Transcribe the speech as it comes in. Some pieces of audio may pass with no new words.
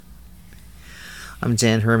I'm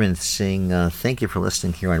Dan Herman saying thank you for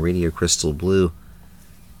listening here on Radio Crystal Blue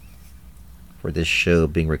for this show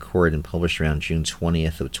being recorded and published around June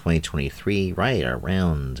 20th of 2023, right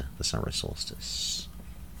around the summer solstice.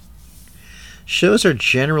 Shows are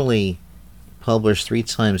generally published 3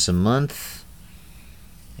 times a month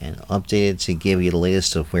and updated to give you the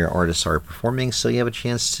latest of where artists are performing, so you have a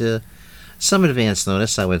chance to, some advance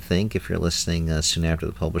notice, I would think, if you're listening soon after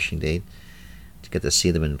the publishing date, to get to see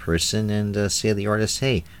them in person and say to the artist,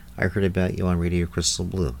 hey, I heard about you on Radio Crystal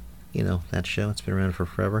Blue. You know, that show, it's been around for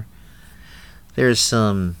forever. There's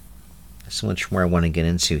so much more I want to get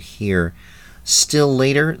into here. Still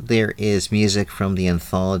later, there is music from the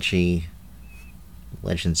anthology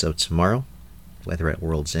Legends of Tomorrow, Weather at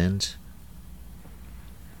World's End.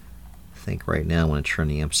 I think right now I want to turn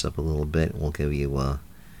the amps up a little bit. We'll give you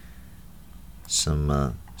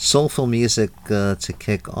some soulful music to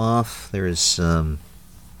kick off. There's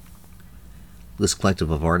this collective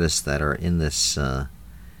of artists that are in this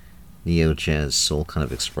neo-jazz soul kind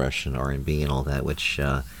of expression, R&B and all that, which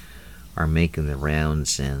are making the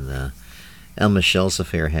rounds. And El Michel's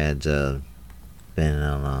affair had been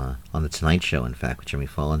on The Tonight Show, in fact, with Jimmy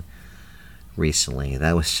Fallon recently.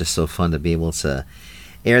 That was just so fun to be able to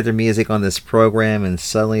air their music on this program, and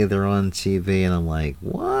suddenly they're on TV, and I'm like,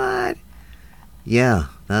 what? Yeah,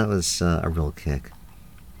 that was a real kick.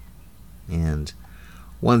 And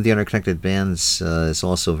one of the Interconnected bands is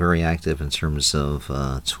also very active in terms of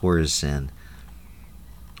tours, and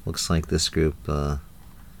looks like this group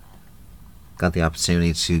got the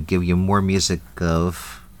opportunity to give you more music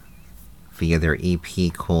of via their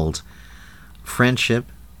EP called Friendship.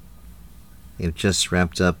 They've just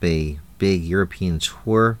wrapped up a big European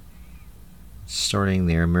tour, starting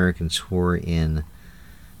their American tour in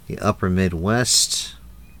the Upper Midwest.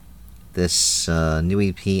 This new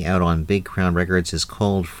EP out on Big Crown Records is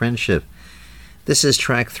called Friendship. This is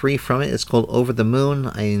track 3 from it. It's called Over the Moon.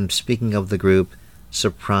 I am speaking of the group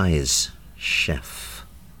Surprise Chef.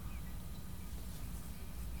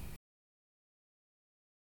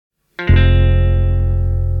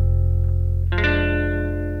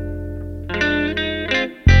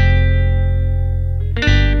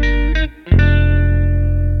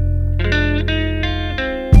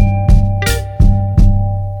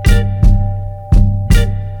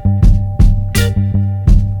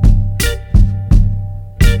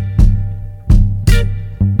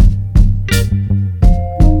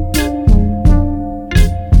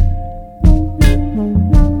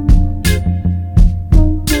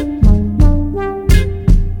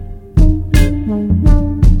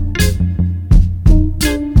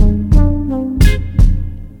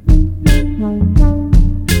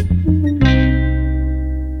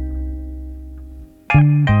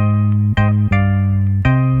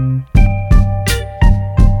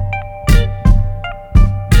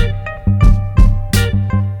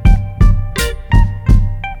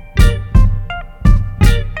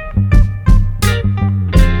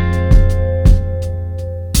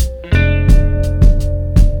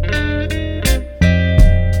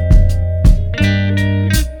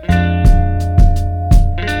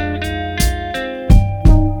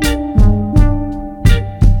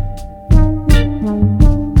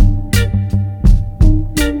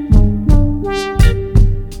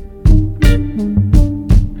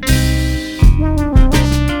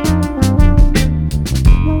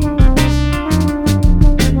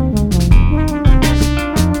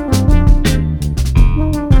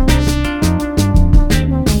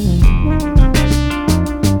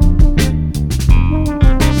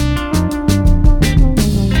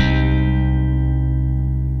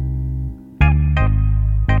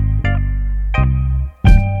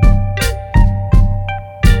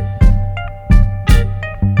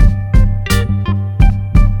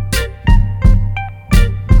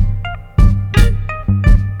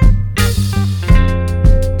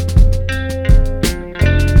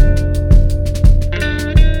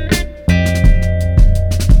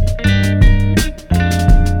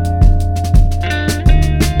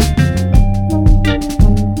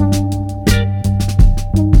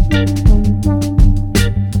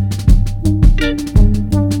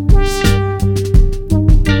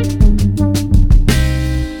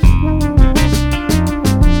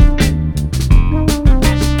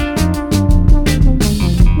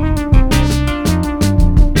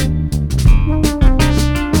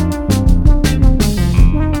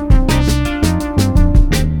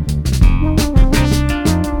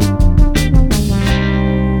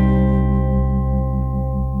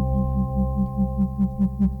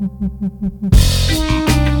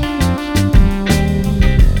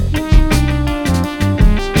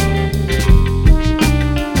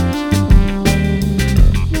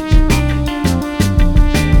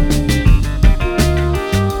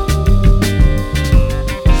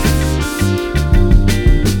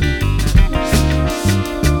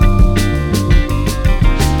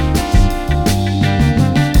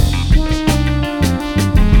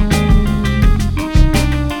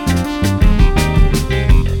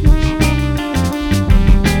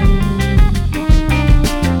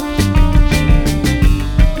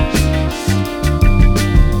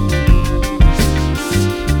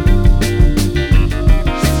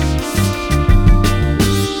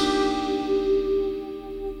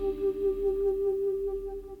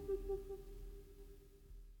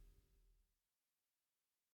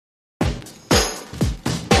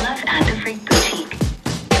 Freak Boutique.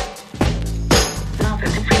 Love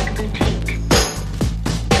at the Freak Boutique.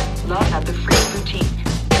 Love at the Freak Boutique.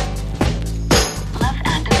 Love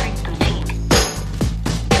at the Freak Boutique.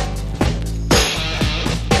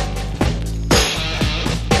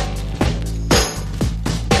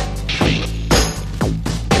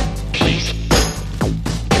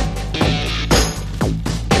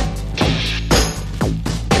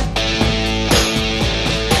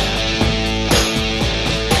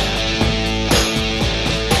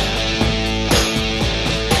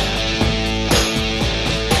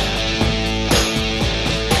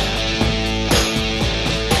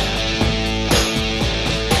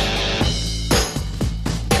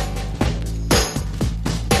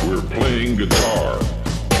 We're playing guitar.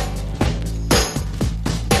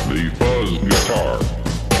 The fuzz guitar.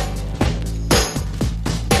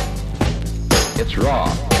 It's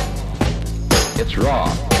raw. It's raw.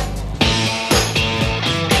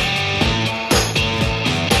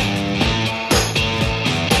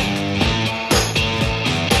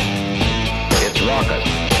 It's raucous.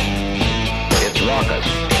 It's raucous.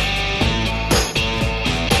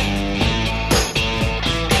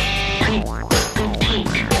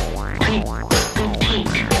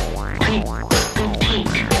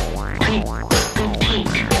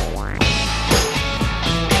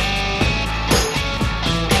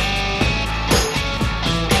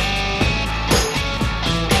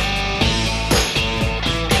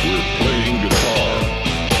 We're playing guitar.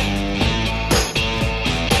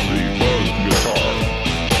 The fuzz guitar.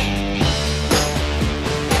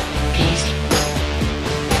 Peace,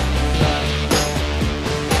 love, death.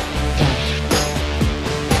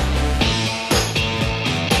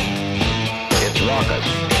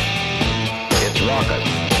 It's raucous. It's raucous.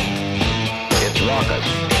 It's raucous.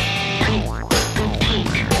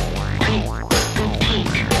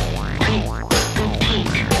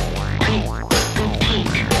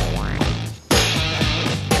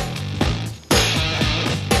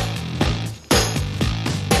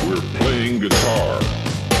 We're playing guitar.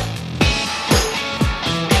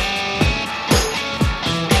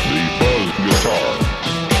 The fuzz guitar.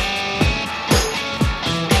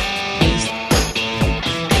 Peace, love,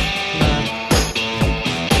 death.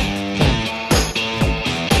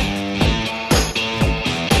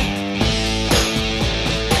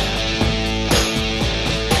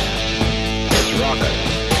 It's raucous.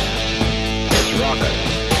 It's raucous.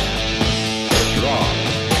 It's raw.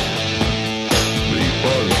 The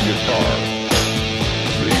fuzz guitar.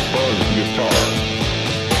 The fuzz guitar.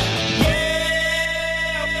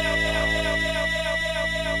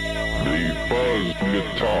 The fuzz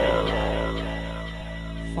guitar.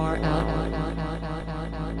 Far out.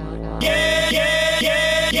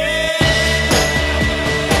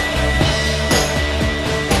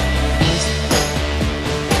 Peace, love, death.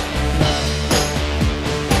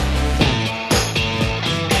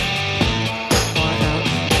 Far out.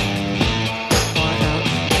 Far out.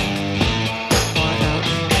 Far out.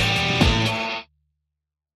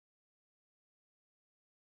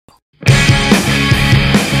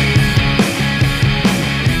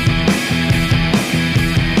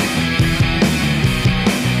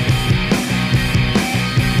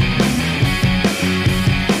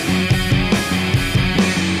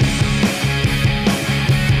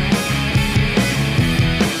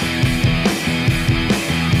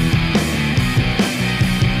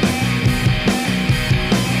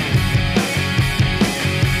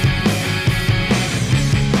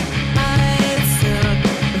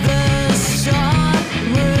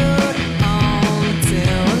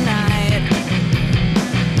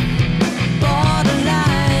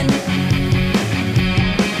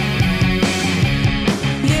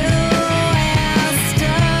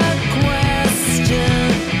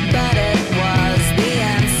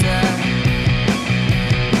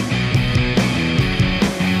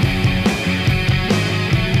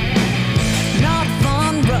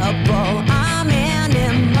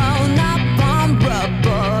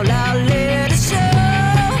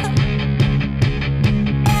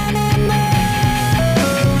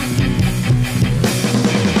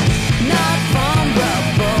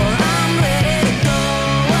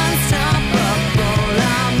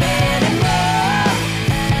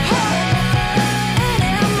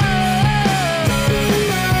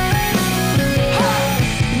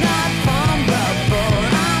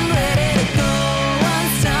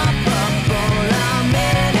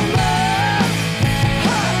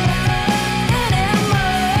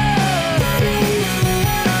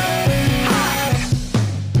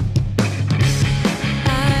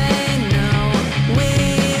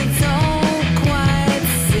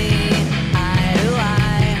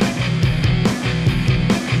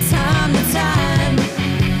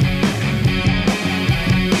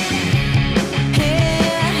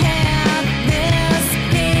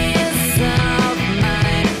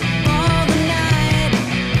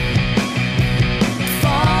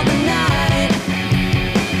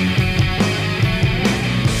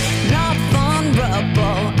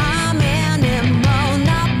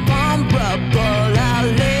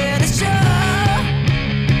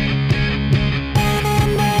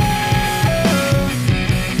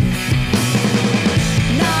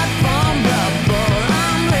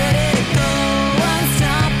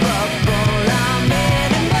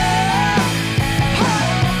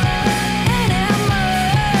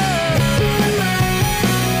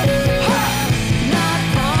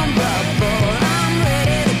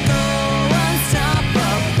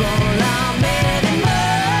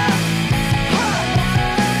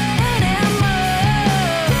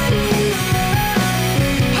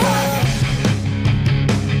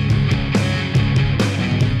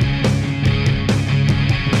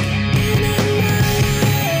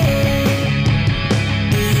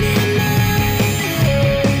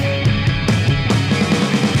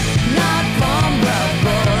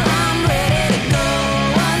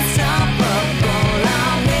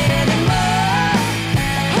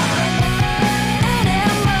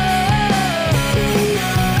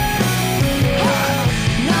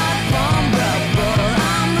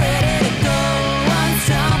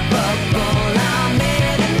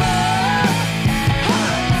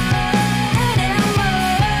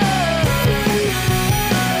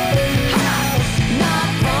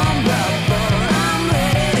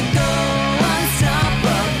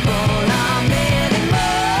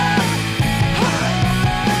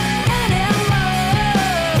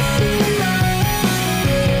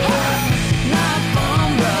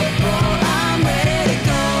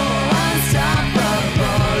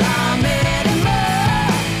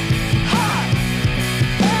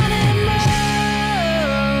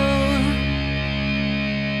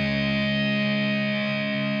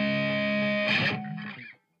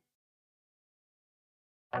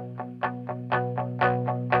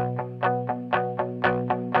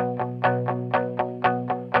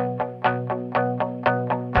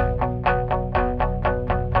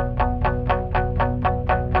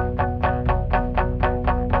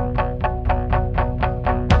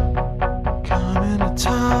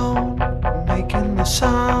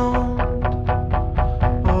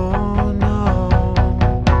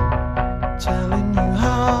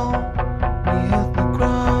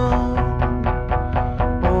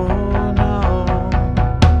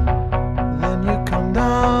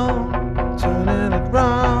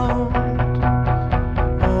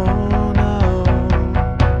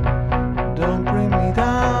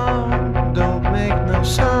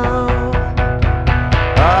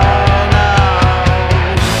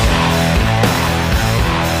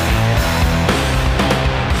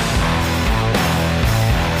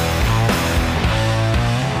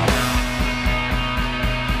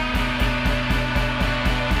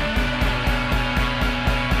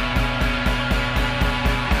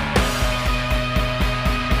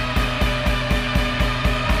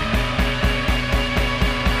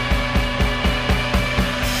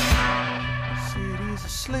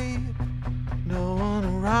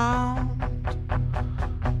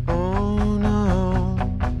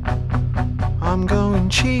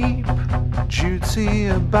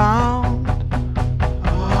 bound.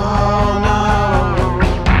 Oh no.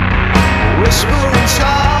 Whispering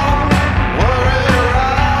sound, worried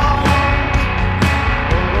around.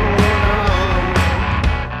 Oh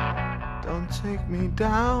no. Don't take me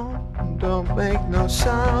down, don't make no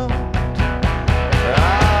sound.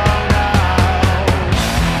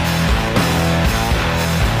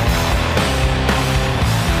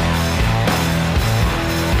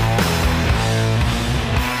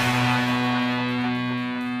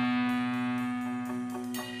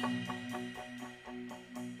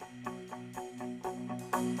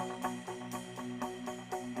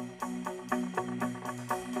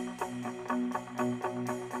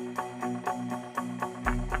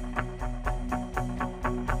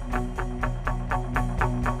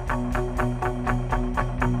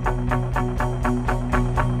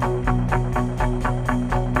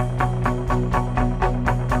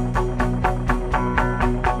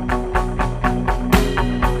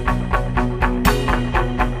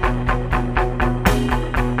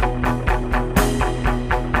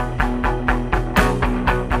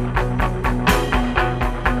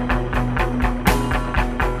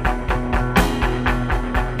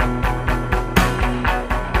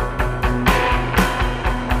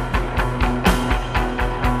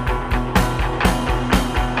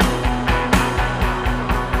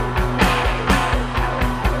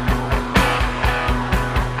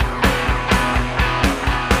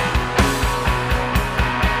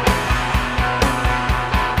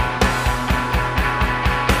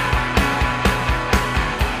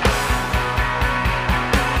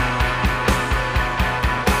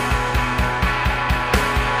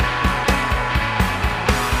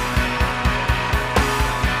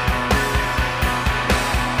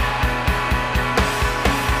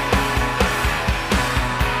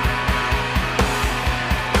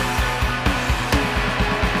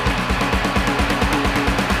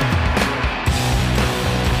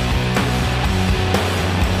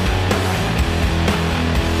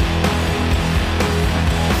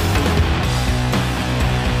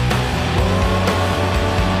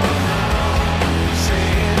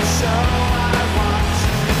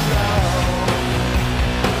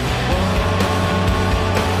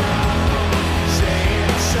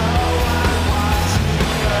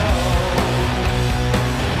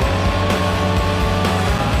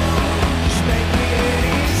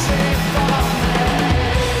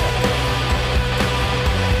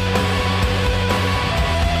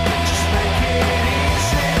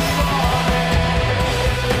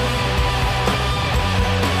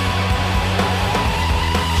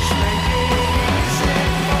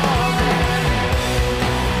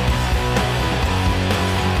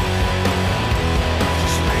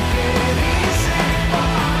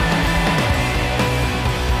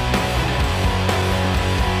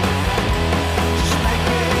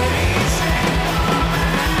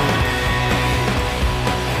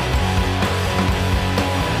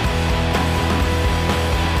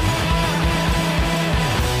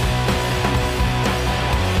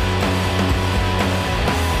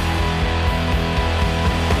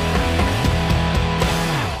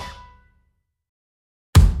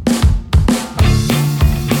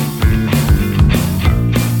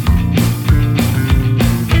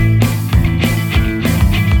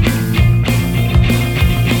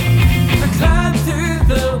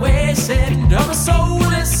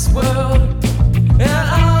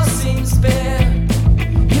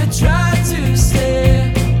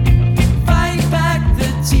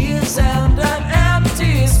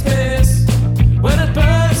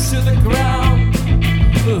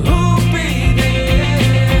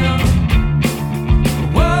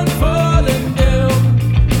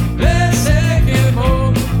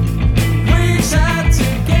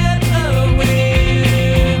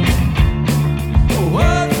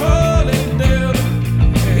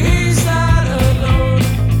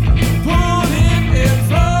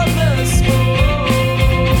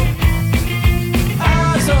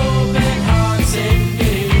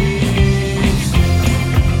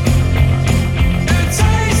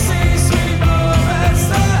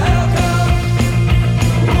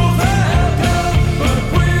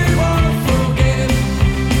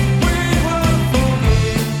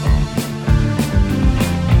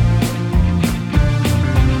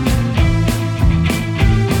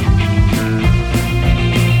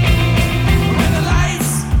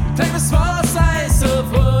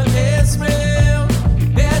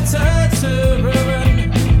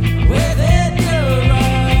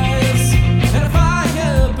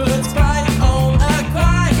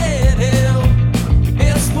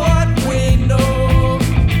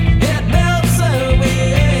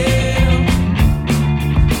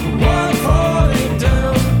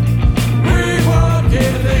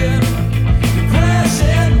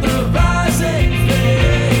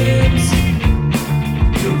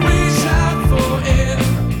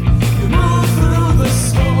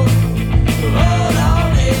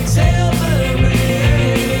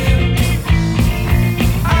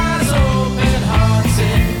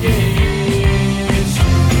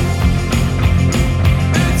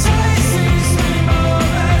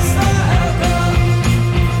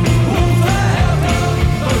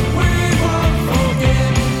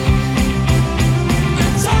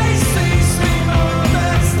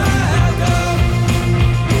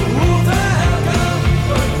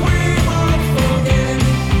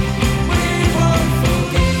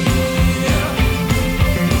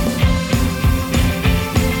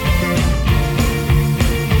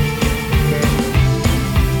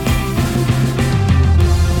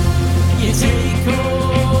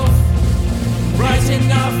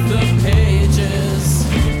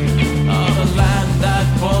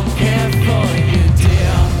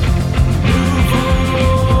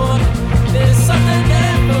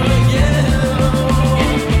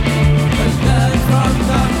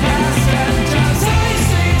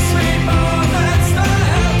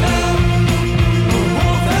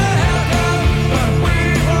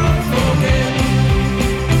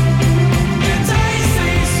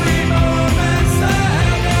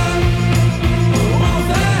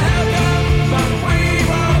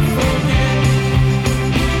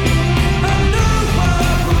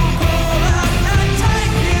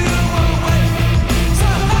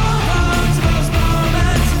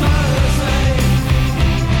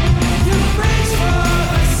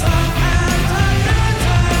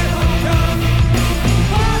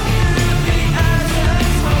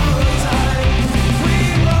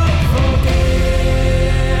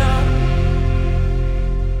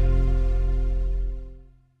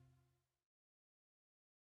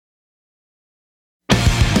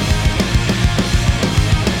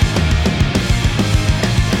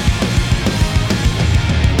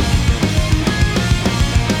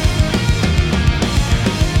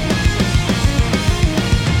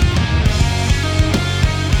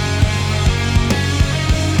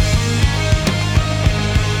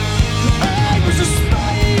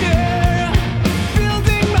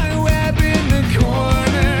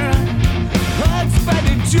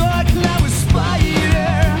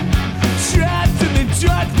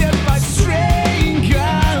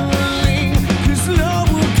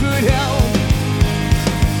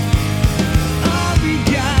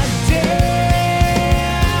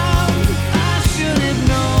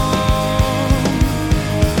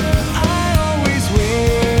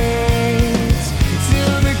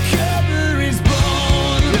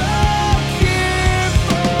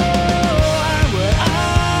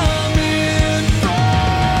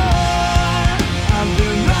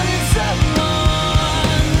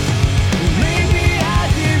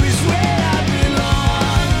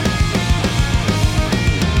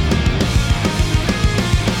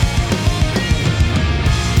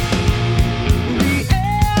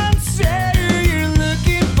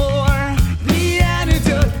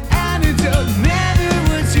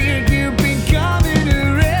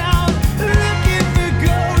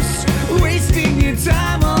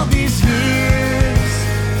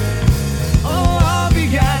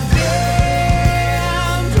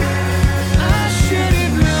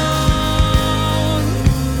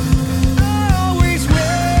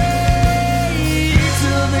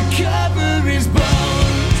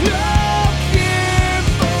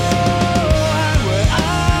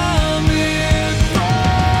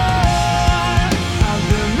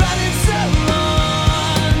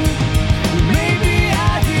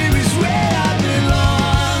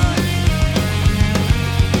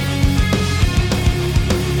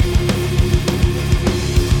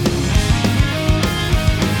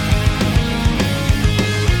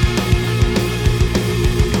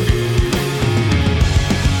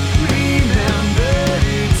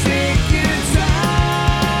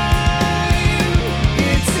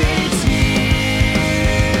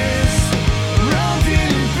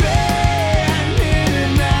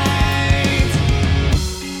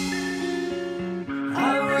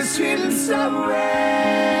 so real.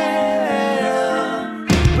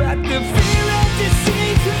 But the fear of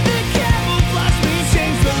deceit through the camouflage me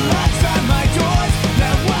changed the locks on my doors.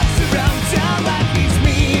 Now walks around town like he's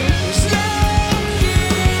me.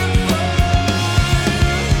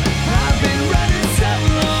 I've been running so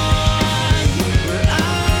long, but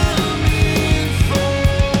I'm in for.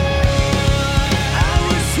 I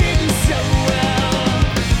was hidden so well.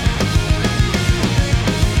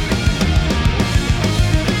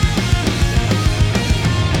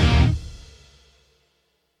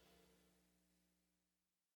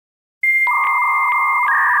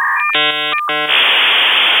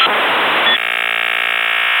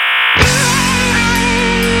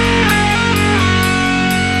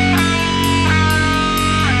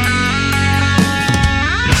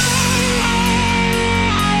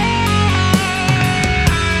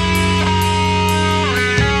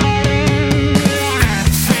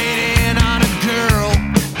 Fading on a girl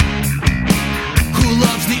who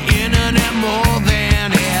loves the internet more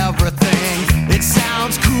than everything. It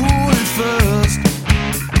sounds cool at first,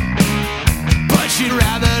 but she'd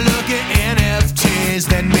rather look at NFTs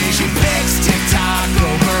than me. She picks TikTok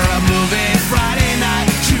over a movie Friday night.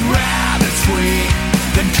 She rabbits tweet,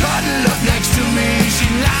 then cuddle up next to me. She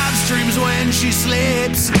live streams when she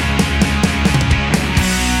sleeps.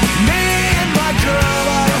 Me and my girl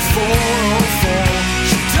are a 404.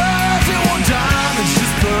 She doesn't want diamonds,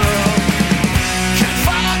 just pearl. Can't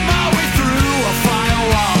find my way through a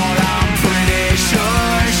firewall. I'm pretty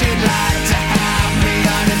sure she'd like to have me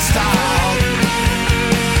uninstalled.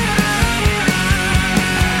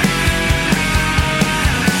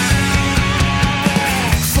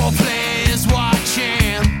 Foreplay is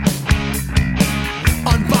watching,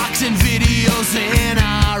 unboxing videos in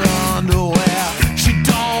our underwear. She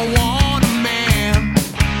don't want a man,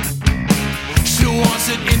 she wants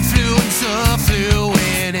an influencer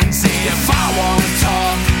fluent and see. If I want to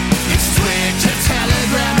talk, it's Twitter,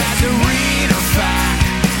 Telegram, had to read her fact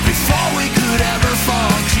before we could ever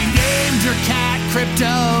fuck. She named her cat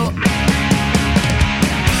Crypto.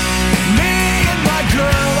 Me and my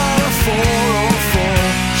girl are a 404.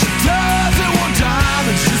 She doesn't want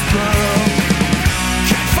diamonds, just pearl.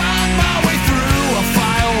 Can't find my way through a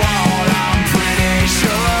firewall. I'm pretty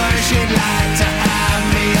sure she'd like to have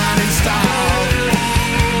me uninstalled.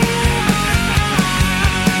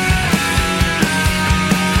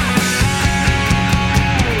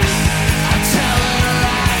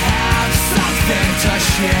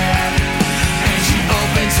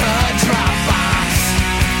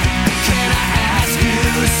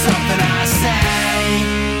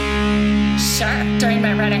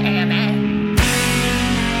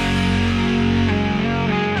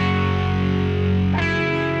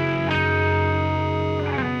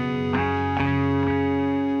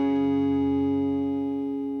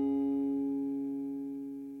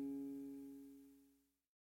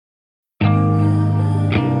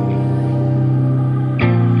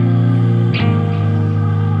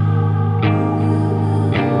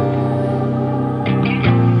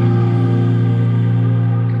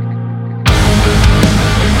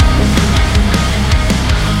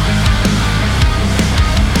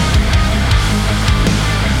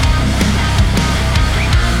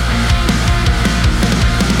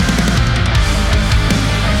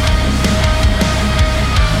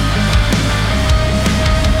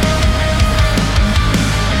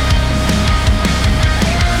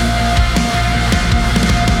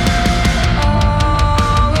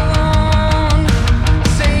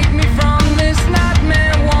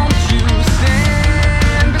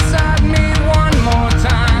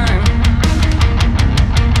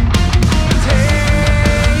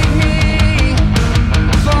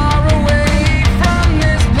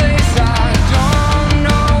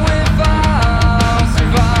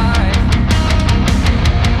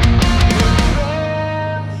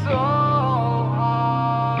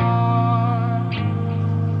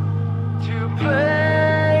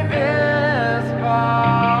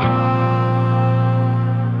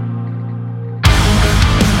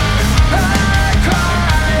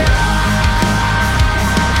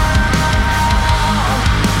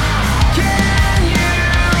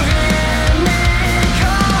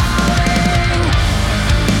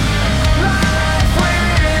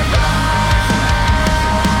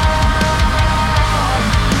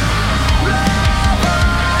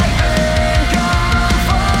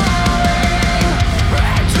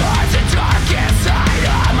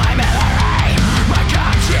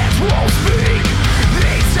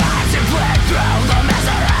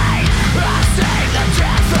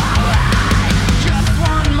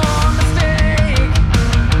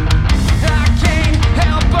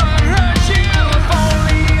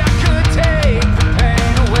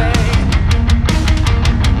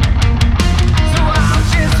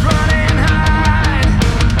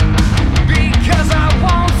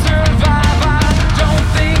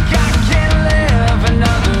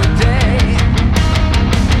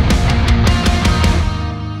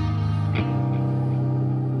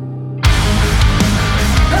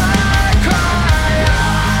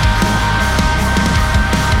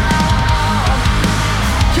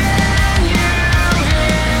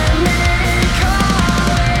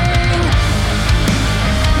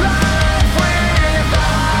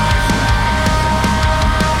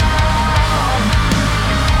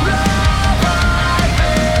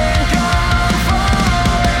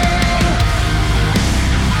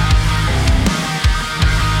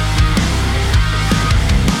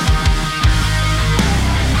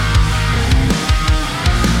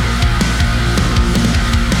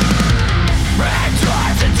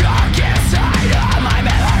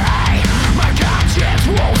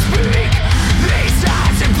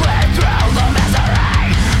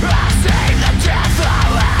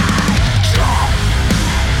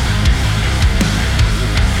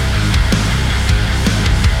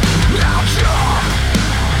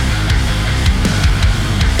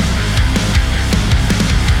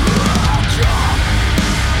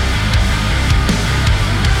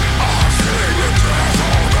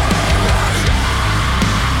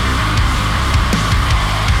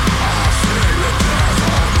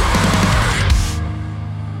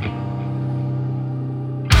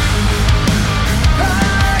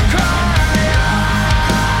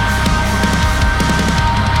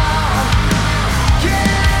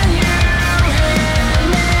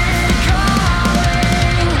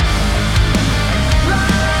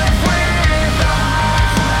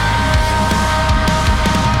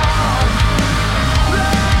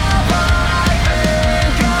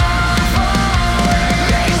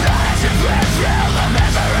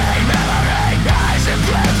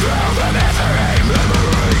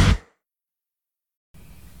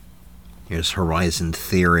 There's Horizon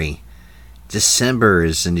Theory. December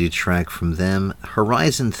is a new track from them.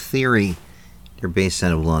 Horizon Theory. They're based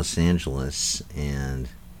out of Los Angeles, and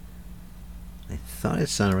I thought I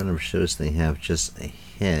saw a random shows they have just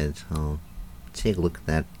ahead. I'll take a look at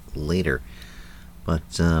that later.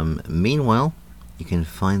 But meanwhile, you can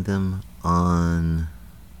find them on...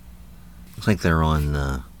 Looks like they're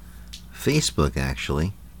on Facebook,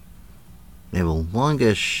 actually. They have a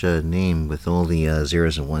longish name with all the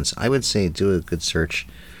zeros and ones. I would say do a good search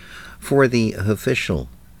for the official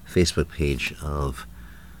Facebook page of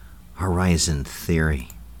Horizon Theory.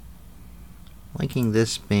 Liking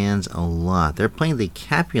this band a lot. They're playing the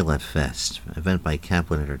Capulet Fest, event by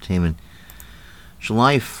Capulet Entertainment,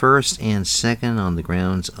 July 1st and 2nd on the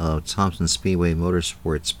grounds of Thompson Speedway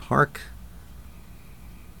Motorsports Park.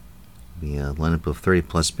 The lineup of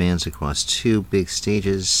 30-plus bands across 2 big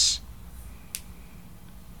stages.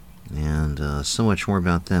 And so much more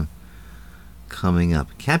about them coming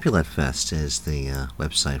up. Capulet Fest is the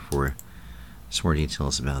website for some more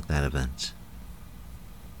details about that event.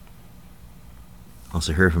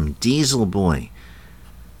 Also heard from Diesel Boy.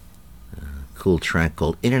 A cool track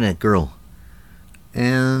called Internet Girl.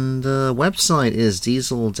 And the website is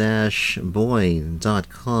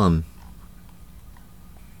diesel-boy.com.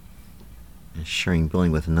 Sharing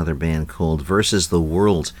billing with another band called Versus the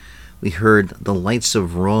World. We heard The Lights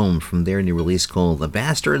of Rome from their new release called The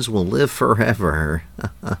Bastards Will Live Forever.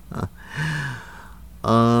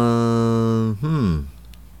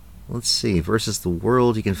 Let's see. Versus the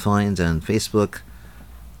World you can find on Facebook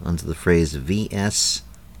under the phrase VS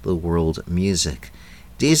The World Music.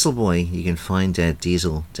 Diesel Boy you can find at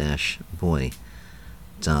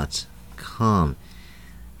diesel-boy.com.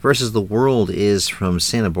 Versus the World is from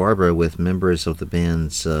Santa Barbara with members of the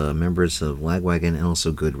band's members of Lagwagon and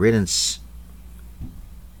also Good Riddance.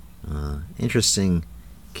 Interesting,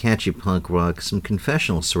 catchy punk rock, some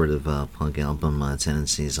confessional sort of punk album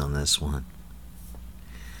tendencies on this one.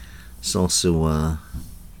 It's also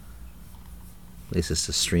places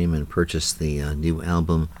to stream and purchase the new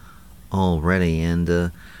album already,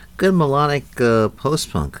 and good melodic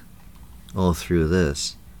post-punk all through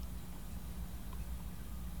this.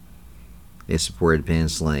 They supported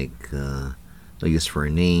bands like No Use for a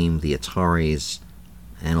Name, the Ataris,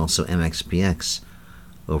 and also MXPX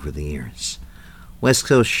over the years. West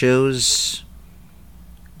Coast shows,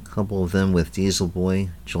 a couple of them with Diesel Boy,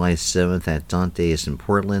 July 7th at Dante's in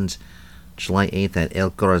Portland, July 8th at El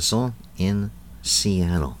Corazon in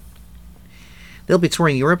Seattle. They'll be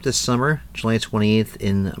touring Europe this summer, July 28th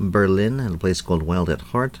in Berlin at a place called Wild at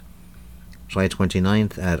Heart, July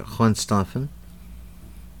 29th at Hohenstaufen,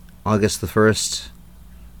 August the 1st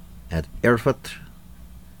at Erfurt,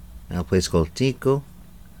 at a place called Tico.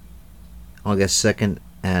 August 2nd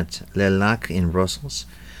at Le Lac in Brussels.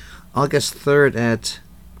 August 3rd at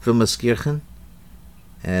Wilmeskirchen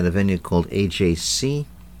at a venue called AJC.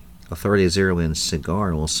 Authority Zero and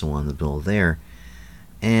Cigar also on the bill there.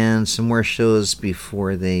 And some more shows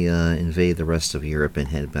before they invade the rest of Europe and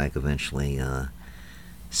head back eventually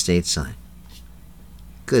stateside.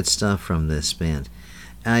 Good stuff from this band.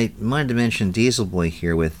 I wanted to mention Diesel Boy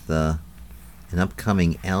here with an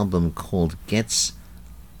upcoming album called Gets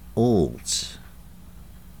Old.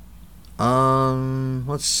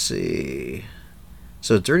 Let's see.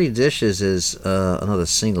 So Dirty Dishes is another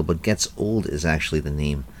single, but Gets Old is actually the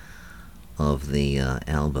name of the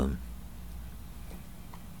album.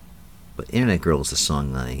 But Internet Girl is the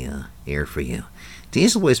song I aired for you.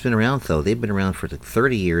 Diesel Boy's been around, though. They've been around for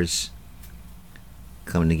 30 years.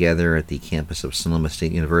 Coming together at the campus of Sonoma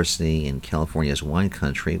State University in California's wine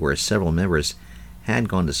country, where several members had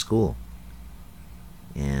gone to school.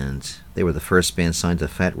 And they were the first band signed to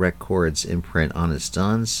Fat Records imprint Honest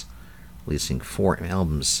Dons, releasing 4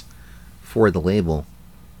 albums for the label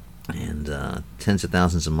and tens of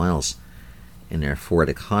thousands of miles in their Ford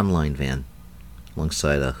Econoline van,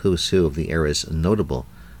 alongside a who's who of the era's notable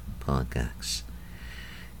punk acts.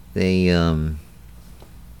 They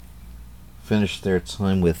finished their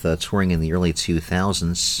time with touring in the early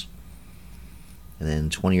 2000s, and then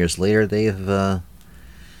 20 years later they've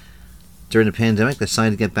during the pandemic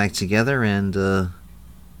decided to get back together and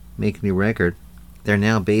make a new record. They're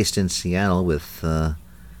now based in Seattle with a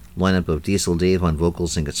lineup of Diesel Dave on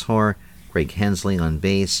vocals and guitar, Greg Hensley on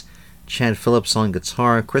bass, Chad Phillips on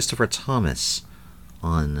guitar, Christopher Thomas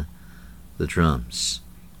on the drums,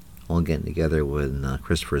 all getting together in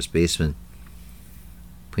Christopher's basement,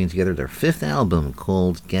 putting together their 5th album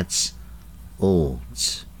called Gets Old.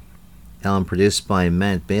 Album produced by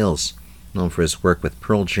Matt Bales, known for his work with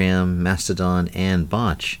Pearl Jam, Mastodon, and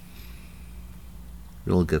Botch.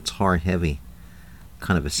 Real guitar heavy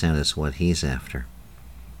kind of a sound as what he's after.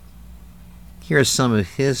 Here's some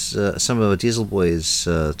of Diesel Boy's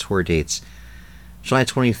tour dates. July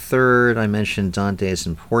 23rd, I mentioned Dante's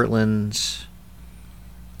in Portland.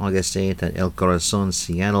 August 8th at El Corazon,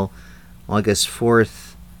 Seattle. August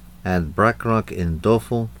 4th at Brackrock in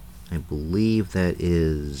Doffel. I believe that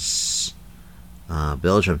is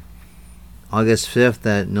Belgium. August 5th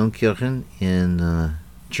at Neunkirchen in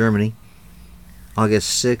Germany.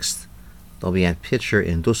 August 6th, they'll be at Pitcher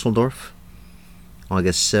in Dusseldorf.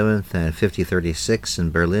 August 7th at 5036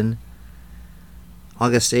 in Berlin.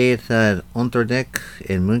 August 8th at Unterdeck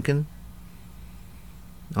in München.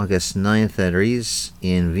 August 9th at Ries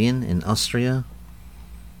in Wien in Austria.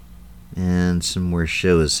 And some more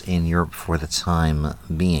shows in Europe for the time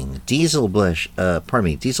being. Diesel-boy.com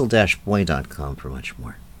for much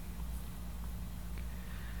more.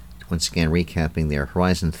 Once again, recapping their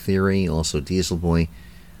Horizon Theory, also Diesel Boy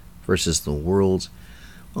versus the World.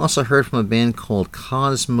 Also heard from a band called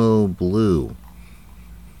Cosmo Blue.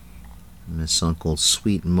 And a song called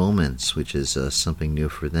Sweet Moments, which is something new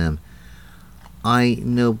for them. I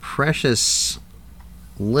know precious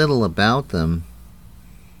little about them.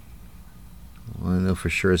 All I know for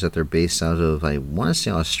sure is that they're based out of, I want to say,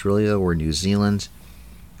 Australia or New Zealand.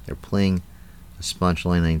 They're playing a spot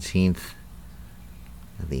July 19th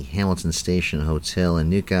at the Hamilton Station Hotel in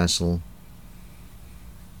Newcastle.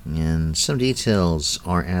 And some details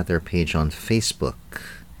are at their page on Facebook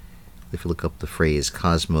if you look up the phrase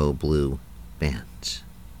Cosmo Blue Band.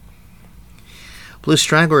 Blue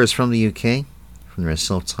Straggler is from the UK, from their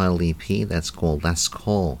self-titled EP that's called Last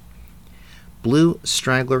Call. Blue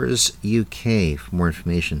Stragglers UK for more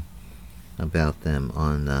information about them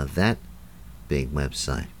on that big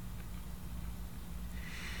website.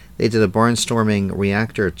 They did a Barnstorming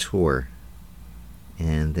Reactor tour,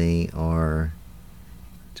 and they are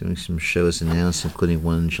doing some shows announced, including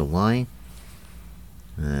one in July.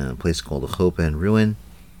 A place called Hope and Ruin.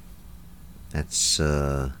 That's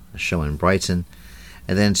a show in Brighton.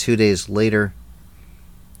 And then 2 days later,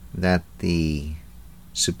 that the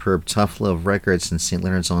superb Tough Love Records in St.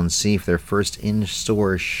 Leonard's-on-Sea for their first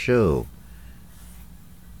in-store show.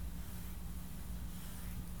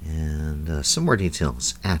 And some more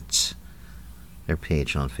details at their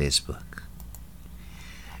page on Facebook.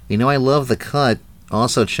 You know, I Love the Cut,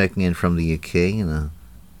 also checking in from the UK, and a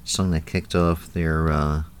song that kicked off their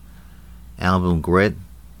album Great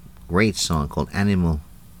song called Animal.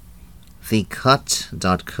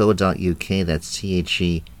 Thecut.co.uk, that's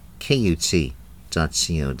THEKUT.co.uk.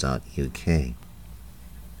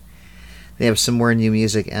 They have some more new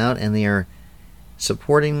music out, and they are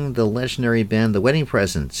supporting the legendary band The Wedding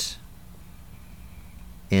Present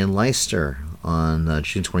in Leicester on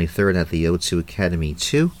June 23rd at the O2 Academy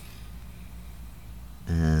 2.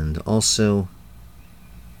 And also,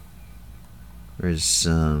 there's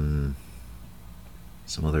some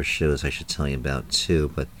other shows I should tell you about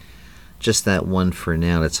too, but just that one for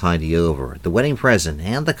now to tide you over. The Wedding Present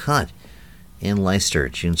and The Cut in Leicester,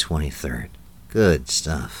 June 23rd. Good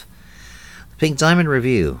stuff. The Pink Diamond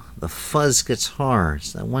Review, The Fuzz Guitar.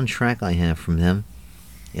 It's that one track I have from them.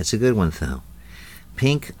 It's a good one, though.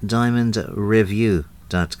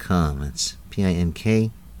 PinkDiamondReview.com. It's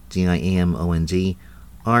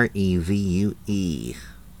PinkDiamondRevue.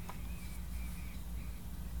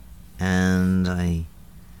 And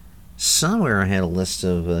somewhere I had a list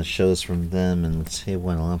of shows from them, and let's see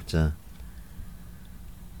what I'll have to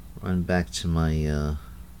run back to my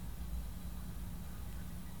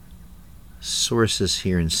sources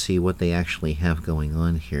here and see what they actually have going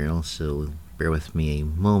on here. Also, bear with me a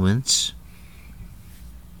moment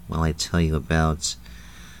while I tell you about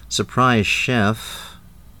Surprise Chef,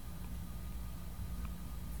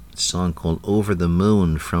 a song called Over the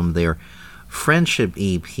Moon from their Friendship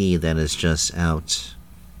EP that is just out.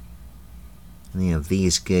 And they have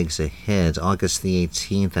these gigs ahead. August the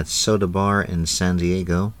 18th at Soda Bar in San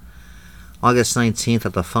Diego. August 19th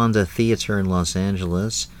at the Fonda Theater in Los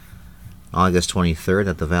Angeles. August 23rd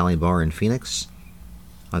at the Valley Bar in Phoenix.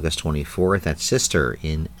 August 24th at Sister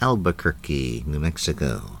in Albuquerque, New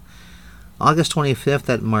Mexico. August 25th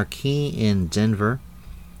at Marquee in Denver.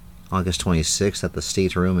 August 26th at the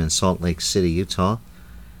State Room in Salt Lake City, Utah.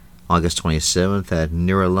 August 27th at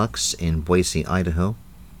Neurolux in Boise, Idaho.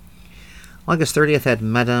 August 30th at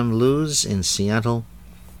Madame Lou's in Seattle.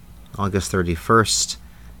 August 31st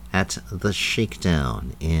at The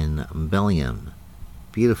Shakedown in Bellingham,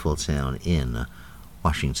 beautiful town in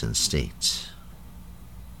Washington State.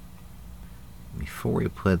 Before we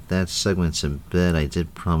put that segment to bed, I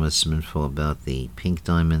did promise some info about the Pink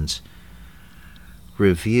Diamond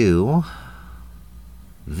Review.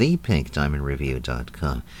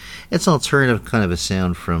 thepinkdiamondreview.com. It's alternative kind of a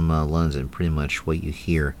sound from London. Pretty much what you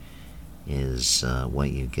hear is what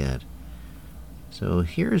you get. So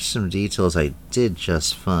here's some details I did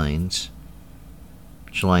just find.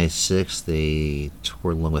 July 6th, they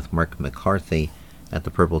toured along with Mark McCarthy at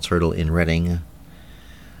the Purple Turtle in Reading.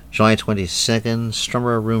 July 22nd,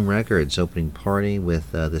 Strummer Room Records opening party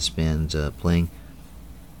with this band playing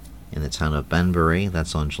in the town of Banbury.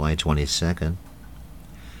 That's on July 22nd.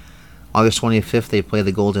 August 25th, they play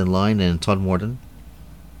the Golden Line in Todmorden.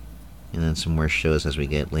 And then some more shows as we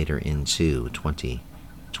get later into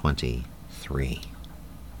 2023.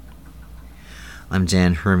 I'm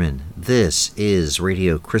Dan Herman. This is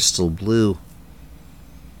Radio Crystal Blue.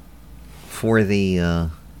 For the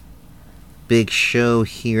big show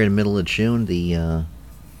here in the middle of June, the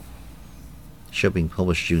show being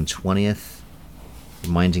published June 20th.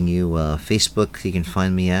 Reminding you, Facebook you can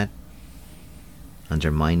find me at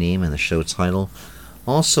under my name and the show title.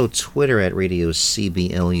 Also Twitter at Radio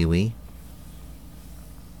CBLUE.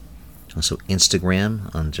 Also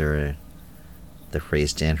Instagram under the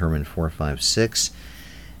phrase Dan Herman 456.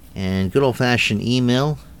 And good old-fashioned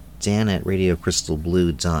email, Dan at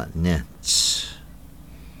radiocrystalblue.net.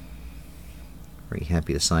 Very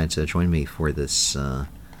happy to decide to join me for this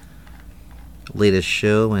latest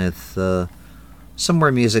show with some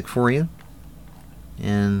more music for you.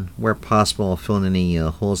 And where possible, I'll fill in any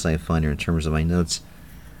holes I find in terms of my notes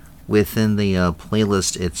within the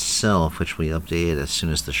playlist itself, which we update as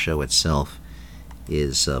soon as the show itself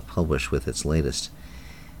is published with its latest.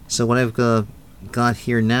 So what I've got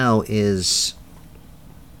here now is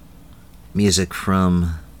music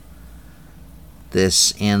from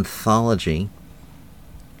this anthology.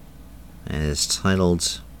 And it's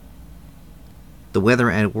titled The Weather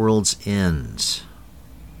at World's End,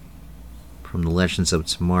 from the Legends of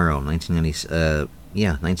Tomorrow,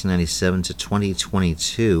 1997 to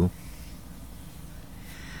 2022.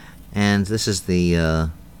 And this is the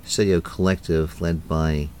studio collective led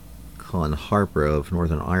by Colin Harper of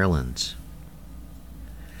Northern Ireland.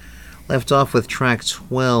 Left off with track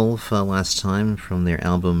 12 last time from their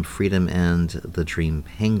album Freedom and the Dream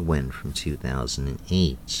Penguin from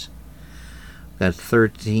 2008. Got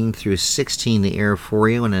 13 through 16 to air for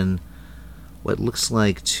you, and then what looks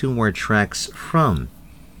like 2 more tracks from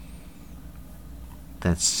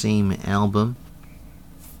that same album.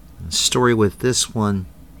 The story with this one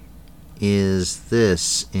is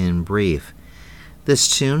this in brief.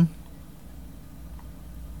 This tune,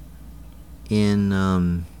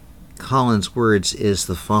 in Colin's words, is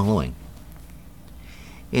the following.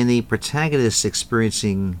 In the protagonist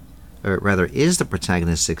experiencing, or rather is the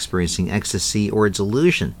protagonist experiencing ecstasy or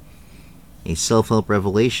delusion, a self-help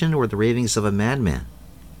revelation, or the ravings of a madman?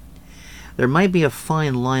 There might be a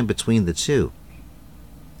fine line between the two.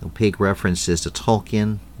 Opaque references to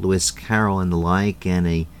Tolkien, Lewis Carroll, and the like, and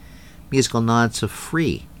a musical nod to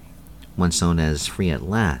Free, once known as Free at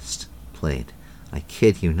Last, played, I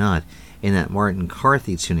kid you not, in that Martin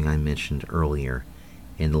Carthy tuning I mentioned earlier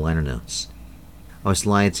in the liner notes. I was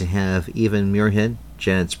delighted to have Ivan Muirhead,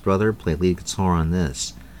 Janet's brother, play lead guitar on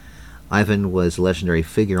this. Ivan was a legendary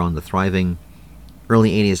figure on the thriving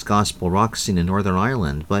early 80s gospel rock scene in Northern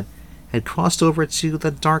Ireland, but had crossed over to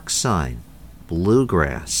the dark side,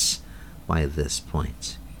 bluegrass, by this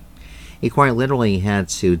point. He quite literally had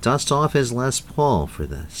to dust off his Les Paul for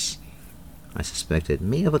this. I suspect it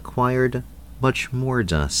may have acquired much more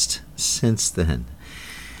dust since then.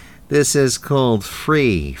 This is called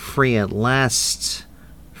Free, Free at Last,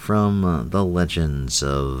 from the Legends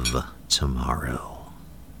of Tomorrow.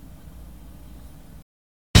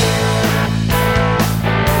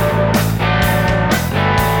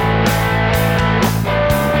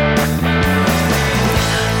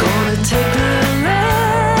 Gonna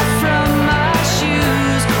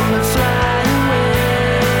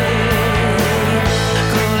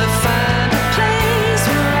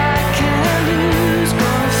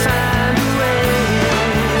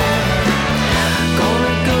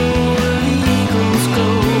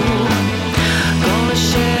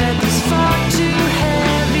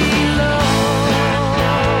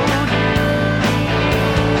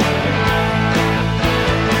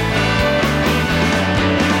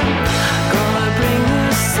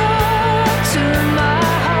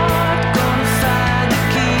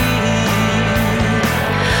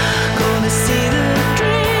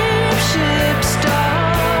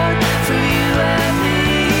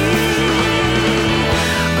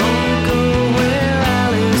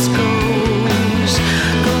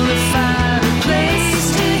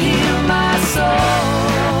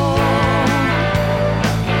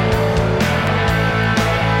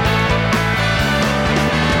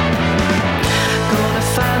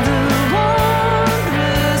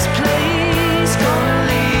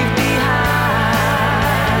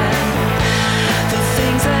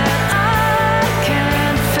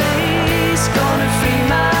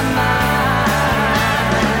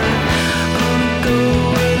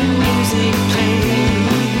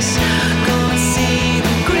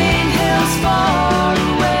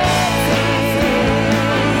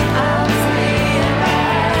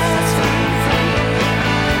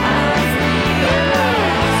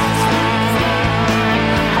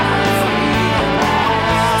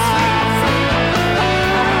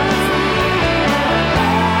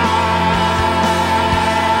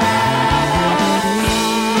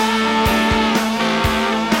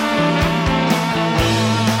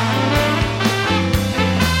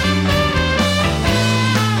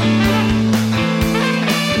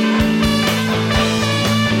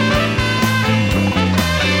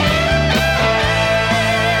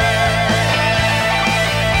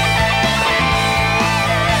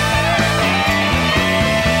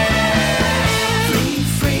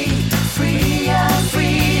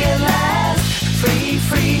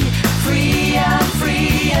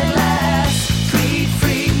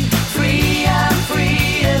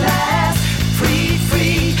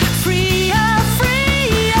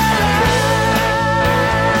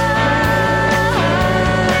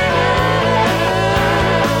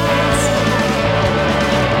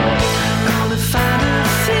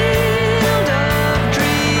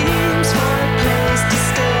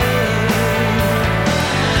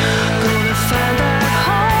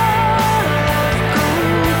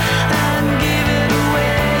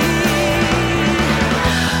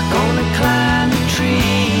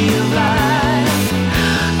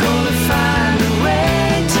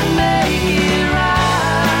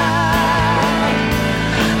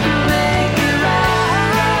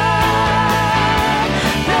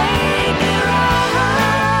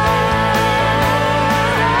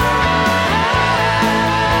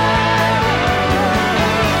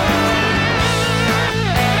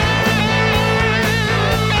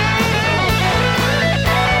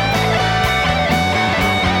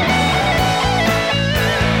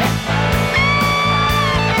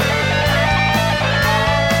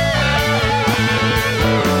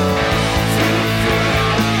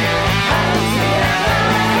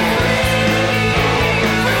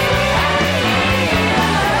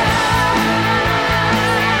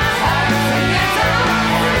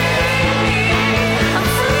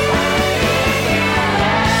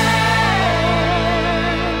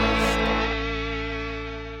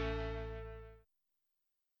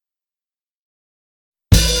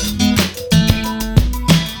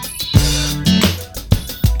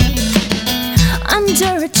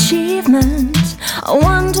achievement. I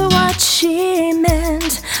wonder what she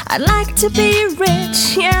meant. I'd like to be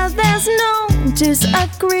rich, yeah, there's no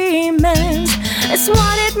disagreement. It's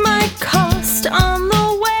what it might cost on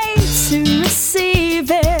the way to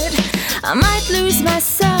receive it. I might lose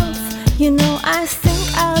myself, you know, I think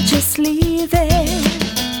I'll just leave it.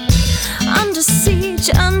 Under siege,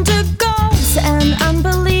 under gods and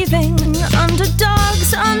unbelieving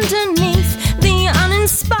underdogs underneath the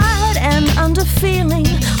uninspired and underfeeling.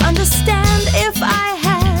 Understand if I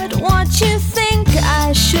had what you think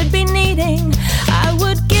I should be needing, I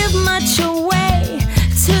would give much away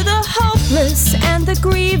to the hopeless and the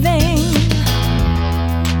grieving.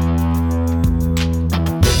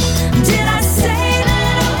 Did I say that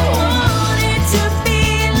I wanted to be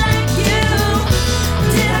like you?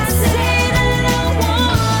 Did I say that I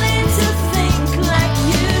wanted to think like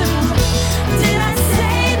you? Did I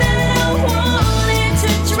say that I wanted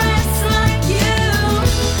to dress like you?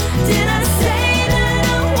 Did I say that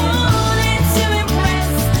I wanted to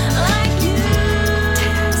impress like you?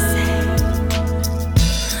 Did I say?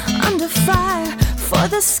 Under fire for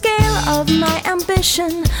the scale of my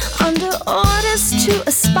ambition, under orders to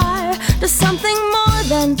aspire to something more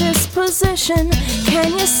than this position.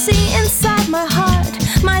 Can you see inside my heart?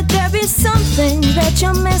 Might there be something that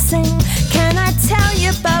you're missing? Can I tell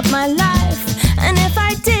you about my life? And if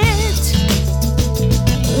I did,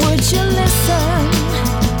 would you listen?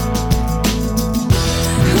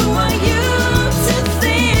 Who are you to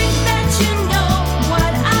think that you know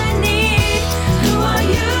what I need? Who are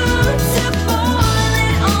you to boil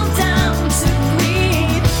it all down to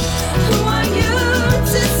greed? Who are you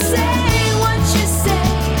to say what you say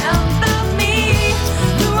about me?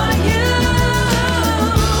 Who are you?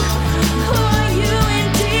 Who are you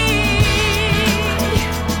indeed?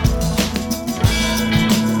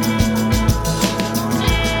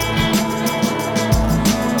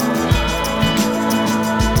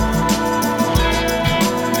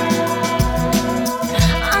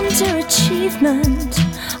 Underachievement,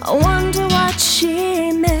 I wonder what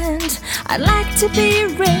she meant. I'd like to be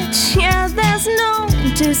rich, yeah, there's no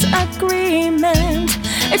disagreement.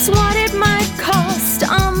 It's what it might cost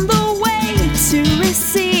on the way to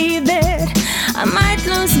receive it. I might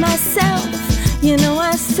lose myself, you know,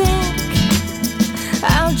 I think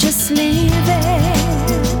I'll just leave it.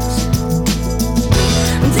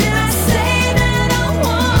 Did I say that I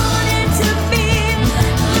wanted to be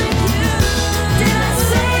like you? Did I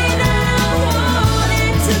say that I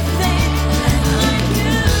wanted to think like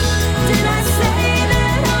you? Did I say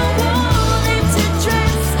that I wanted to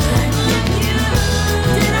dress like you?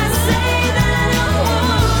 Did I say that I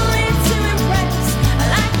wanted to impress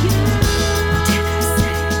like you? Did I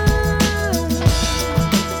say?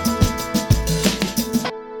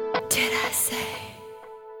 Did I say?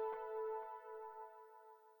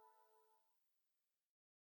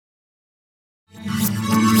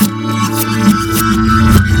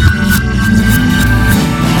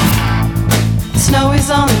 Snow is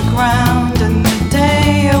on the ground and the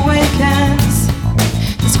day awakens.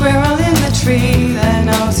 The squirrel in the tree that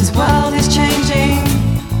knows his world is changing.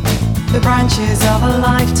 The branches of a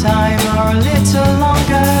lifetime are a little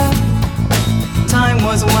longer. Time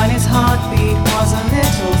was when his heartbeat was a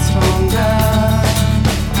little stronger.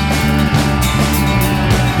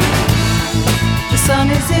 The sun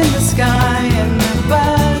is in the sky and the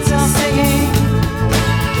birds are singing.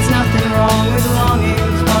 There's nothing wrong with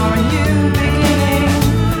longing for a new beginning.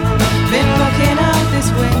 Been looking out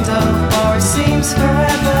this window for it seems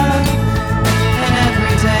forever, and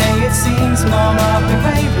every day it seems more of the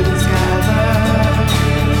ravens gather.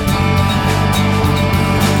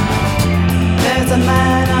 There's a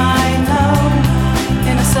man I know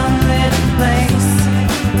in a sunlit place.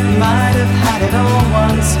 He might have had it all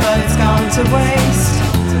once, but it's gone to waste.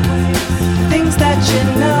 Things that you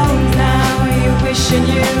know now, you wish you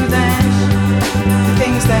knew then. The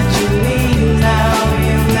things that you need now,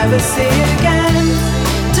 you'll never see again.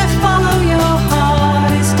 To follow your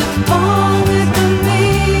heart is to fall with the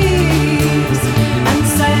leaves and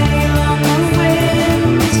sail on the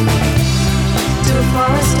wind to a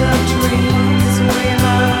forest of dreams. We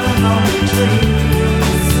love all the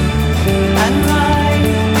trees and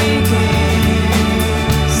life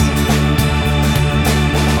begins.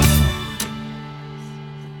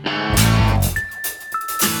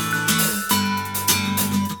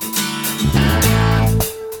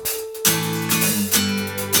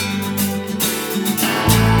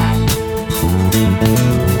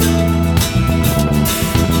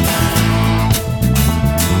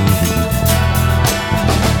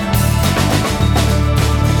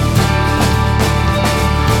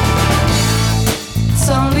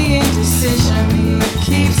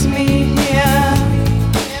 keeps me here.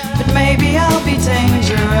 But maybe I'll be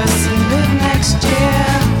dangerous and live next year.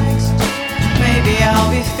 Maybe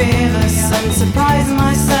I'll be fearless and surprise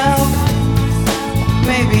myself.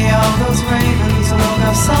 Maybe all those ravens will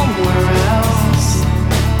go somewhere else.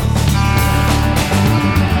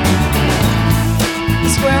 The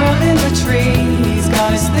squirrel in the tree, he's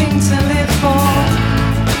got his thing to live for.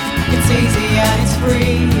 It's easy and it's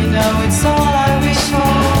free, you know it's all I wish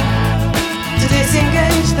for. To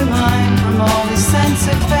disengage the mind from all this sense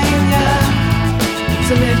of failure.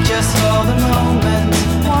 To live just for the moment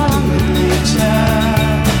while I'm with nature.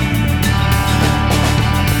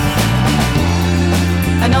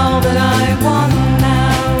 And all that I want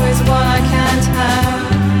now is what I can't have.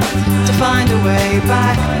 To find a way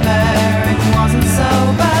back there, it wasn't so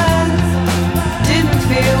bad. Didn't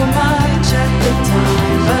feel much at the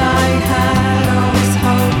time, but I had all this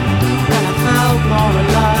hope and I felt more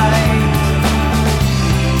alive.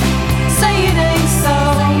 Say it ain't so,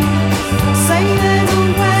 say there's a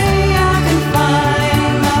way I can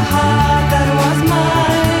find the heart that was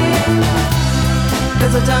mine.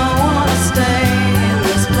 'Cause I don't wanna stay in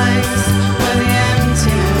this place where the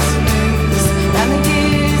emptiness moves and the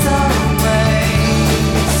years are a waste.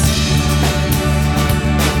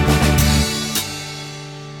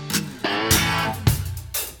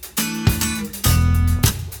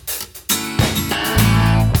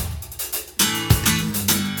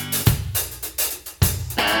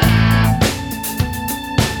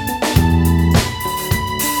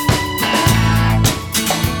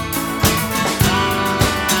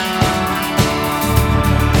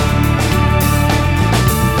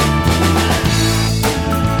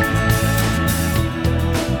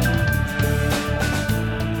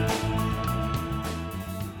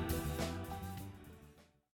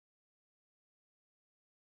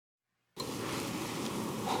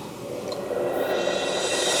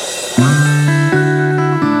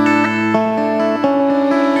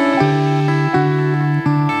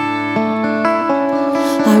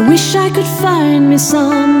 I wish I could find me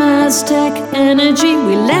some Aztec energy.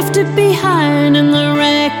 We left it behind in the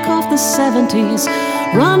wreck of the 70s.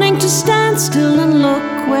 Running to stand still and look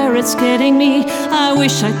where it's getting me. I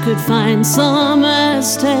wish I could find some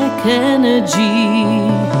Aztec energy.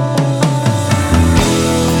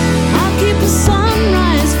 I'll keep the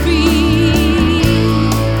sunrise free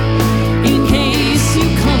in case you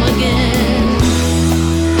come again.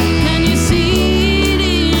 Can you see it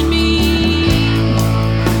in me?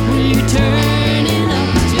 Will you turn it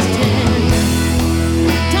up to 10?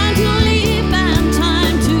 Time to live and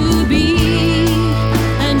time to be,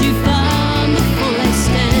 and you found the full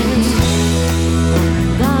extent.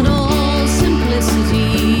 Got all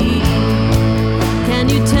simplicity. Can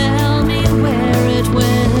you tell me where it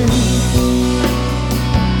went?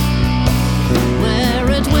 Where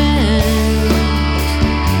it went?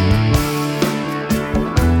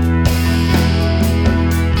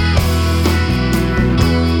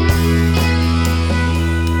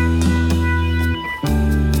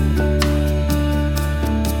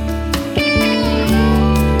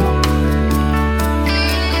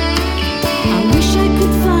 I wish I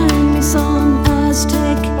could find me some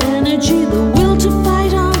Aztec energy, the will to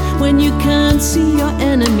fight on when you can't see your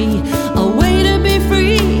enemy, a way to be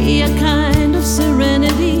free, a kind of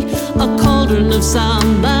serenity, a cauldron of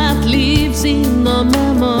sound that lives in the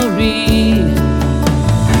memory.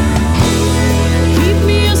 Keep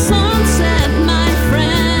me a sunset, my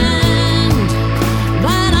friend,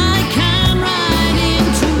 that I can ride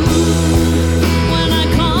into when I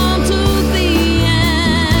come to the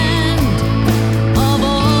end of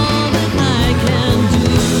all that I can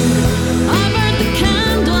do. I burned the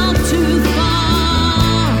candle too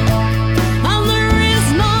far, and there is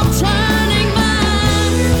no turning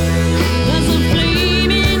back. There's a flame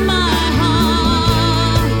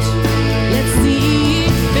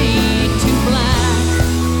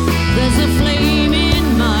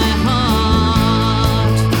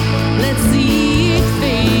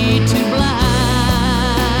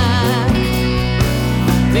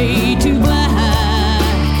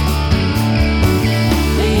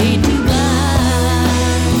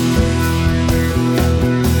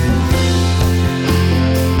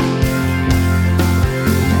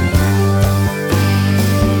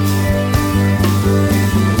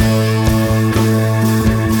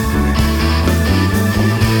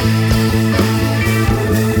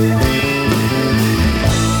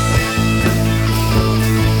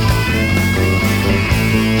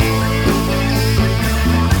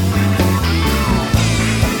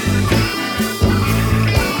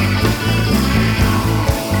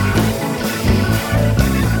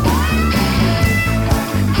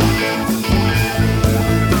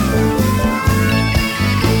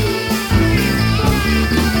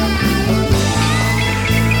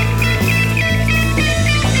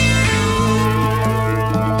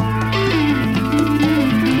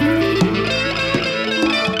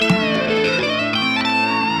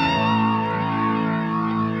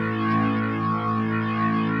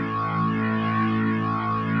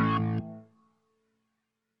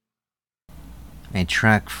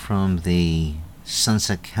track from the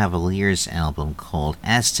Sunset Cavaliers album called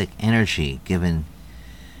Aztec Energy, given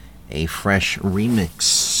a fresh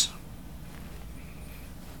remix,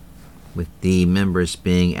 with the members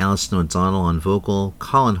being Alison O'Donnell on vocal,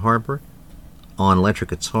 Colin Harper on electric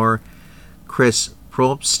guitar, Chris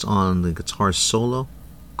Probst on the guitar solo,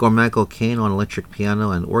 Cormac O'Kane on electric piano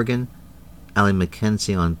and organ, Ali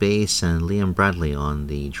McKenzie on bass, and Liam Bradley on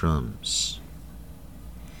the drums.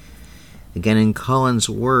 Again, in Colin's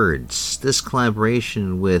words, this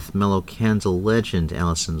collaboration with Mellow Candle legend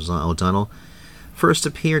Alison O'Donnell first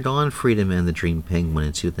appeared on Freedom and the Dream Penguin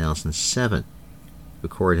in 2007,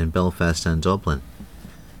 recorded in Belfast and Dublin.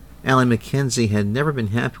 Ali McKenzie had never been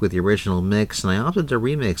happy with the original mix, and I opted to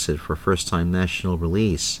remix it for first-time national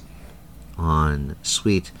release on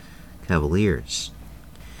Sweet Cavaliers.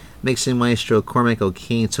 Mixing maestro Cormac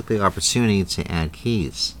O'Kane took the opportunity to add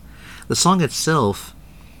keys. The song itself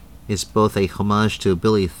is both a homage to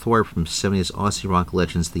Billy Thorpe from 70s Aussie rock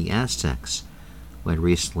legends The Aztecs, who had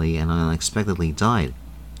recently and unexpectedly died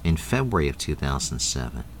in February of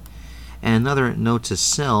 2007, and another note to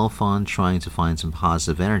self on trying to find some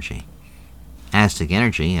positive energy. Aztec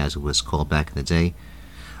Energy, as it was called back in the day,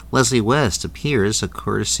 Leslie West appears a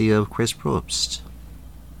courtesy of Chris Probst.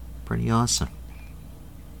 Pretty awesome.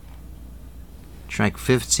 Track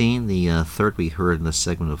 15, the third we heard in the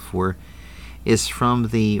segment of 4, is from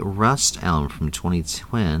the Rust album from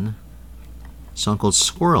 2010, a song called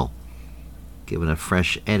Squirrel, given a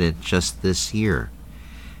fresh edit just this year.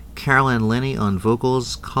 Carolyn Lenny on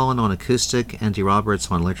vocals, Colin on acoustic, Andy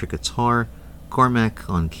Roberts on electric guitar, Cormac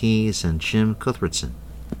on keys, and Jim Cuthbertson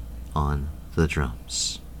on the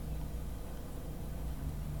drums.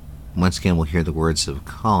 Once again, we'll hear the words of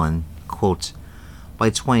Colin, quote,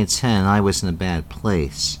 "By 2010, I was in a bad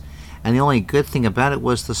place, and the only good thing about it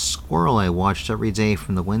was the squirrel I watched every day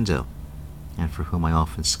from the window, and for whom I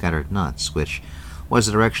often scattered nuts, which was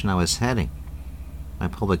the direction I was heading. My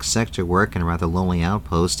public sector work in a rather lonely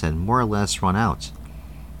outpost had more or less run out.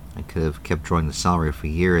 I could have kept drawing the salary for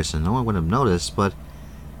years and no one would have noticed, but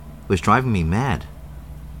it was driving me mad.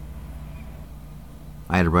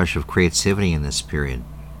 I had a rush of creativity in this period.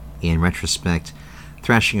 In retrospect,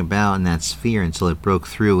 thrashing about in that sphere until it broke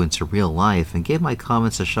through into real life and gave my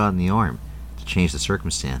comments a shot in the arm to change the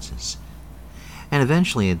circumstances. And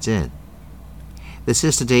eventually it did. This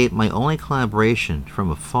is to date my only collaboration from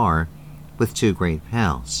afar with two great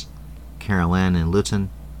pals, Carol Ann in Luton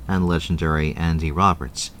and legendary Andy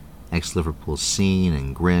Roberts, ex-Liverpool Scene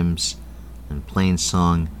and Grimm's and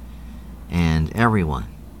Plainsong and Everyone.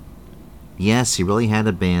 Yes, he really had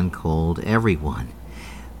a band called Everyone,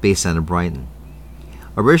 based out of Brighton.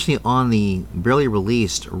 Originally on the barely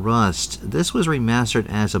released Rust, this was remastered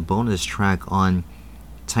as a bonus track on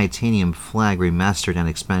Titanium Flag Remastered and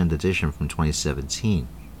Expanded Edition from 2017.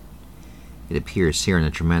 It appears here in a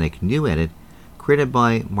dramatic new edit created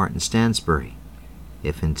by Martin Stansbury.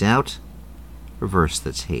 If in doubt, reverse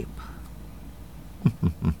the tape.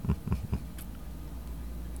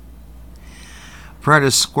 Prior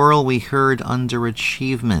to Squirrel, we heard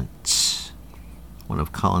Underachievement, one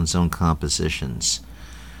of Colin's own compositions,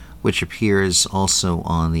 which appears also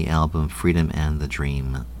on the album Freedom and the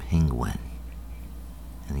Dream Penguin.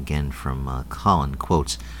 And again from Colin,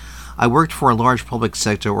 quote, "I worked for a large public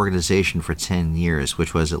sector organization for 10 years,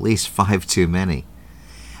 which was at least 5 too many.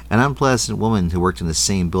 An unpleasant woman who worked in the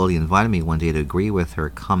same building invited me one day to agree with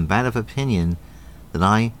her combative opinion that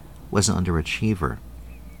I was an underachiever.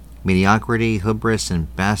 Mediocrity, hubris,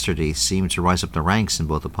 and bastardy seemed to rise up the ranks in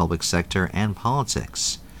both the public sector and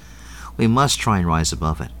politics. We must try and rise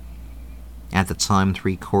above it. At the time,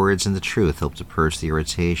 3 chords and the truth helped to purge the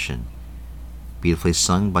irritation. Beautifully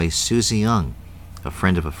sung by Susie Young, a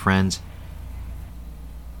friend of a friend,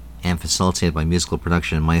 and facilitated by musical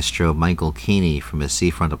production maestro Michael Keeney from his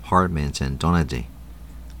seafront apartment in Donaghadee,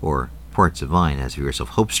 or Port Divine, as viewers of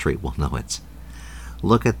Hope Street will know it.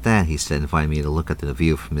 Look at that, he said, inviting me to look at the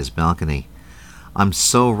view from his balcony. I'm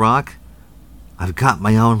so rock, I've got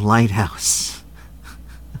my own lighthouse."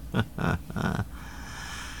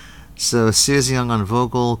 So Susie Young on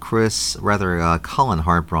vocal, Colin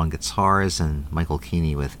Harper on guitars, and Michael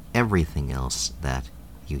Keeney with everything else that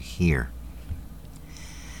you hear.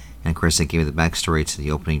 And of course, I gave you the backstory to the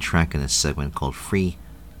opening track in this segment called Free,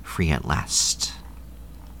 Free at Last.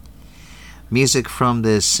 Music from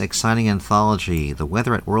this exciting anthology, The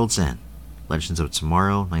Weather at World's End, Legends of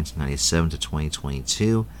Tomorrow, 1997 to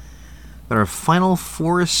 2022. There are final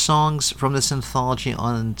 4 songs from this anthology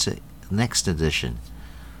on to the next edition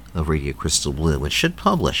of Radio Crystal Blue, which should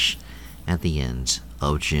publish at the end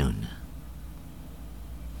of June.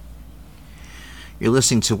 You're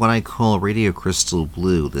listening to what I call Radio Crystal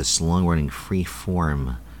Blue, this long-running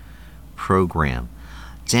free-form program.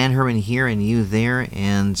 Dan Herman here and you there,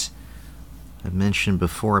 and I mentioned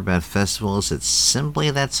before about festivals. It's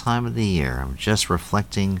simply that time of the year. I'm just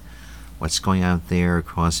reflecting what's going out there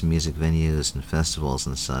across music venues and festivals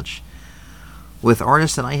and such, with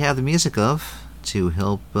artists that I have the music of to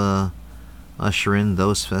help usher in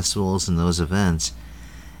those festivals and those events.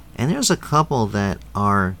 And there's a couple that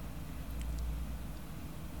are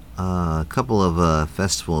a couple of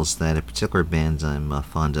festivals that a particular band I'm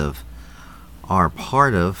fond of are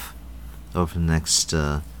part of over the next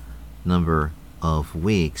number of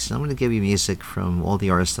weeks. I'm going to give you music from all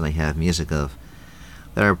the artists that I have music of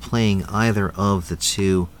that are playing either of the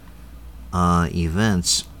two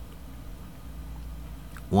events.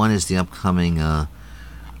 One is the upcoming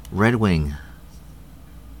Red Wing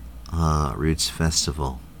Roots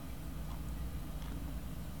Festival.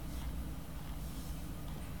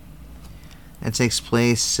 It takes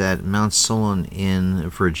place at Mount Solon in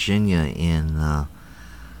Virginia in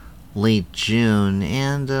late June,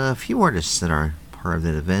 and a few artists that are part of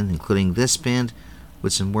that event, including this band,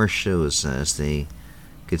 with some more shows as they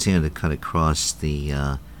continue to cut across the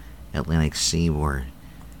Atlantic seaboard.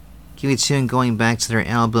 Give you a tune going back to their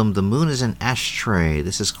album The Moon is an Ashtray.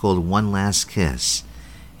 This is called One Last Kiss.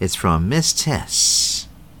 It's from Miss Tess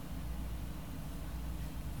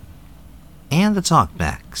and the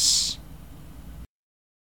Talkbacks.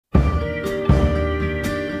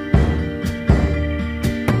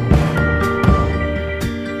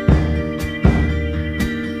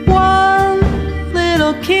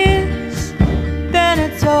 Kiss, then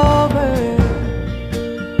it's over.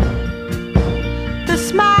 The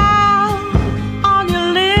smile on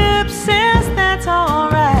your lips says that's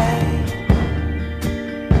alright.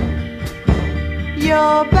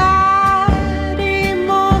 Your body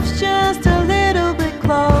moves just a little bit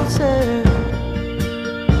closer.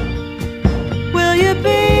 Will you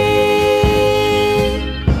be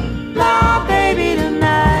my baby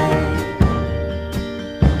tonight?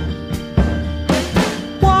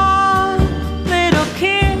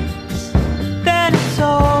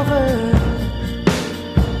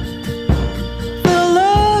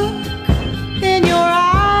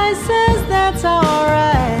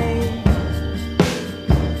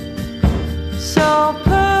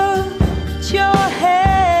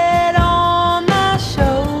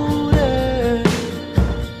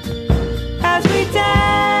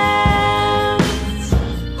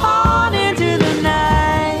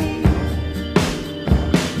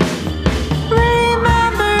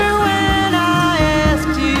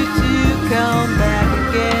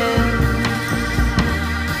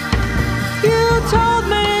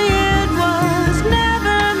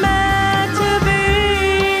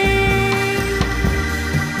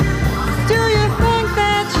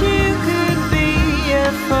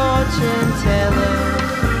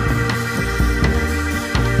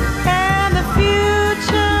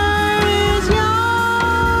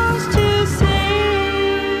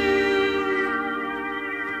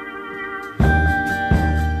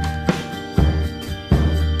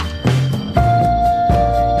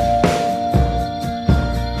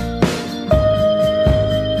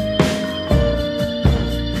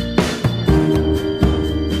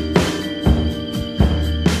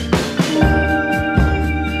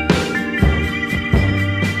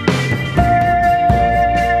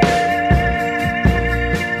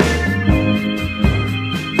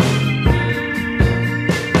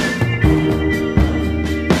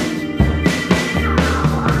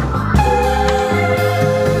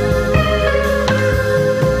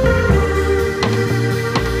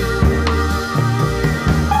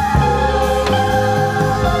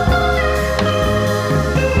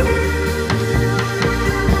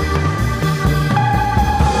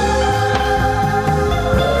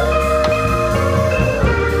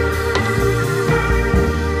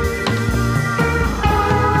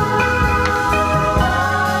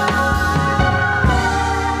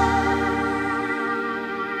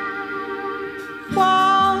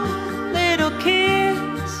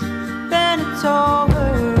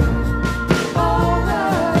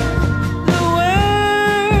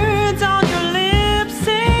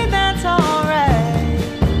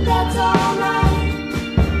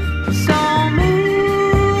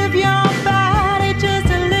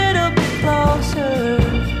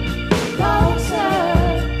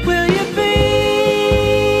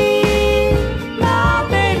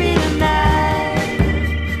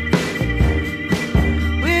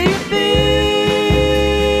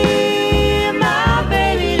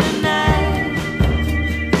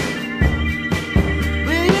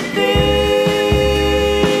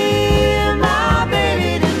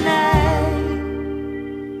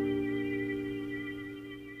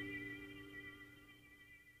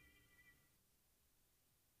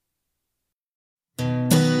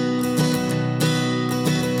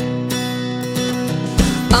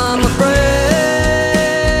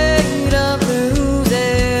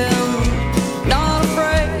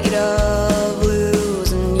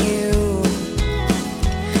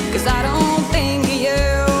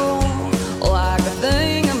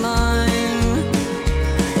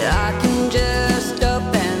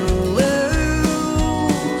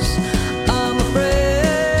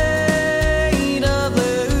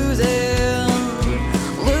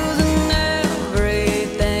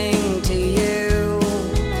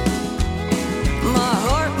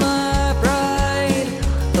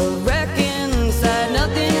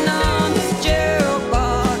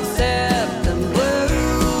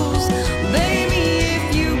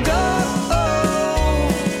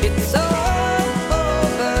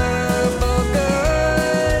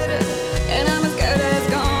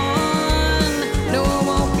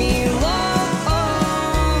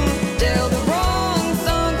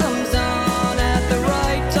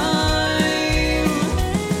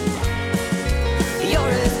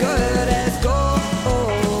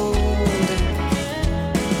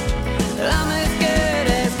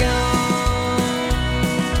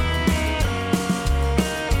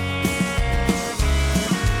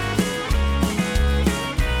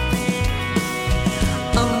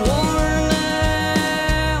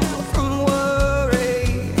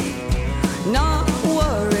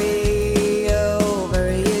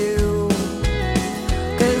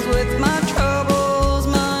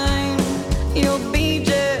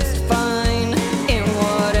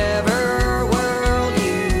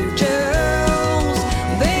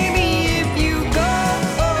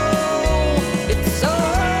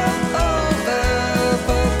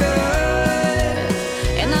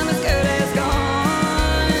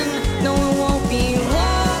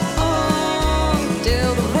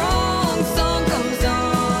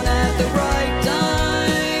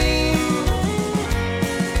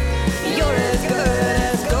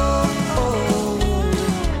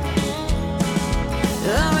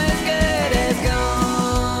 I'm as good as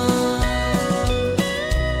gone.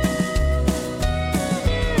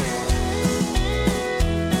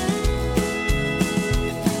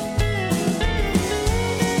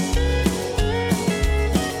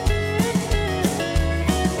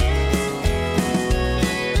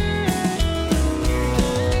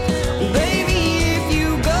 Baby, if you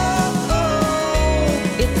go,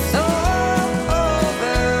 it's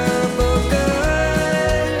over for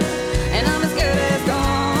good. And I'm as good as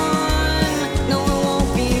gone. No, it won't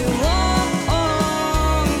be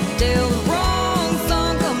long till the wrong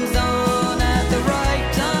song comes on at the right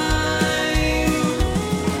time.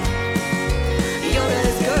 You're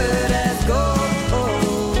as good as gold.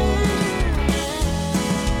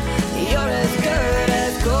 You're as good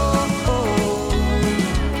as gold.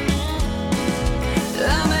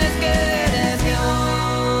 I'm as good as gone.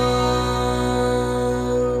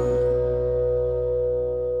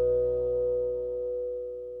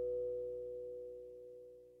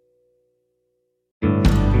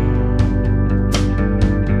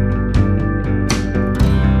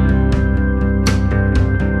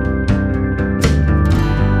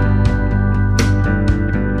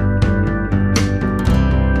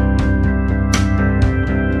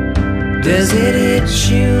 Does it hit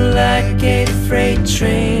you like a freight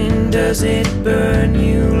train? Does it burn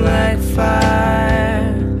you like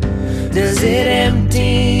fire? Does it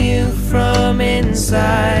empty you from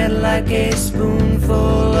inside like a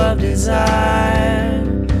spoonful of desire?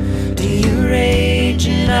 Do you rage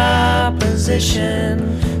in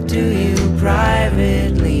opposition? Do you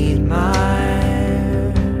privately admire?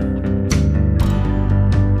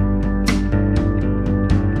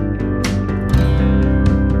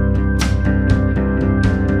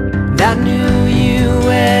 I knew you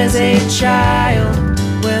as a child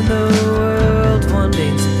when the world one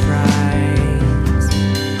big surprise.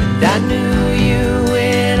 And I knew you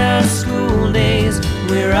in our school days.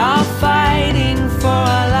 We're all fighting for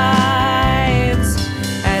our lives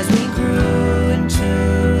as we grew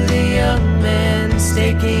into the young men,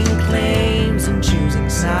 staking claims and choosing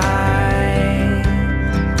sides.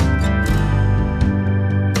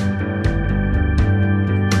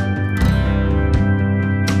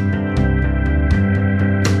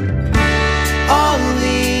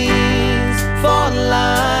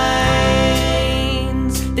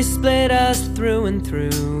 They split us through and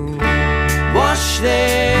through. Wash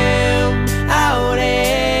them out,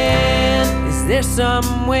 and is there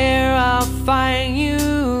somewhere I'll find you?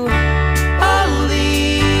 All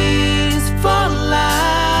these fault lines.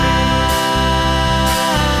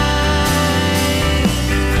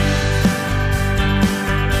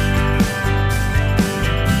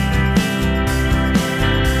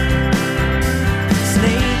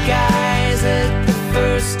 Snake eyes at the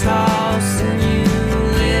first toss, and you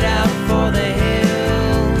lit out for the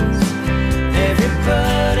hills.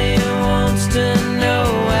 Everybody wants to know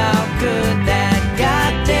how good that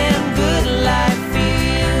goddamn good life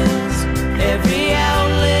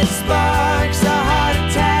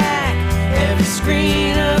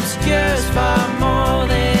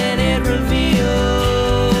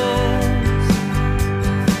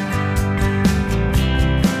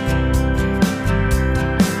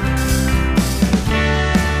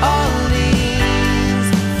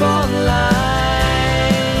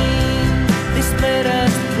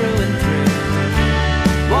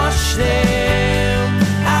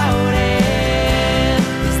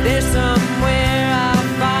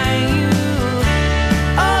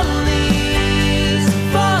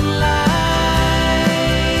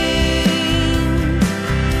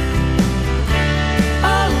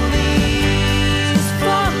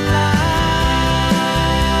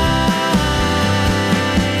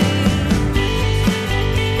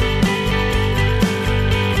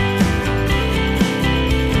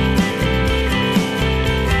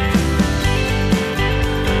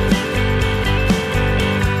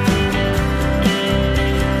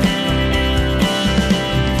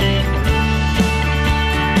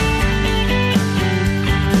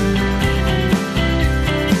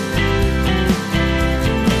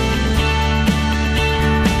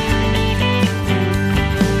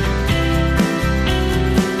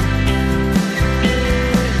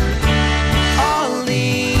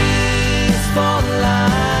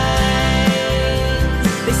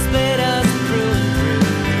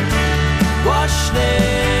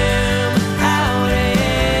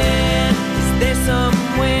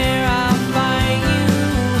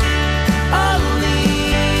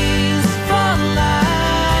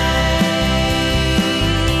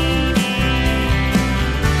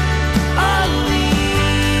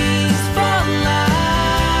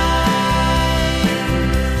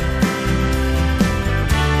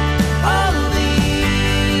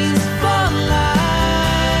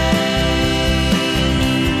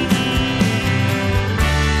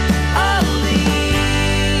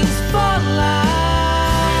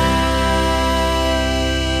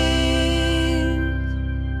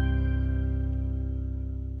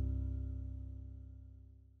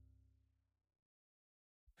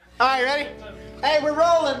All right, ready? Hey, we're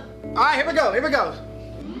rolling. All right, here we go. Here we go.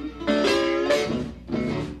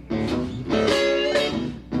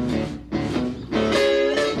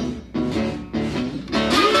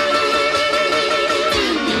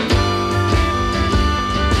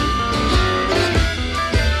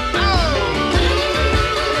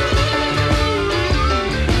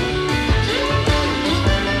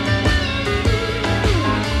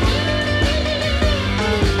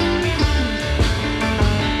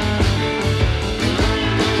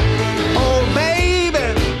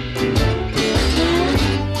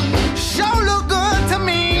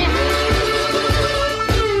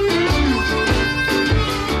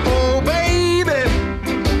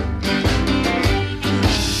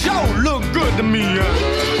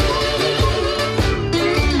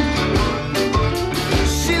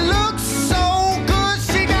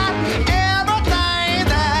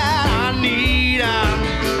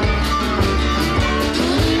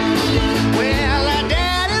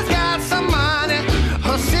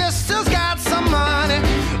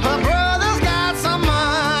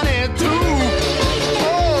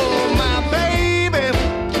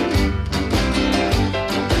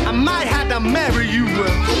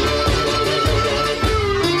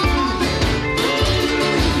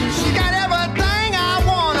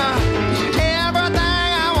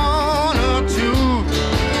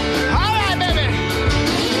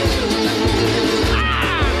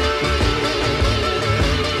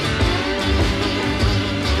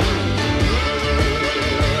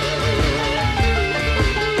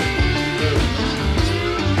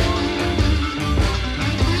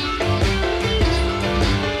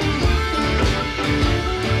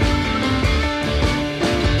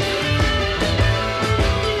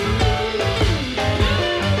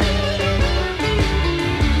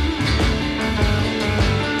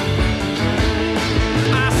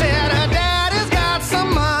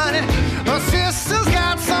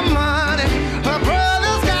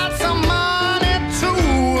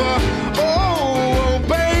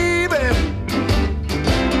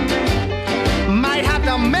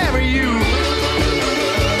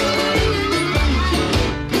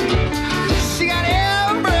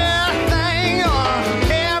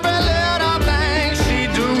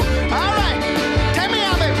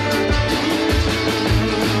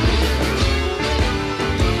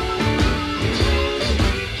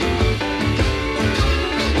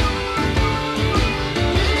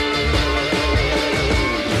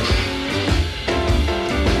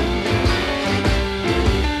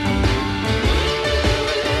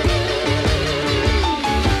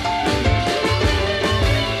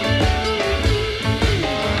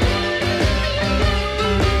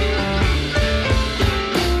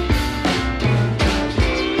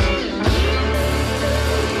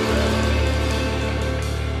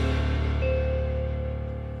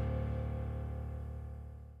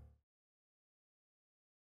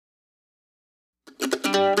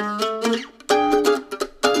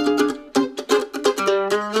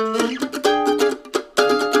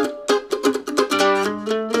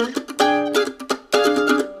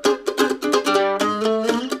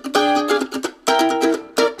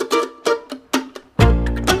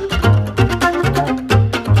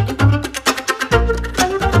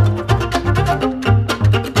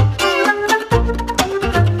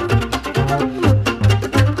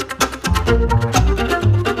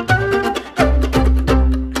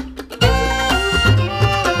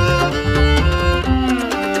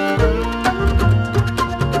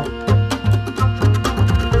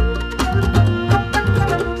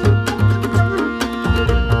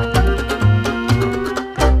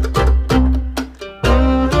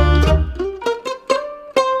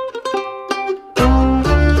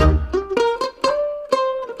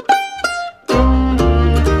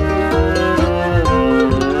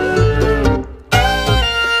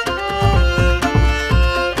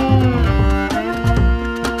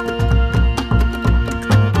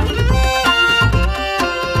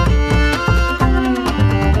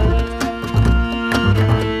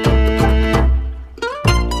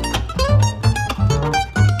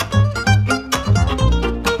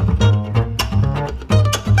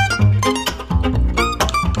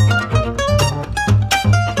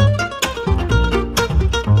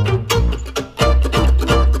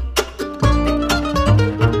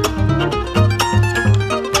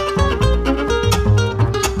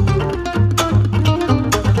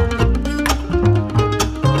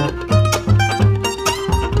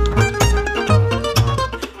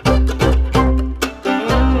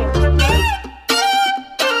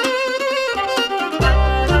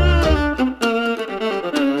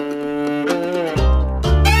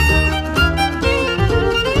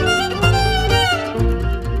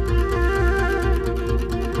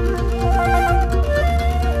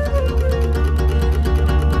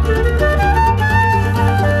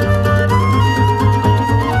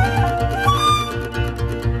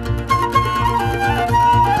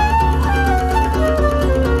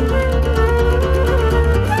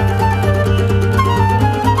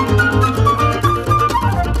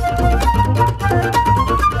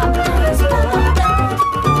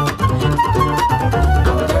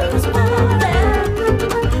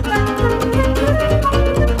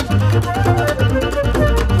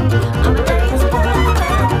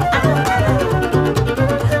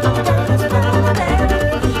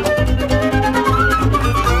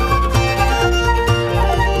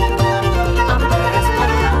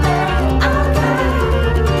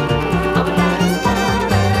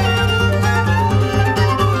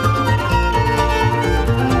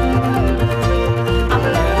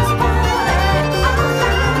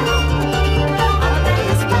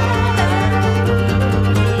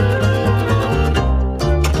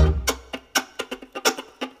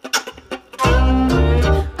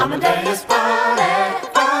 Amadeus party.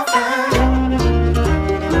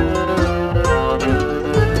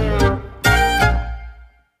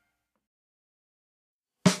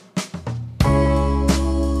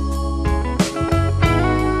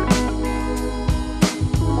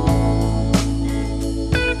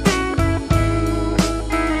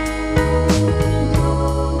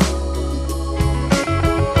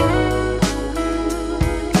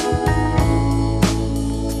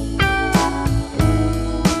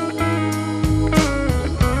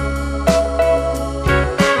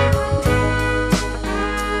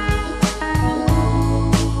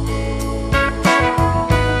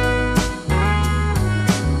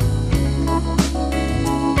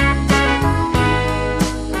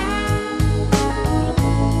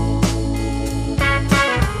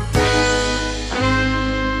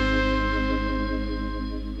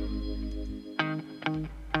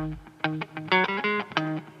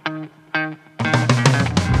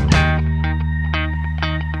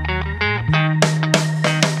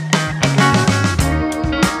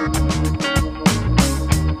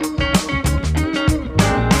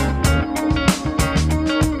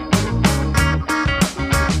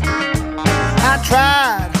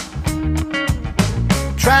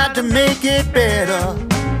 Tried to make it better.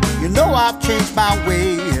 You know I've changed my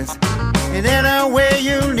ways. In any way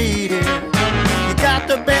you need it, you got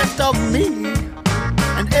the best of me.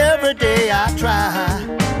 And every day I try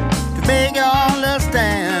to make you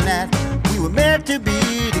understand that we were meant to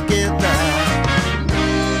be together.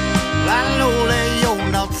 Well, I know that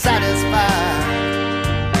you're not satisfied.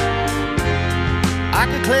 I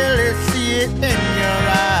can clearly see it in your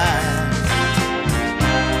eyes.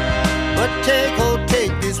 But take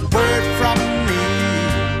this word from me.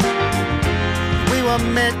 We were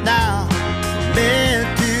meant now, meant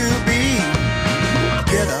to be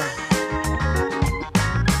together.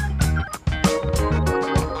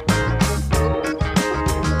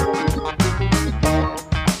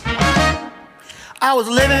 I was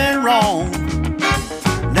living wrong,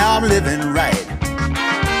 now I'm living right.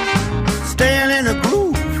 Staying in the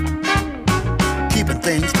groove, keeping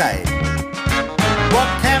things tight. What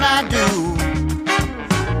can I do?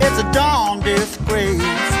 It's a darn disgrace.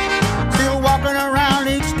 Still walking around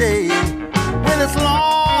each day with this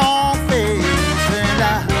long face. And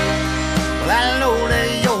I know that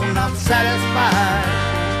you're not satisfied.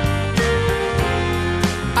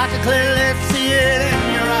 I can clearly see it in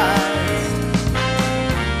your eyes.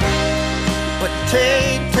 But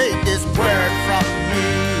take this word from me.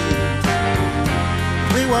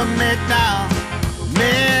 We were meant now,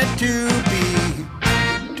 meant to be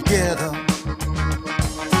together.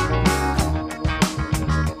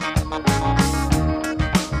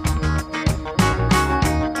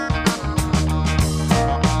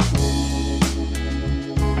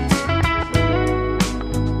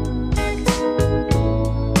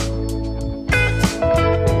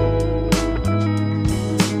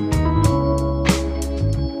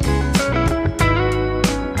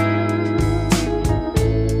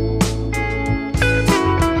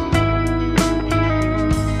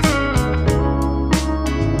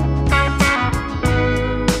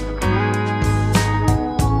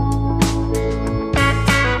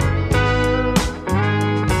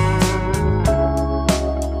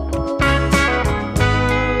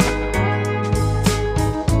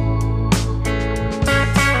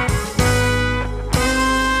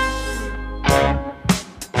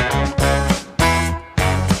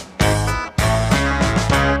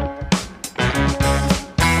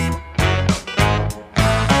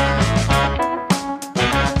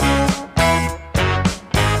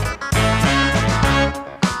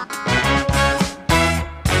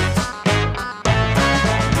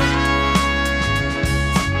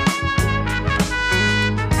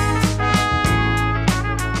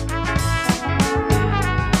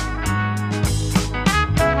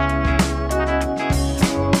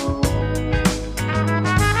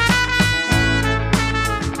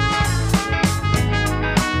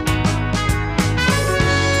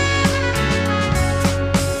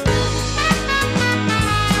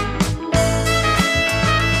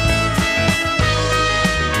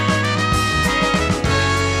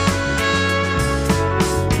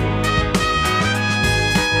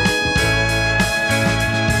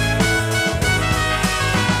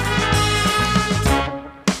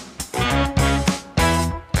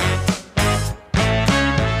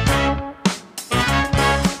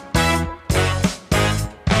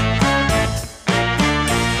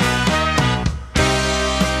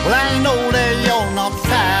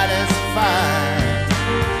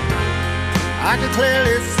 I can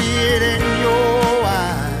clearly see it in your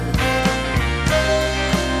eyes.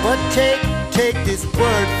 But take this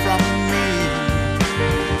word from me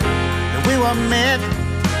that we were meant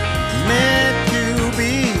to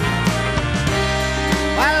be.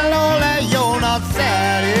 While only you're not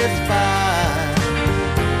satisfied,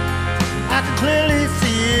 I can clearly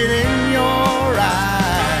see it in your eyes.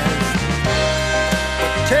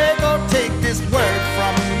 Take this word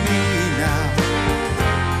from me now.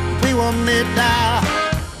 We were meant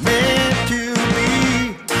to be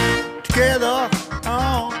together,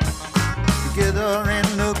 together in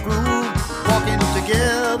the groove, walking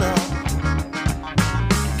together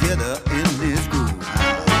in this groove.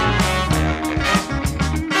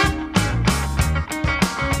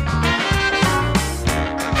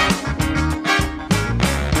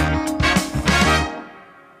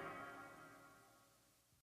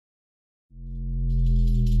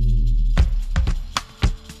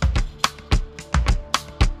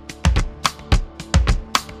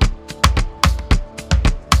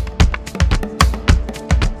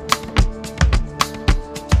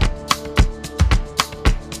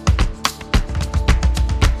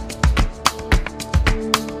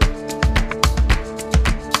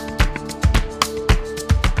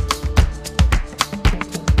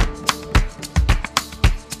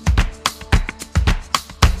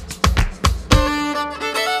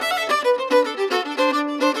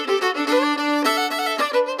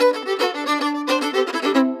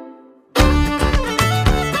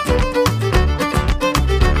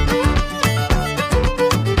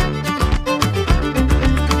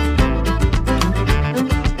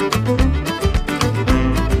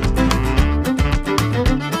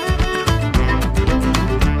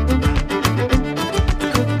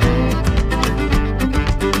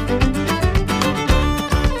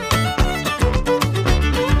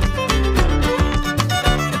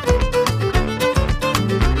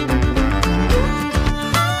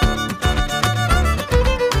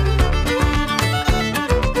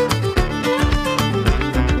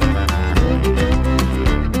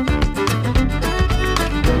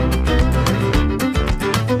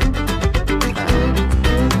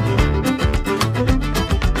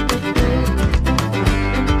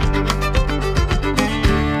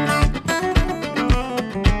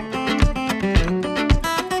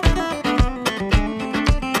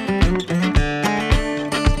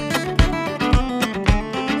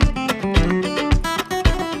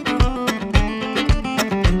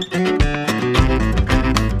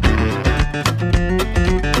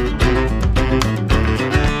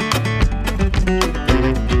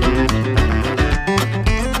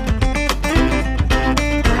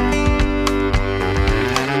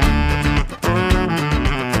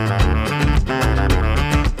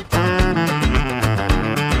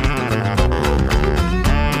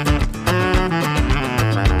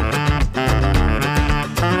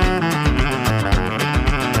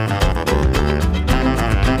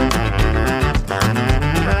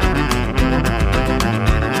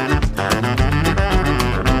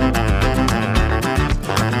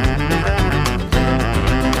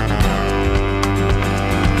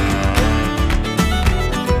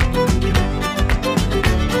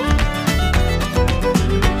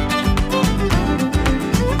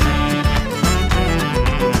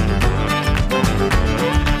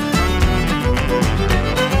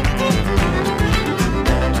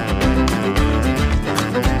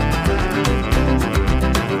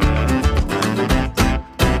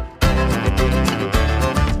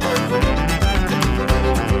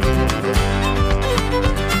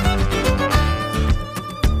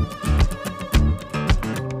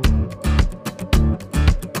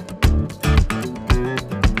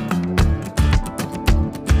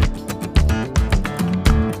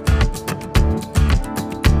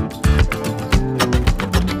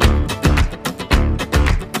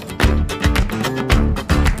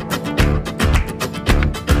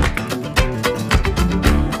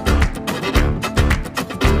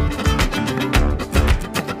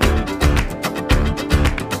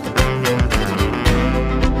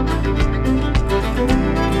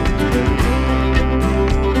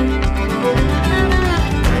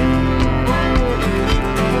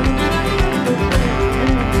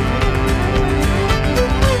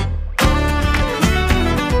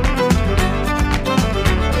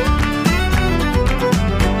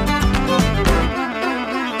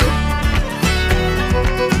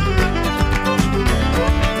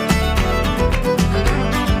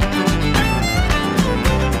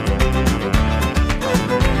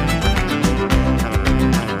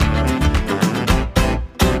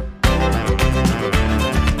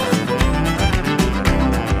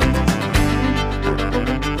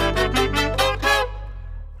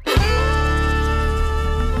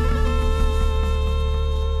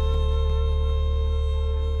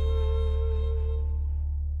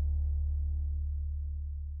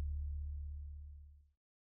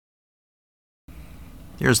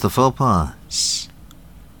 Here's the Faux Pas.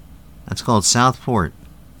 That's called Southport.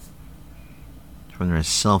 From their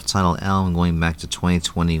self-titled album going back to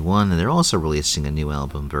 2021, and they're also releasing a new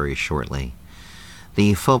album very shortly.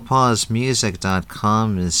 The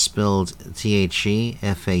FauxPasMusic.com is spelled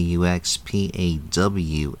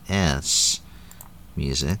THEFAUXPAWS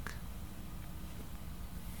music.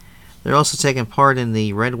 They're also taking part in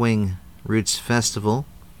the Red Wing Roots Festival.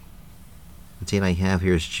 The date I have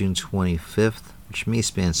here is June 25th, which may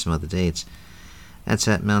span some other dates. That's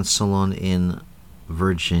at Mount Solon in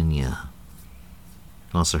Virginia.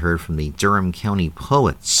 Also heard from the Durham County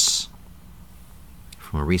Poets.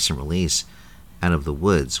 From a recent release, Out of the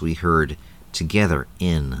Woods, we heard Together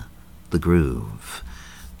in the Groove.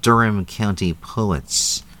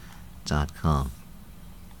 DurhamCountyPoets.com.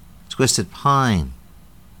 Twisted Pine,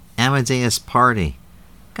 Amadeus Party.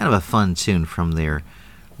 Kind of a fun tune from their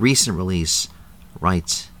recent release,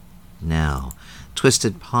 Right Now.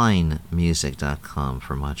 TwistedPineMusic.com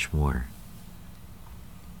for much more.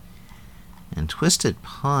 And Twisted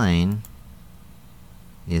Pine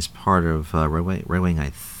is part of Red Wing, I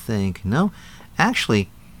think. No, actually,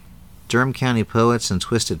 Durham County Poets and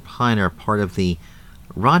Twisted Pine are part of the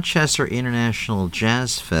Rochester International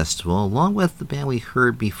Jazz Festival, along with the band we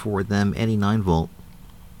heard before them, Eddie 9-Volt.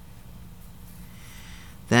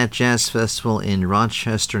 That jazz festival in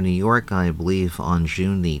Rochester, New York, I believe on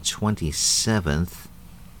June the 27th.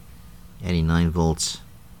 Eddie 9-Volt.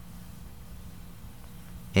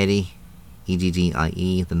 Eddie,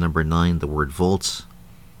 E-D-D-I-E, the number 9, the word volt.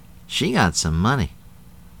 She got some money.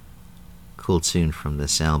 Cool tune from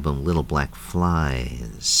this album, Little Black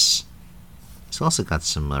Flies. It's also got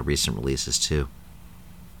some recent releases, too.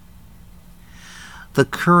 The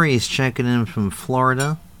Currys checking in from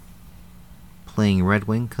Florida, playing Red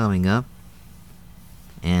Wing coming up.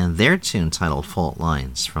 And their tune titled Fault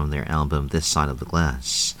Lines from their album This Side of the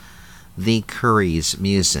Glass.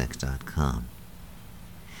 TheCurriesMusic.com.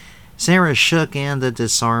 Sarah Shook and the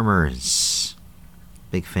Disarmers.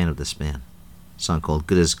 Big fan of this band. A song called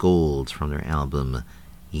Good as Gold from their album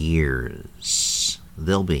Years.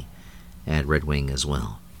 They'll be at Red Wing as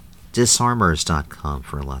well. Disarmers.com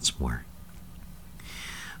for lots more.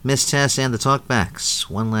 Miss Tess and the Talkbacks.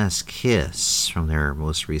 One Last Kiss from their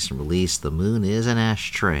most recent release, The Moon is an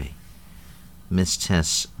Ashtray.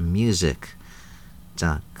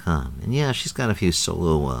 MissTessMusic.com. And yeah, she's got a few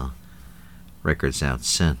solo records out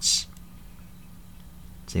since.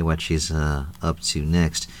 See what she's up to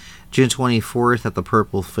next. June 24th at the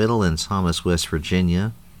Purple Fiddle in Thomas, West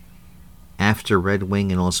Virginia. After Red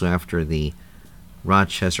Wing and also after the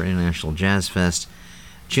Rochester International Jazz Fest.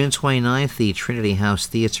 June 29th, the Trinity House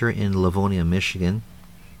Theater in Livonia, Michigan.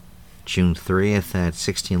 June 30th at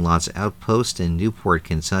 16 Lots Outpost in Newport,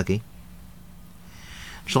 Kentucky.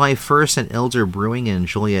 July 1st at Elder Brewing in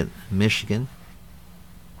Joliet, Michigan.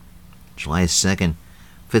 July 2nd,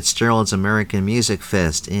 Fitzgerald's American Music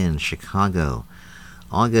Fest in Chicago.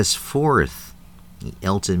 August 4th, the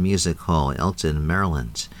Elton Music Hall, Elton,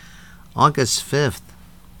 Maryland. August 5th,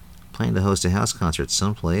 planning to host a house concert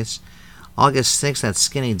someplace. August 6th at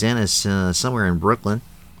Skinny Dennis, somewhere in Brooklyn.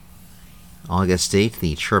 August 8th,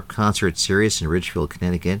 the Chirp Concert Series in Ridgefield,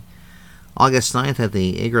 Connecticut. August 9th at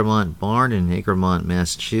the Egremont Barn in Egremont,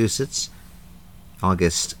 Massachusetts.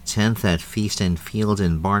 August 10th at Feast and Field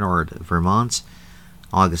in Barnard, Vermont.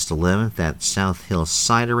 August 11th at South Hill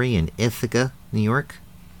Cidery in Ithaca, New York.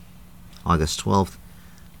 August 12th,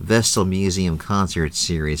 Vestal Museum Concert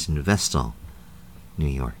Series in Vestal, New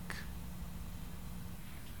York.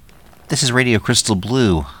 This is Radio Crystal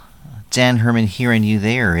Blue. Dan Herman here and you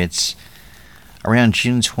there. It's around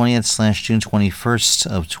June 20th / June 21st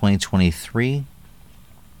of 2023.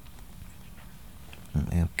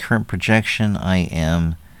 Current projection, I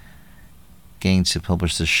am getting to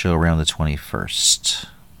publish this show around the 21st.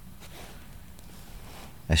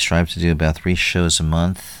 I strive to do about 3 shows a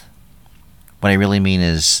month. What I really mean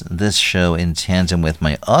is this show in tandem with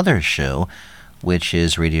my other show, which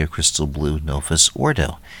is Radio Crystal Blue Novus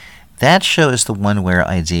Ordo. That show is the one where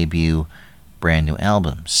I debut brand new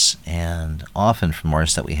albums, and often from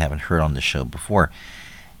artists that we haven't heard on the show before.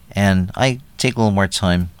 And I take a little more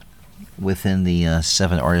time within the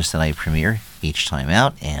 7 artists that I premiere each time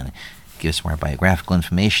out and give some more biographical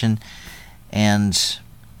information and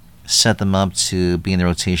set them up to be in the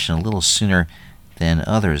rotation a little sooner than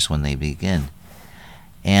others when they begin.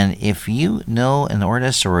 And if you know an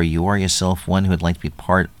artist or you are yourself one who would like to be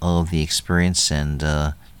part of the experience and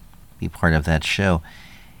be part of that show,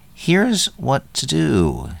 here's what to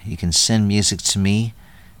do. You can send music to me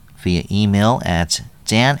via email at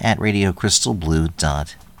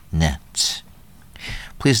dan@radiocrystalblue.net.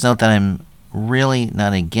 Please note that I'm really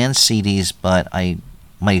not against CDs, but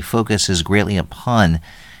my focus is greatly upon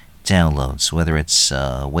downloads, whether it's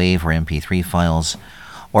WAV or MP3 files,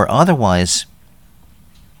 or otherwise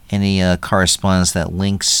any correspondence that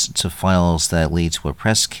links to files that lead to a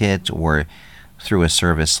press kit or through a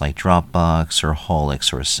service like Dropbox or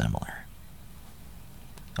Holix or similar.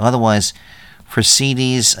 Otherwise, for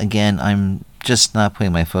CDs, again, I'm just not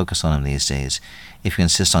putting my focus on them these days. If you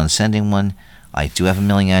insist on sending one, I do have a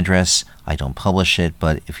mailing address. I don't publish it,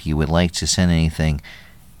 but if you would like to send anything,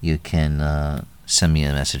 you can send me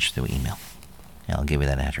a message through email, and I'll give you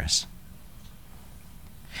that address.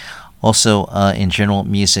 Also, in general,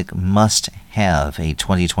 music must have a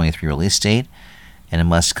 2023 release date, and it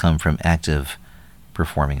must come from active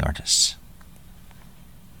performing artists.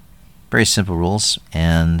 Very simple rules,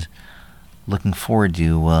 and looking forward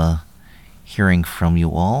to hearing from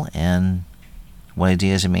you all and what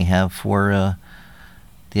ideas you may have for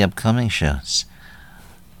the upcoming shows.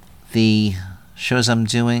 The shows I'm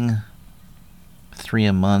doing, 3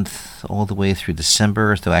 a month all the way through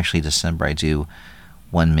December. So actually December I do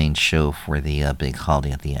one main show for the big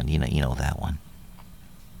holiday at the end. You know that one.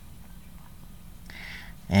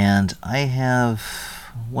 And I have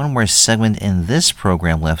one more segment in this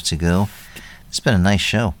program left to go. It's been a nice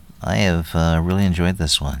show. I have really enjoyed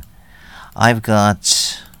this one. I've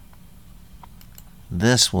got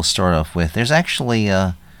this we'll start off with. There's actually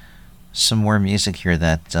some more music here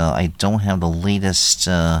that I don't have the latest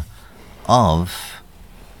of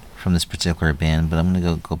from this particular band, but I'm going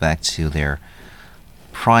to go back to their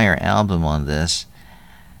prior album on this.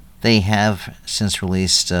 They have since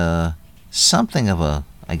released something of a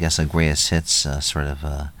greatest hits sort of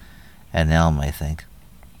an album, I think.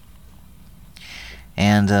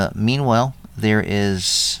 And meanwhile, there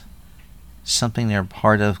is something they're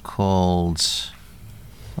part of called,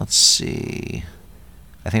 let's see,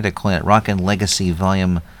 I think they're calling it Rockin' Legacy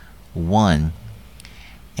Volume 1.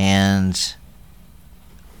 And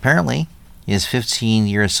apparently, his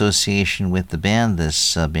 15-year association with the band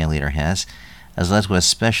this band leader has led to a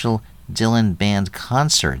special Dylan Band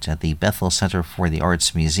concert at the Bethel Center for the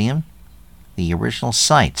Arts Museum, the original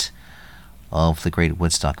site of the Great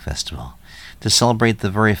Woodstock Festival. To celebrate the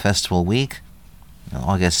very festival week,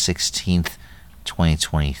 August 16th,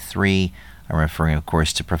 2023, I'm referring, of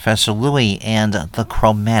course, to Professor Louie and the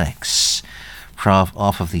Chromatics.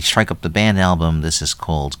 Off of the Strike Up the Band album, this is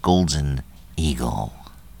called Golden Eagle.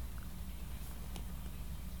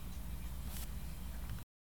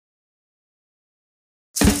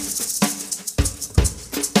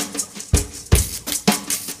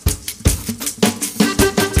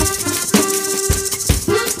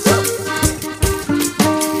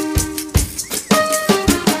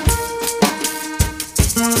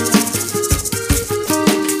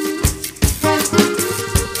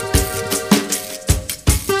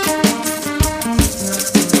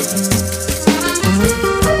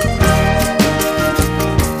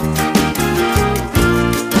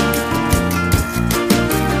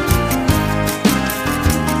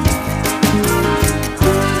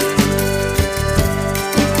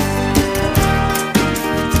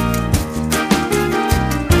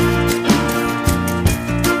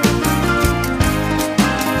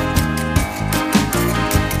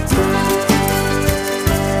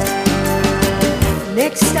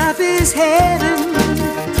 Next stop is heaven.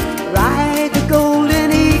 Ride the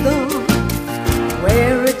Golden Eagle.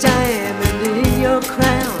 Wear a diamond in your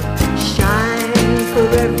crown. Shine for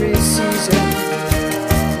every season.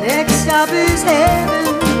 Next stop is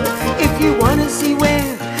heaven. If you wanna see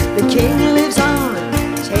where the king lives on,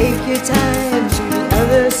 take your time to the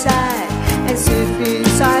other side and sit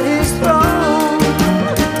beside his throne.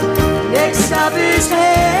 Next stop is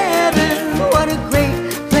heaven. What a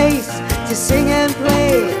great place to sing and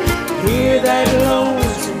play. Hear that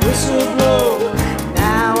lonesome whistle blow.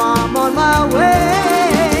 Now I'm on my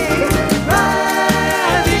way.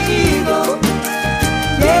 Ride the eagle,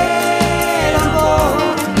 get on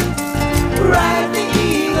board. Ride the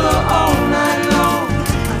eagle all night long.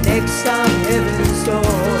 Next stop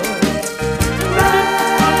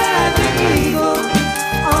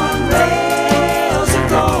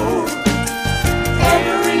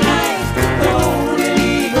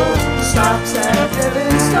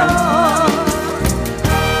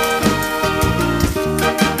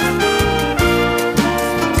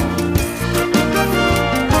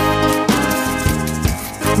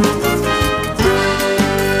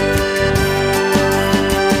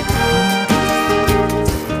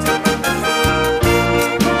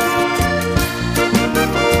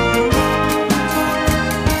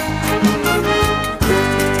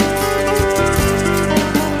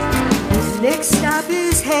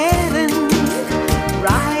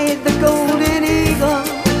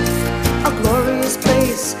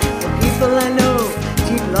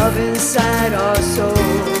love inside our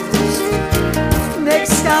souls.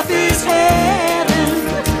 Next stop is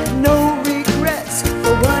heaven. No regrets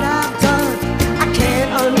for what I've done. I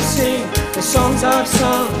can't unsing the songs I've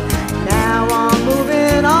sung. Now I'm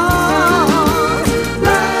moving on.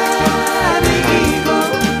 Ride the eagle,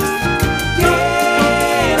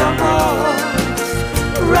 get on board.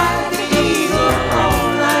 Ride the eagle all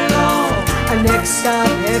night long. Our next stop,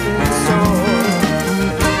 heaven's soul.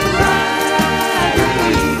 Ride the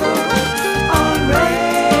eagle on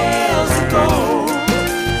rails of gold.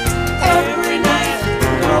 Every night, the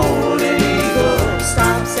golden eagle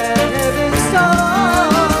stops at heaven's door.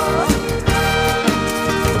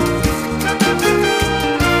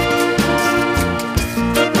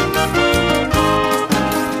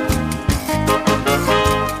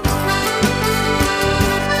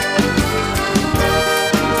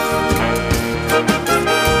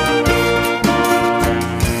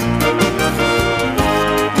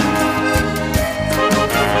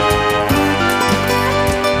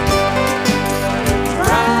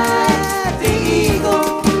 Ride the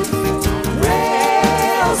eagle,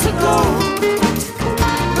 rails of gold.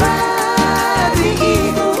 Ride the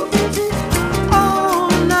eagle all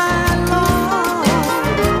night long.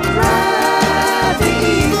 Ride the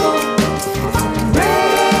eagle,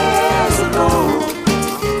 rails of gold.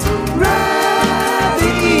 Ride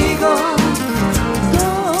the eagle,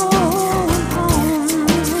 go home.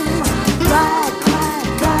 Ride, ride,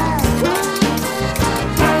 ride,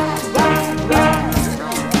 ride, ride, ride, ride.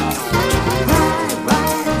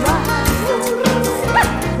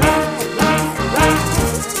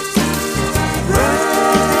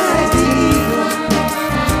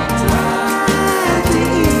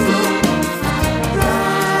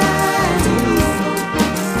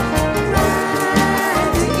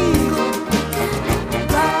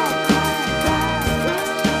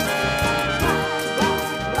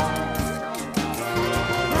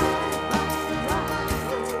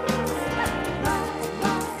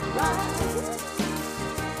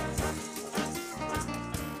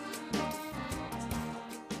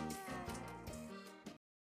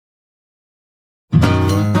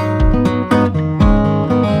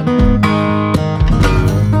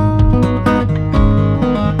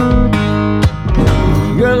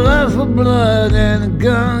 Your love for blood and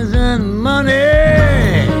guns and money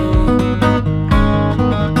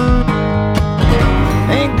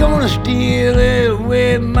ain't gonna steal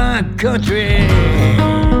away my country.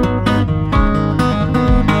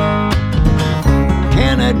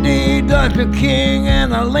 Kennedy, Dr. King,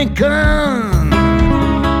 and a Lincoln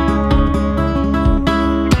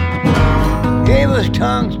gave us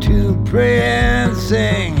tongues to pray and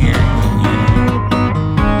sing.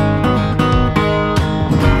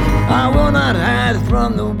 I will not hide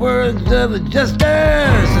from the words of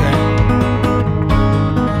justice.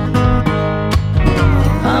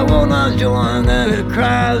 I will not join the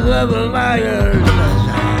cries of liars.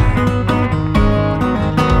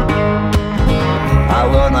 I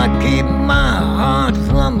will not keep my heart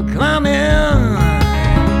from climbing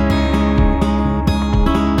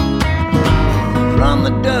from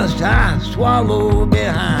the dust I swallow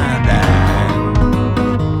behind.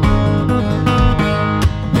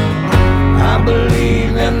 I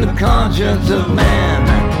believe in the conscience of man.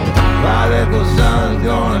 Prodigal son's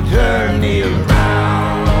gonna turn me around.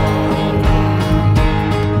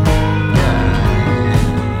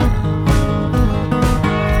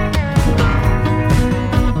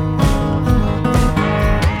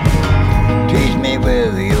 Teach me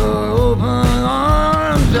with your open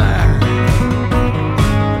arms.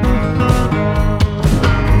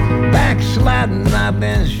 Backsliding, I've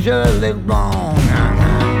been surely wrong.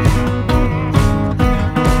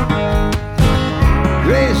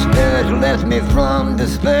 Great Spirit left me from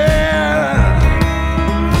despair.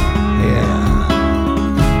 Yeah.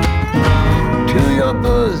 To your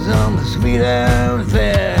bosom, sweet and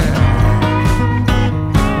fair.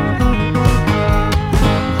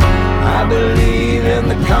 I believe in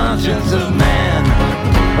the conscience of man.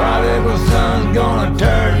 Prodigal son's gonna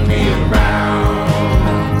turn me around.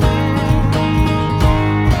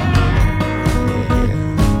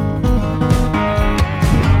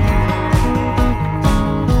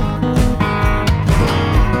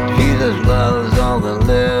 Jesus loves all the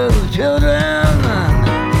little children,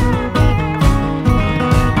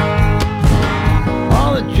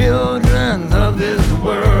 all the children of this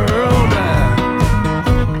world.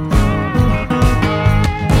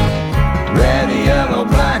 Red, yellow,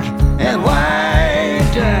 black, and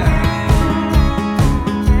white.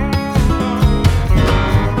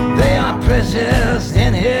 They are precious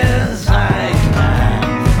in His sight.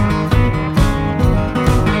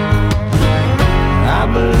 I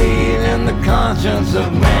believe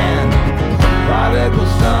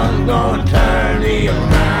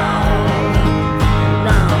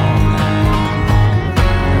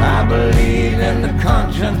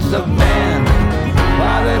conscience of man.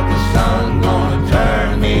 Why that the sun's gonna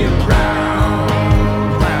turn me around,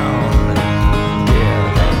 round, yeah.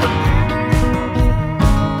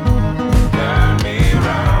 Turn me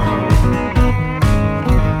round,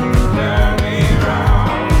 turn me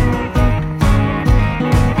round,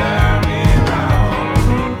 turn me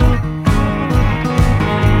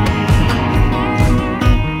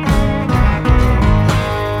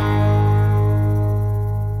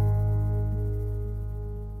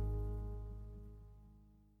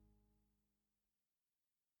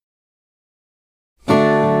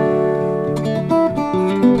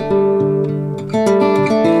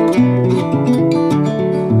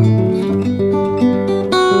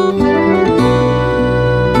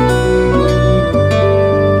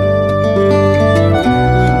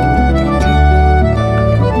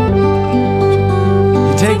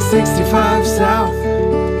You take 65 south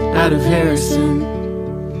out of Harrison,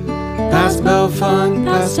 past Belfont,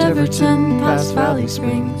 past Everton, past Valley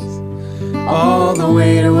Springs, all the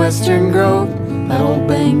way to Western Grove, that old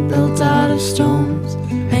bank built out of stones.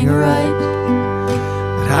 Hang a right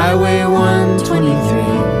at Highway 123,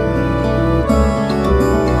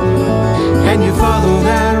 and you follow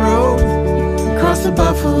that road across the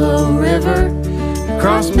Buffalo River,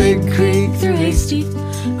 across Big Creek through Hasty,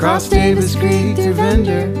 across Davis Creek through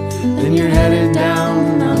Vender, then you're headed down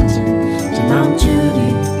the mountain to Mount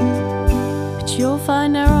Judy. But you'll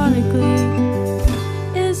find ironically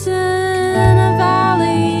it's in a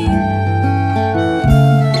valley.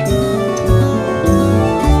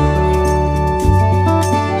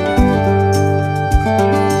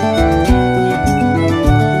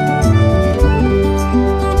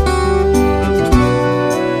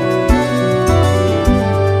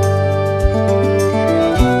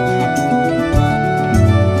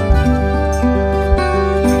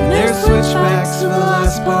 There's switchbacks to the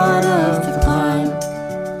last part of the climb,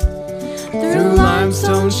 through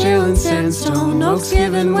limestone, shale, and sandstone, oaks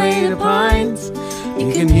giving way to pines.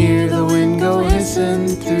 You can hear the wind go hissing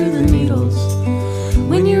through the needles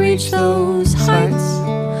when you reach those heights.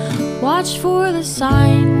 Watch for the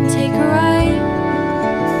sign, take a right.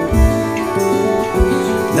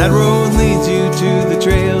 That road leads you to the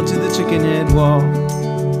trail, to the Chicken Head Wall.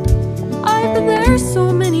 I've been there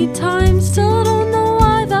so many times, still don't know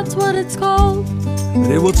why that's what it's called. But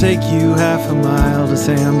it will take you half a mile to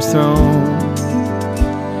Sam's Throne.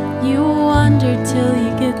 You will wonder till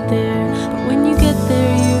you get there, but when you get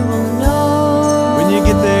there you will know. When you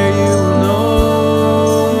get there you will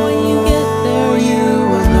know. When you get there you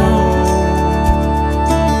will know.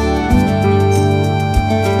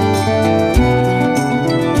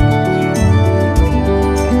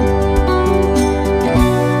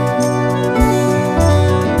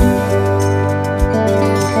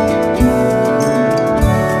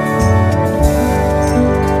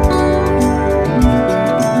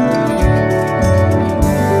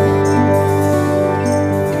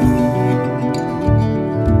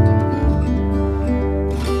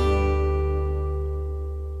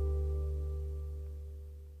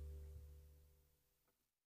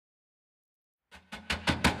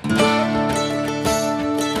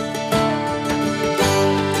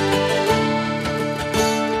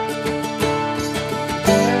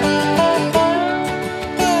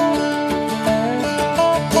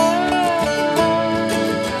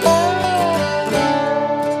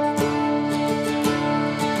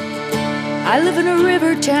 I live in a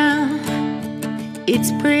river town.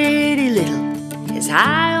 It's pretty little. It's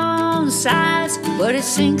high on the sides, but it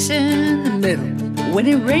sinks in the middle. When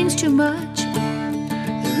it rains too much,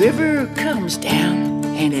 the river comes down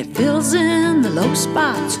and it fills in the low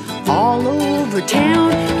spots all over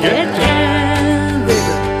town. Get down,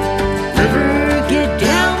 river, river, get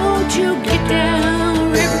down, won't you get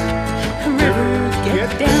down, river, river, get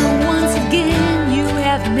down. Once again, you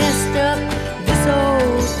have messed up this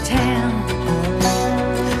old town.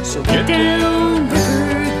 So get down,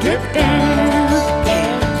 river, get down,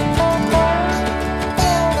 yeah.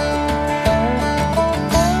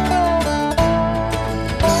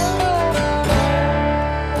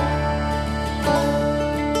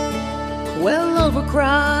 Well, over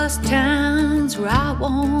across town's where I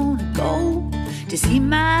wanna go to see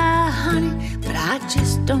my honey, but I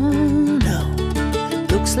just don't know.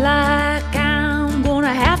 Looks like I'm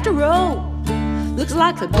gonna have to row. Looks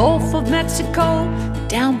like the Gulf of Mexico,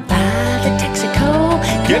 down by the Texaco.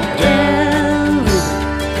 Get down, river,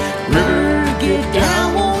 river, get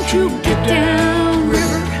down, won't you get down,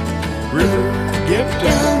 river, river, get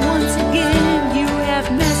down. Once again, you have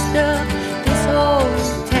messed up this whole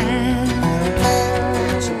town.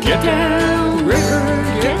 So get down, river,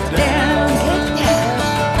 get down, get down.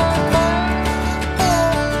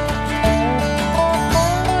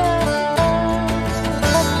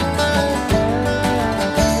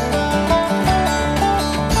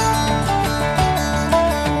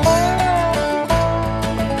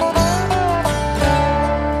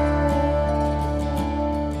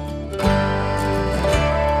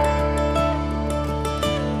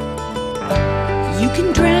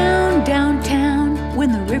 can drown downtown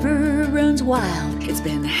when the river runs wild. It's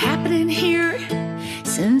been happening here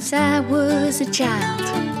since I was a child.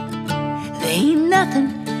 There ain't nothing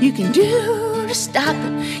you can do to stop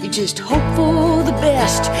it. You just hope for the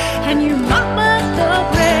best, and you not like the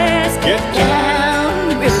rest. Get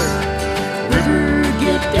down, river, river,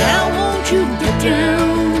 get down. Won't you get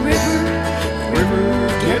down, river, river,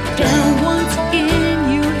 get down. Once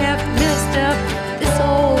again, you have messed up this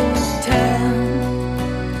old town.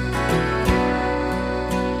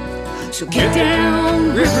 So get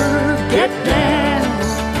down, river, get down.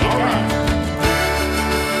 Get down.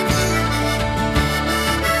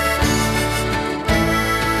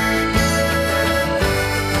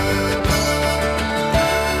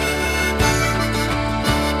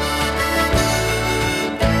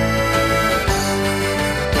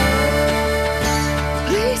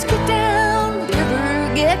 Please get down,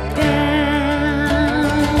 river, get down.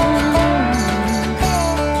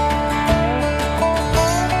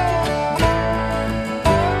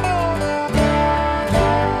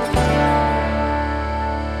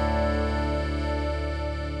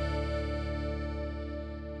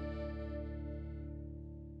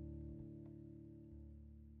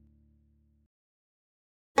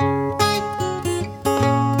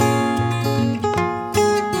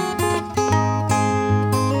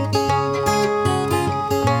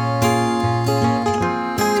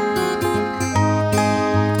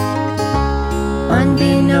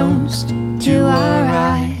 Unbeknownst to our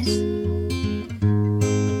eyes,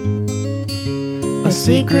 a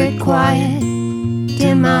secret quiet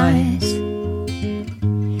demise,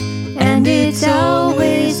 and it's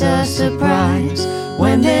always a surprise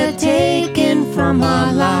when they're taken from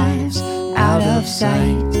our lives, out of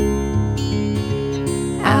sight,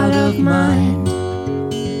 out of mind,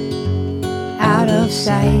 out of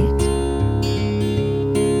sight.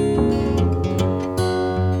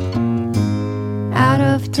 Out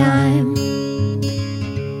of time.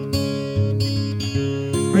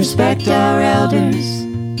 Respect our elders,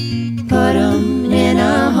 put 'em in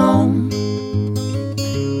a home,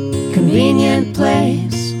 convenient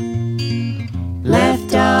place,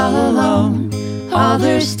 left all alone. All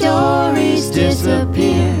their stories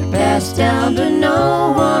disappear, passed down to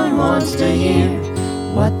no one wants to hear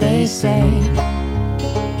what they say.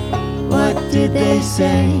 What did they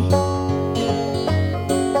say?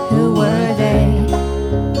 Who were they?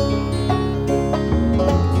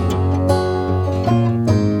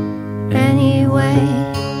 Anyway,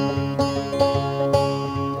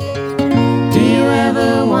 do you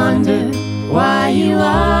ever wonder why you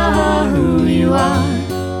are who you are?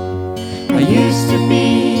 I used to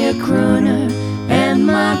be a crooner and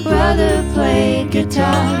my brother played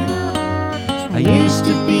guitar. I used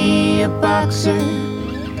to be a boxer,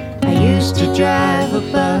 I used to drive a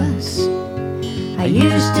bus, I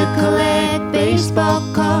used to collect baseball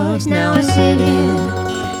cards. Now I sit here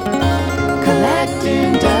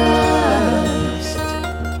collecting dust.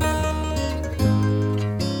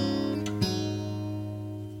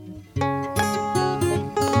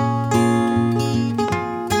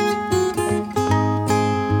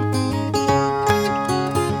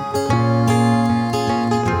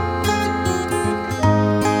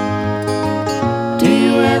 Do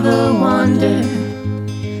you ever wonder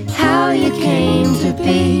how you came to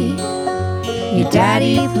be? Your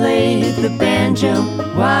daddy played the banjo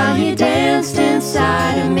while he danced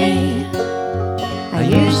inside of me. I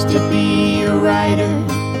used to be a writer,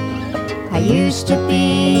 I used to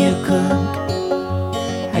be a cook,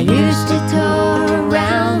 I used to tour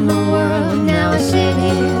around the world. Now I sit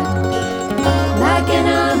here like an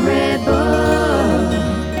unread book.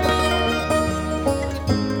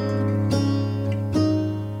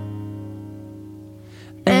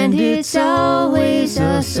 And it's always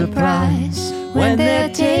a surprise when they're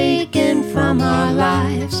taken from our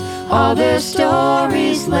lives, all their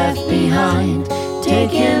stories left behind,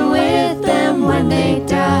 taken with them when they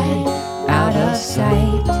die. Out of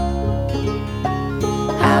sight,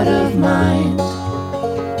 out of mind,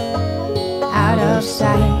 out of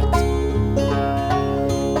sight,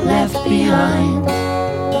 left behind,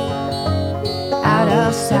 out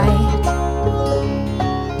of sight.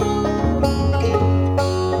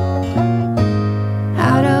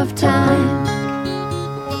 Out of time.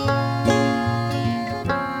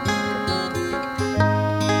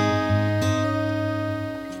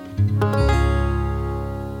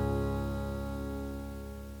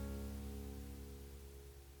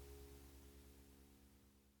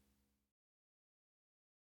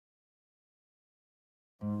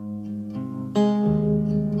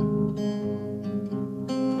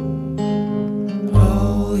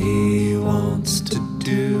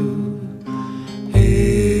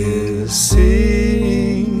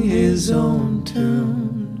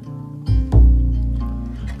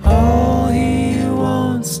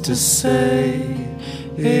 to say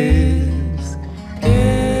is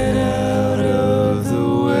get out of the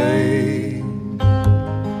way.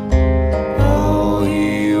 All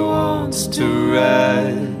he wants to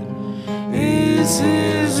ride is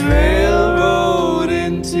his railroad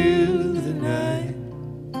into the night,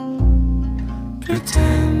 pretending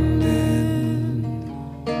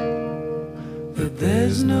that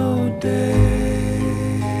there's no day.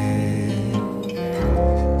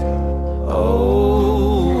 Oh,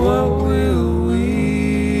 what will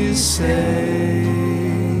we say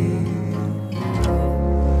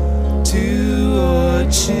to our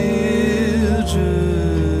children?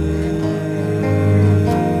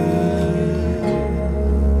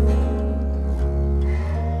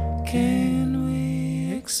 Can we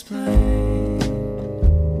explain?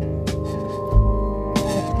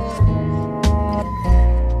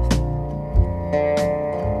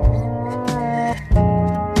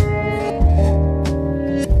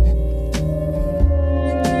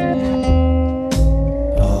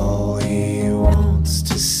 All he wants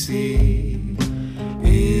to see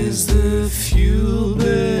is the fuel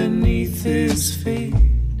beneath his feet.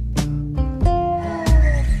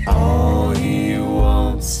 All he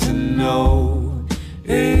wants to know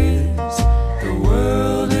is the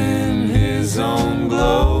world in his own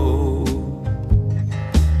glow.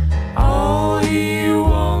 All he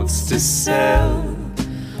wants to sell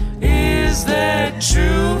is that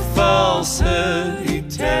true falsehood he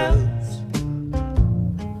tells,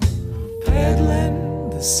 peddling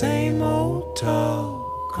the same old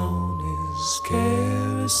talk on his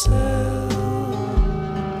carousel.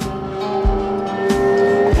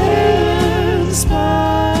 Parents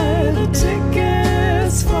buy the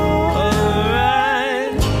tickets for a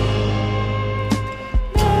ride,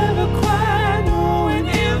 never quite knowing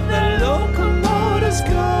if the locomotive's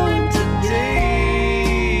going today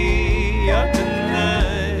or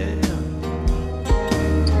tonight.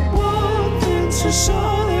 One thing's for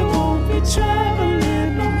sure, they won't be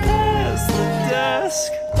traveling on past the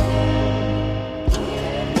dusk.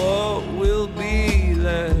 What will be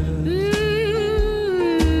left?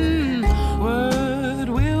 What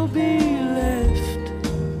will be left?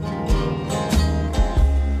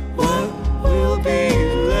 What will be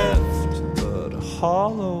left but a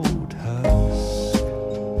hollowed husk?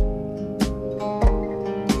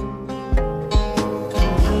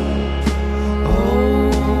 Oh,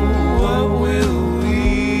 what will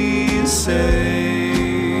we say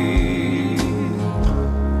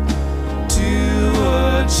to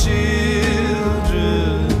our children?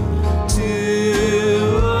 To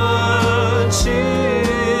our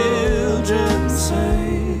children, say,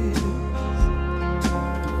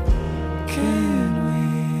 can we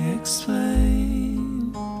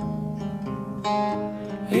explain?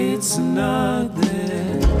 It's not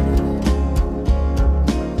that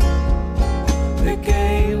they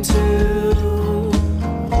came to,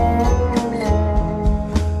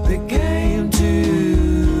 they came to,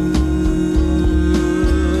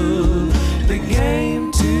 they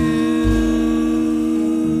came to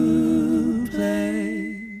play.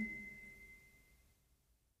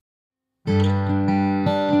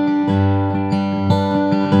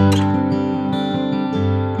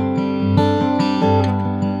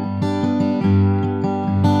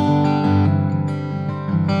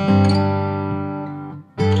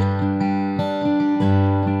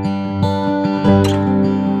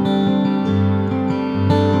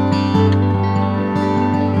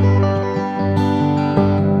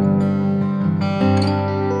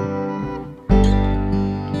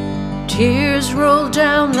 Tears roll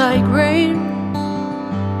down like rain,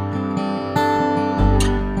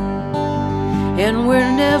 and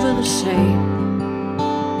we're never the same.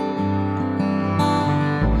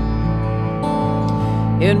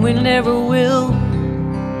 And we never will.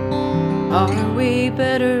 Are we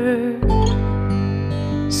better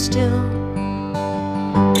still?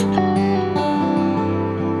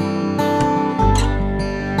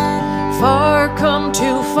 Far come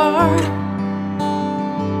too far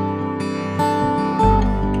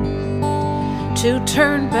to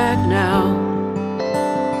turn back now.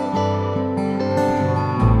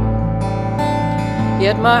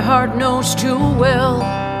 Yet my heart knows too well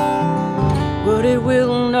what it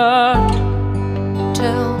will not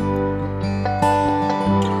tell.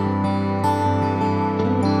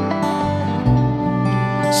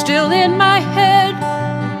 Still in my head,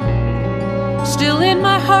 still in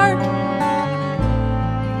my heart,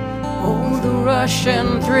 oh, the rush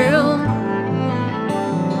and thrill.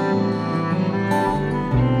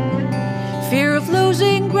 Fear of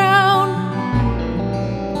losing ground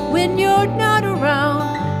when you're not around.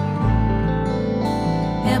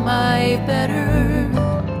 Am I better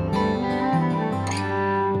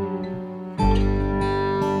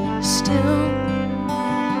still.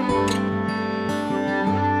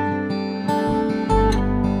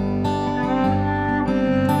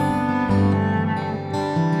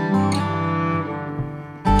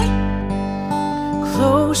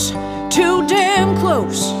 Close, too damn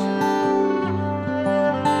close.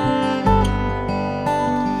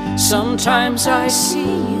 Sometimes I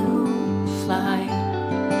see you fly.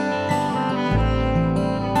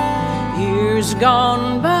 Years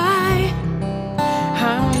gone by,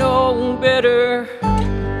 I know better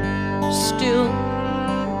still.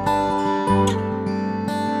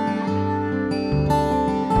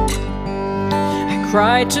 I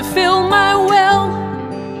cried to fill my well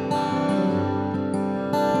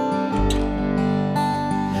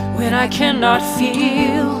when I cannot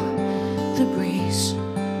feel the breeze,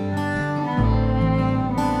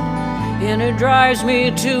 and it drives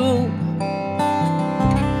me to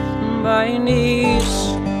my knees.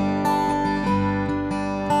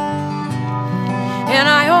 And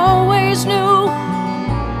I always knew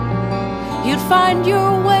you'd find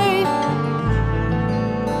your way,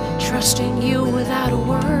 trusting you without a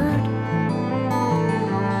word.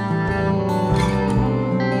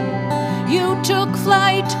 You took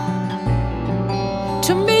flight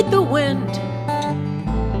to meet the wind.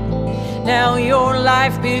 Now your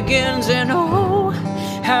life begins, and oh,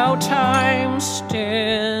 how time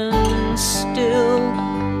stands still.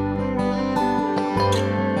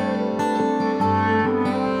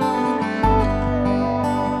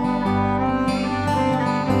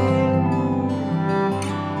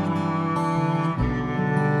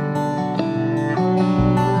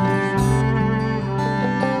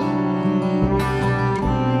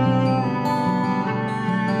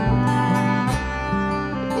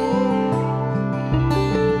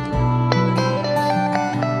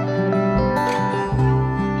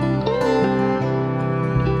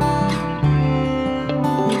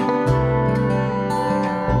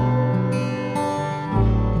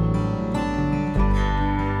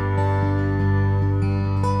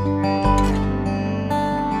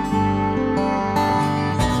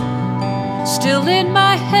 Still in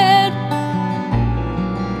my head,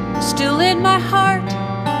 still in my heart.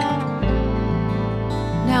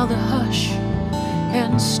 Now the hush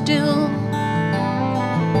and still,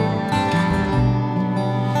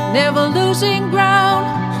 never losing ground.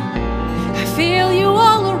 I feel you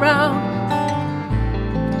all around.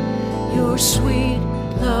 Your sweet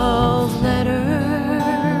love letter.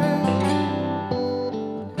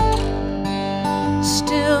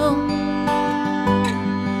 Still.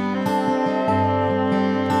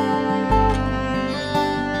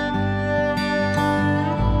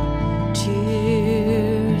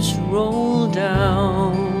 Roll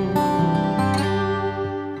down.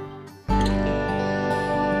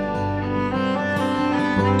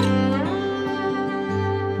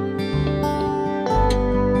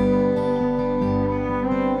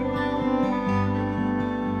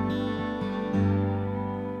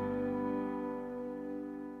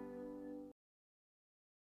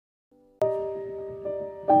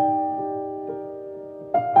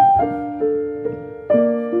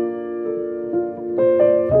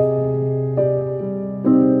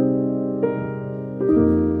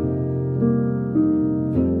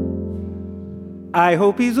 I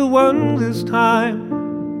hope he's the one this time,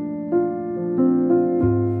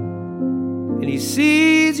 and he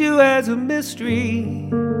sees you as a mystery,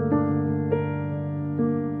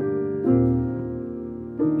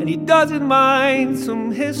 and he doesn't mind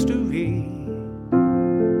some history,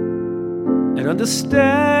 and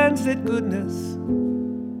understands that goodness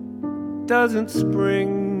doesn't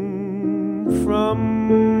spring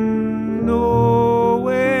from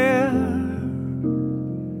nowhere.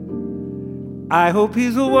 I hope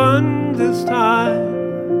he's the one this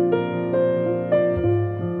time.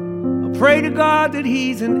 I pray to God that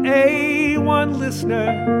he's an A1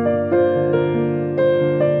 listener.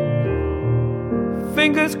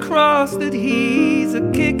 Fingers crossed that he's a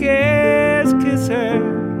kick-ass kisser,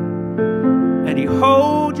 and he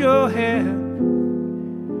holds your hand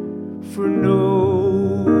for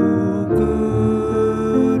no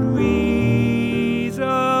good reason.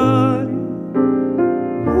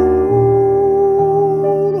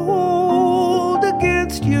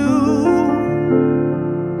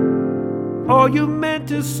 Or you meant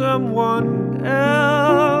to someone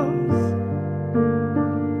else.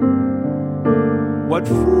 What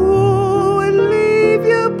fool would leave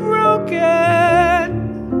you broken,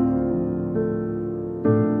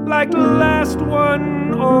 like the last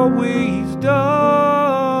one always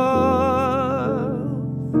does?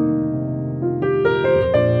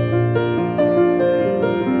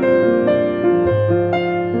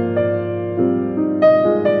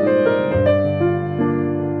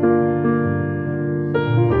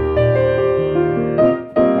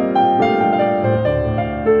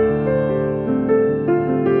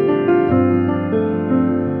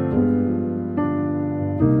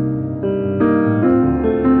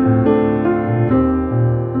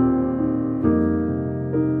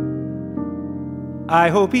 I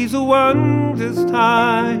hope he's the one this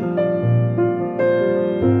time.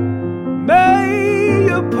 May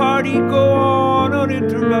your party go on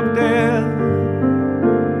uninterrupted,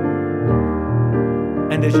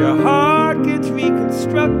 and as your heart gets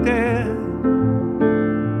reconstructed,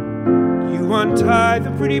 you untie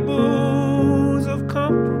the pretty bows of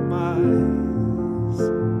compromise,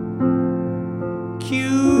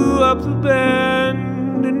 cue up the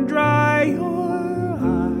band and dry your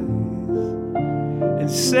eyes, and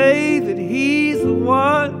say that he's the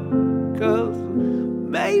one, 'cause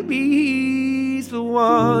maybe he's the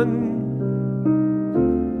one.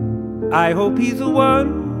 I hope he's the one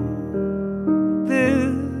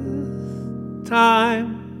this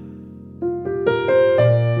time.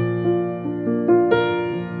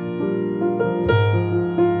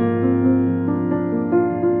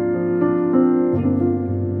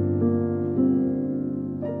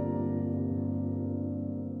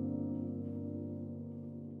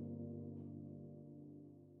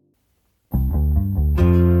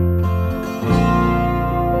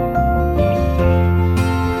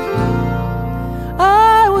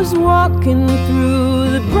 Walking through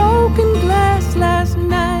the broken glass last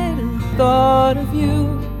night and thought of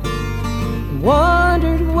you, and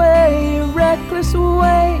wondered where your reckless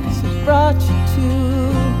ways have brought you to.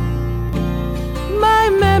 My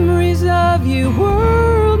memories of you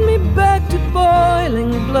whirled me back to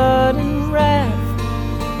boiling blood and wrath,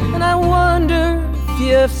 and I wonder if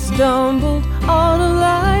you've stumbled on a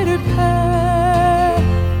lighter path.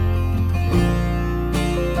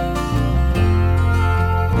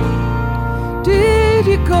 Did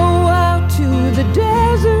you go out to the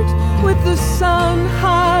desert with the sun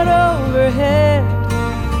hot overhead?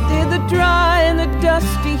 Did the dry and the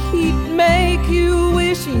dusty heat make you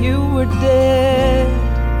wish you were dead?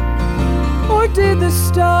 Or did the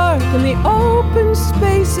stark and the open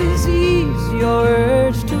spaces ease your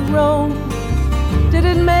urge to roam? Did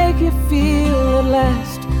it make you feel at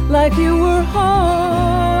last like you were home?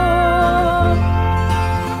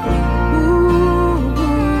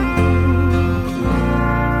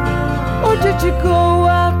 Or did you go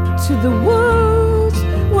out to the woods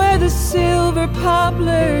where the silver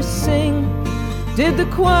poplars sing? Did the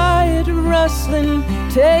quiet rustling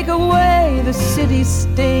take away the city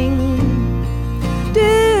sting?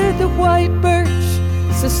 Did the white birch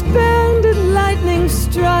suspended lightning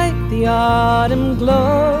strike the autumn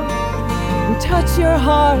glow and touch your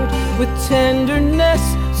heart with tenderness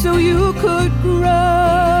so you could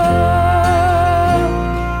grow?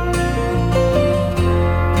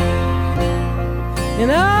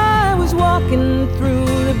 And I was walking through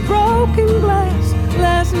the broken glass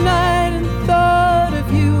last night and thought of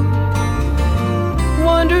you,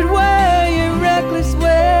 wondered where your reckless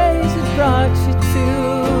ways had brought you to.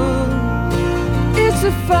 It's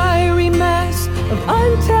a fiery mass of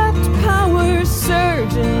untapped power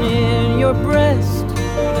surging in your breast.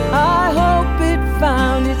 I hope it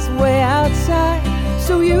found its way outside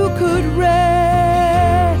so you could rest.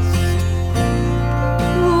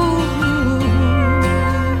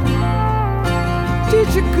 Did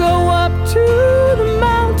you go up to the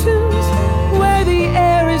mountains where the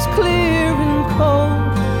air is clear and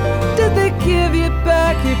cold? Did they give you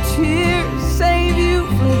back your tears, save you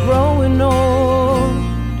from growing old?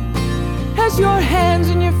 Has your hands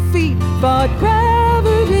and your feet fought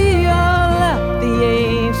gravity all up the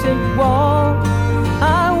ancient wall?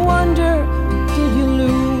 I wonder, did you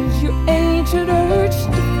lose your ancient urge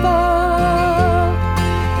to fall?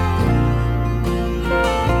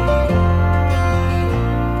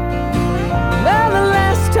 Well, the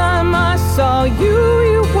last time I saw you,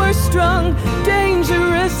 you were strung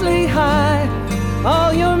dangerously high.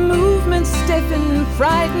 All your movements stiff and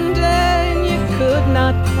frightened, and you could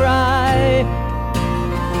not cry.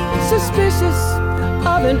 Suspicious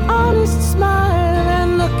of an honest smile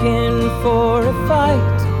and looking for a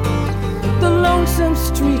fight. The lonesome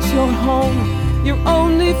street's your home, your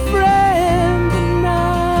only friend at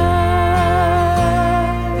night.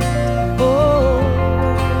 Oh,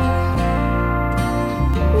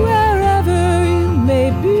 wherever you may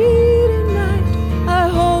be tonight, I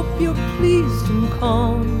hope you're pleased and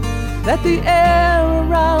calm, that the air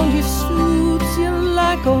around you soothes you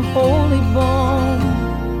like a holy balm,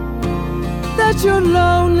 that your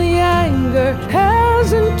lonely anger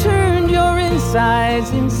hasn't turned your insides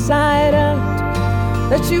inside out,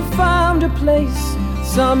 that you found a place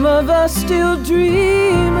some of us still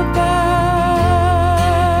dream about.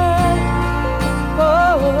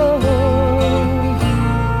 Oh,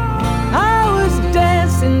 I was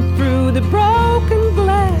dancing through the broken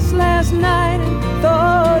glass last night and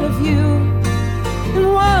thought of you, and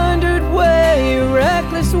wondered where your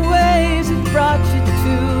reckless ways had brought you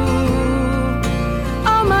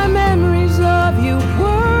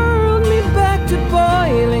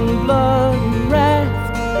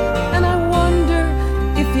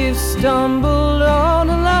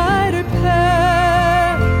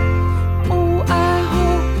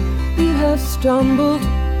stumbled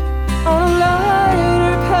on a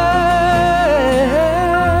lighter path.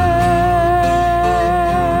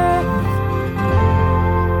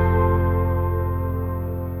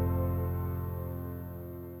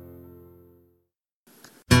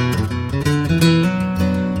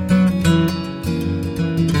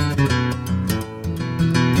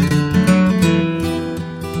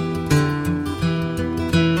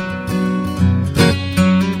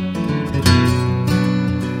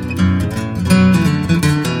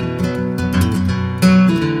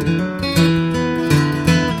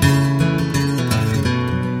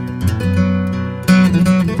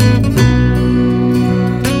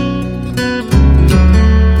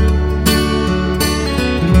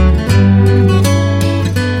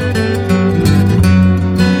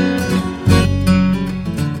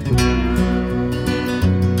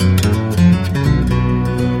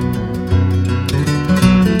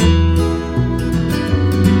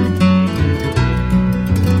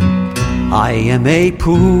 I am a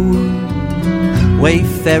poor,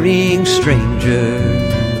 wayfaring stranger,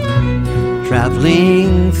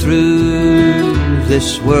 traveling through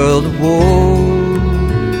this world of woe.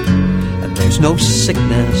 And there's no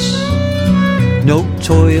sickness, no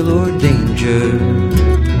toil or danger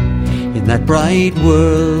in that bright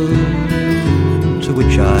world to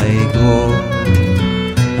which I go.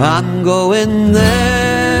 I'm going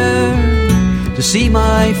there to see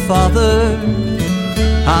my Father.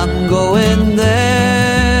 I'm going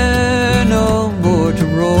there no more to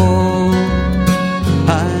roam.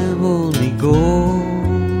 I'm only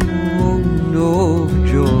going over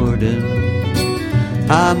Jordan.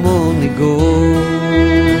 I'm only going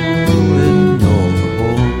over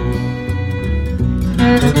home.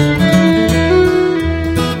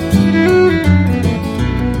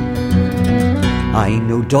 I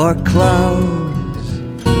know dark clouds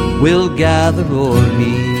will gather o'er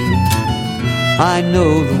me. I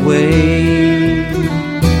know the way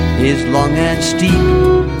is long and steep,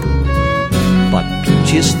 but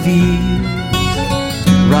beauteous fields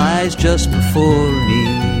rise just before me,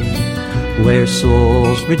 where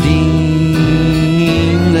souls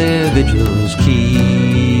redeem their vigils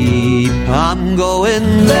keep. I'm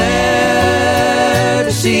going there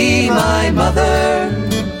to see my mother.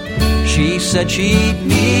 She said she'd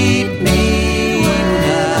meet me when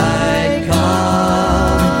I'd come.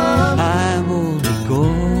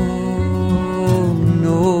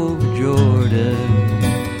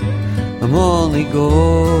 I'm only going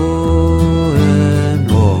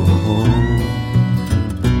home.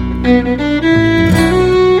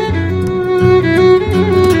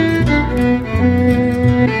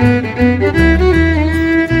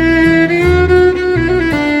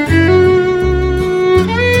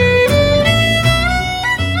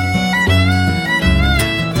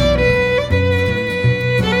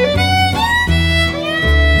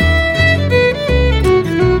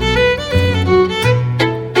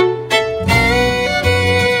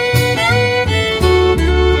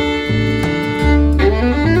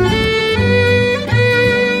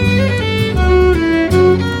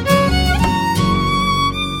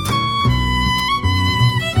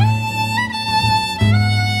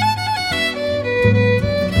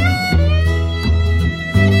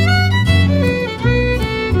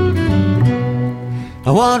 I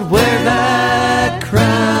want to wear that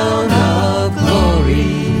crown of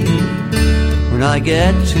glory when I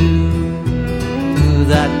get to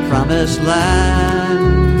that promised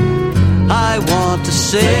land. I want to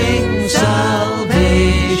sing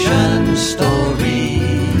salvation story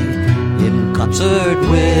in concert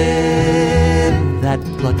with that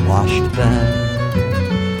blood-washed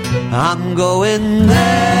band. I'm going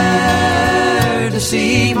there to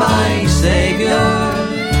see my Savior,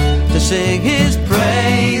 to sing his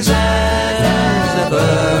praises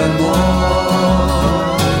evermore.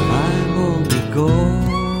 I'm only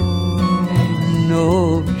going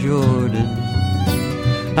over Jordan.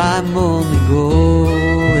 I'm only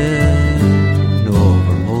going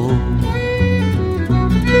over home.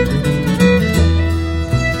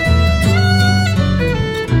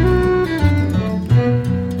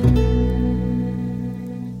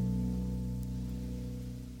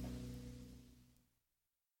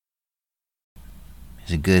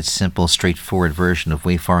 A good, simple, straightforward version of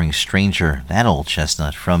Wayfaring Stranger, that old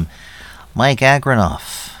chestnut, from Mike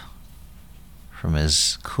Agronoff, from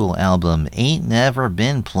his cool album Ain't Never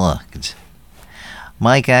Been Plugged.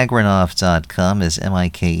 MikeAgronoff.com is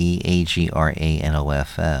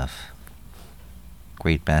MikeAgronoff.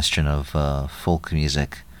 Great bastion of folk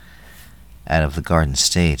music out of the Garden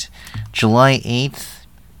State. July 8th,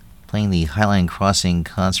 playing the Highline Crossing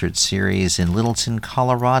Concert Series in Littleton,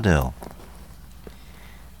 Colorado.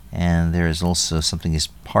 And there's also something he's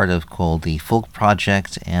part of called the Folk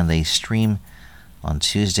Project, and they stream on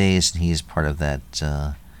Tuesdays, and he's part of that,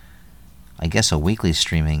 I guess, a weekly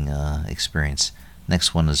streaming experience.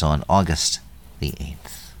 Next one is on August the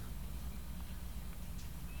 8th.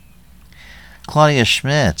 Claudia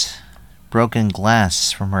Schmidt, Broken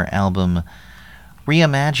Glass from her album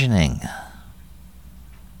Reimagining.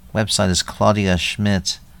 Website is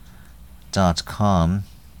claudiaschmidt.com.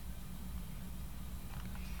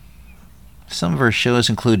 Some of her shows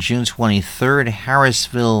include June 23rd,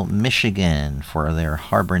 Harrisville, Michigan, for their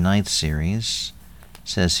Harbor Night series. It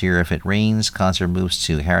says here, if it rains, concert moves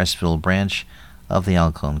to Harrisville branch of the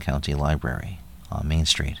Alcone County Library on Main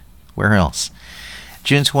Street. Where else?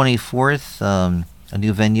 June 24th, a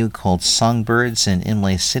new venue called Songbirds in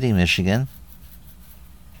Imlay City, Michigan.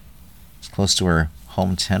 It's close to her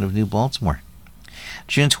hometown of New Baltimore.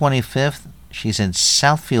 June 25th, she's in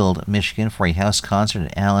Southfield, Michigan for a house concert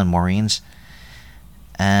at Alan Maureen's.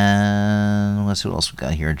 And let's see what else we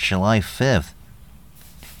got here. July 5th.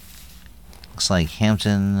 Looks like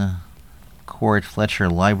Hampton Court Fletcher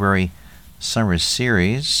Library Summer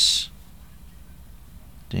Series.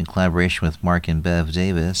 Doing collaboration with Mark and Bev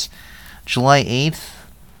Davis. July 8th,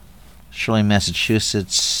 Shirley,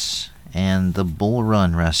 Massachusetts, and the Bull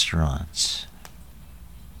Run Restaurant.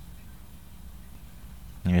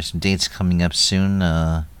 There's some dates coming up soon.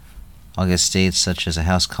 August dates such as a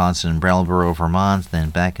house concert in Brattleboro, Vermont, then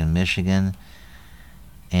back in Michigan.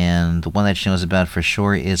 And the one that she knows about for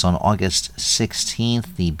sure is on August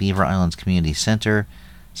 16th, the Beaver Islands Community Center.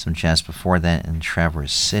 Some jazz before that in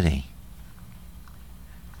Traverse City.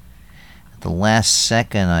 At the last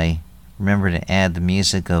second, I remember to add the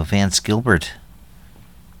music of Vance Gilbert.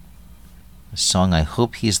 A song, I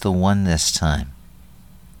Hope He's the One This Time.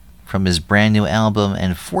 From his brand new album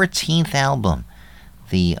and 14th album,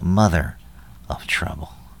 The Mother of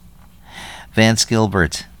Trouble.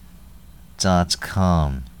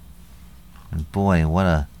 VanceGilbert.com. And boy, what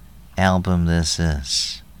a album this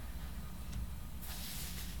is.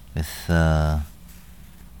 With,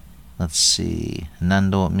 let's see,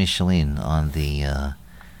 Nando Michelin on the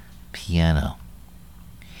piano.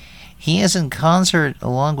 He is in concert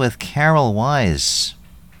along with Carol Wise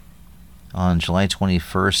on July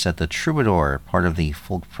 21st at the Troubadour, part of the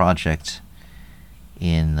Folk Project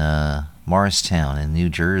in Morristown in New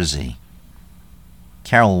Jersey.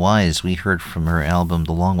 Carol Wise, we heard from her album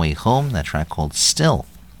The Long Way Home, that track called Still.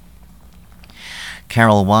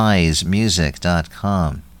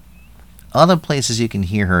 CarolWiseMusic.com. Other places you can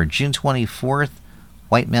hear her: June 24th,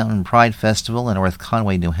 White Mountain Pride Festival in North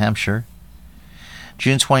Conway, New Hampshire.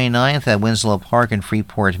 June 29th at Winslow Park in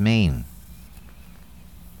Freeport, Maine.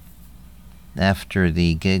 After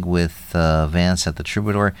the gig with Vance at the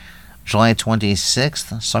Troubadour, July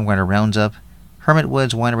 26th, Songwriter Roundup, Hermit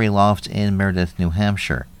Woods Winery Loft in Meredith, New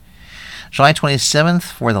Hampshire. July 27th,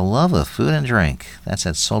 For the Love of Food and Drink. That's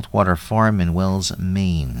at Saltwater Farm in Wells,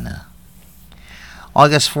 Maine.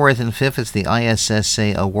 August 4th and 5th, it's the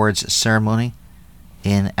ISSA Awards Ceremony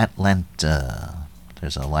in Atlanta.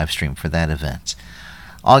 There's a live stream for that event.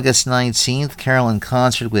 August 19th, Carol in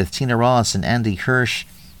concert with Tina Ross and Andy Hirsch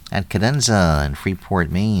at Cadenza in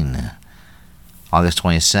Freeport, Maine. August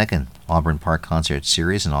 22nd, Auburn Park Concert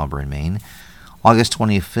Series in Auburn, Maine. August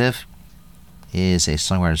 25th is a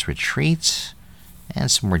Songwriters Retreat, and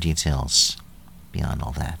some more details beyond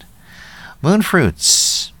all that.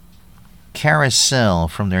 Moonfruits, Carousel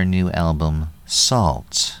from their new album,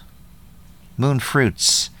 Salt.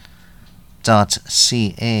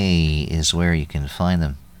 Moonfruits.ca is where you can find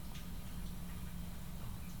them.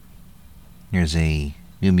 Here's a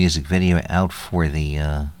new music video out for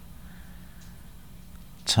the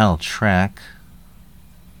title track.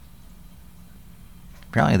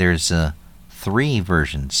 Apparently there's 3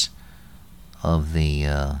 versions of the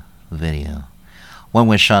video. One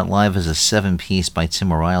was shot live as a 7-piece by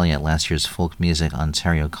Tim O'Reilly at last year's Folk Music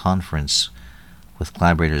Ontario Conference with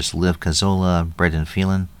collaborators Liv Cazzola, Brendan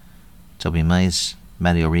Phelan, Toby Mice,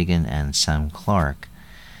 Matty O'Regan, and Sam Clark.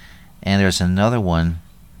 And there's another one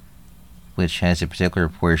which has a particular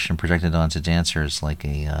portion projected onto dancers like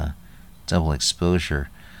a double exposure.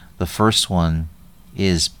 The first one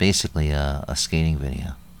is basically a skating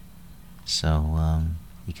video. So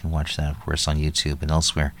you can watch that, of course, on YouTube and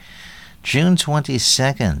elsewhere. June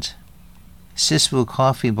 22nd, Siswu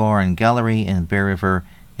Coffee Bar and Gallery in Bear River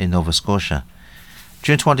in Nova Scotia.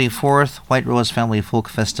 June 24th, White Rose Family Folk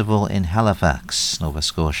Festival in Halifax, Nova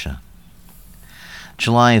Scotia.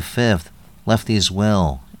 July 5th, Lefty's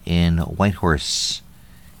Well in Whitehorse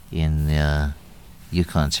in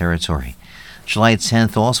Yukon Territory. July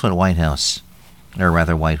 10th, also at Whitehorse,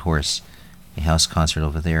 a house concert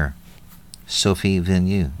over there. Sophie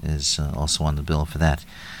Villeneuve is also on the bill for that.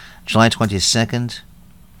 July 22nd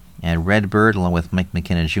at Redbird, along with Mike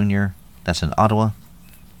McKenna Jr. That's in Ottawa.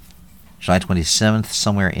 July 27th,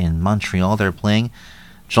 somewhere in Montreal, they're playing.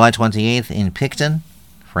 July 28th in Picton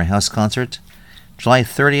for a house concert. July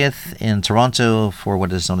 30th in Toronto for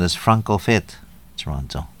what is known as Franco Fête,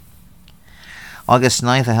 Toronto. August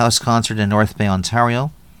 9th, a house concert in North Bay,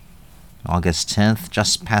 Ontario. August 10th,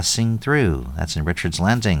 Just Passing Through. That's in Richards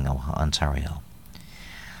Landing, Ontario.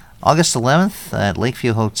 August 11th at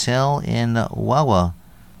Lakeview Hotel in Wawa,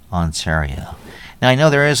 Ontario. Now, I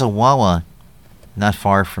know there is a Wawa not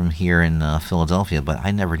far from here in Philadelphia, but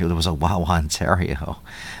I never knew there was a Wawa, Ontario.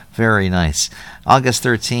 Very nice. August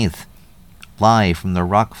 13th, live from the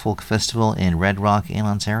Rock Folk Festival in Red Rock in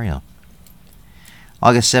Ontario.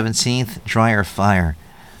 August 17th, Dryer Fire,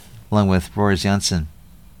 along with Boris Janssen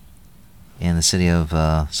in the city of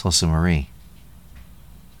Sault Ste. Marie.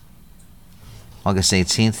 August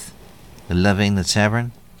 18th, Loving the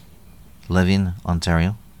Tavern, Loving,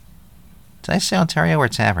 Ontario. Did I say Ontario or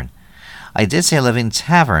Tavern? I did say Loving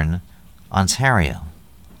Tavern, Ontario.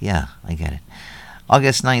 Yeah, I get it.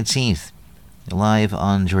 August 19th, live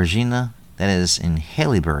on Georgina, that is in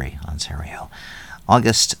Haileybury, Ontario.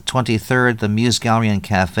 August 23rd, the Muse Gallery and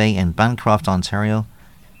Cafe in Bancroft, Ontario.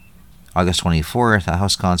 August 24th, a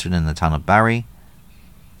house concert in the town of Barrie.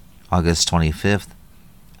 August 25th,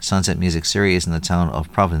 Sunset Music Series in the town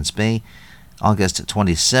of Providence Bay. August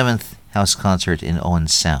 27th, house concert in Owen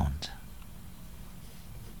Sound.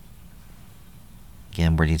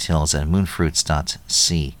 Again, more details at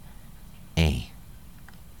moonfruits.ca.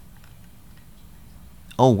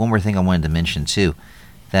 Oh, one more thing I wanted to mention too.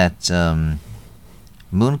 That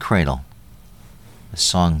Moon Cradle, a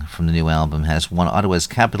song from the new album, has won Ottawa's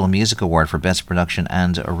Capital Music Award for Best Production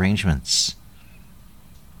and Arrangements.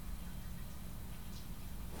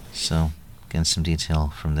 So, again, some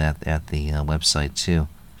detail from that at the website too.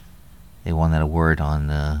 They won that award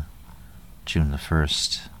on June the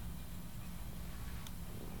 1st.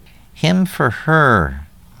 Hymn for Her,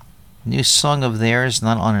 new song of theirs,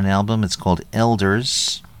 not on an album. It's called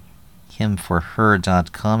Elders.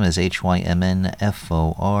 Hymnforher.com is HYMNFORHER.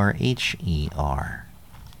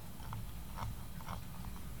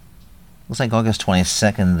 Looks like August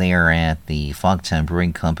 22nd there at the Fogtown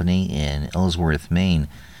Brewing Company in Ellsworth, Maine.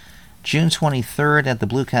 June 23rd at the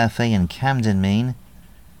Blue Cafe in Camden, Maine.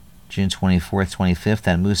 June 24th, 25th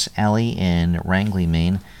at Moose Alley in Rangeley,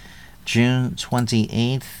 Maine. June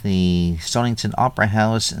 28th, the Stonington Opera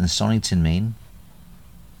House in Stonington, Maine.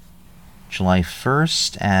 July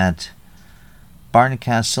 1st at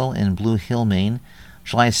Barncastle in Blue Hill, Maine.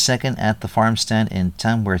 July 2nd at the Farm Stand in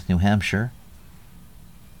Tamworth, New Hampshire.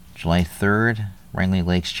 July 3rd, Rangeley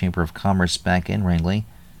Lakes Chamber of Commerce back in Rangeley.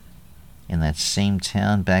 In that same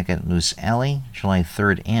town, back at Moose Alley, July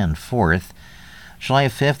 3rd and 4th. July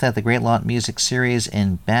 5th at the Great Lot Music Series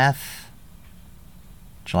in Bath.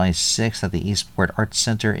 July 6th at the Eastport Arts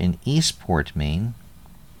Center in Eastport, Maine.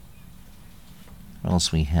 What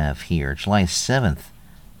else we have here? July 7th,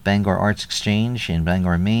 Bangor Arts Exchange in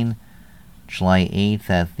Bangor, Maine. July 8th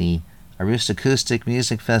at the Aroost Acoustic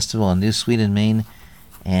Music Festival in New Sweden, Maine.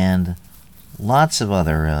 And lots of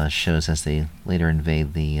other shows as they later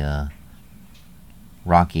invade the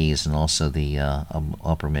Rockies and also the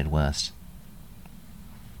upper Midwest.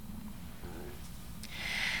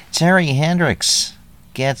 Terry Hendricks,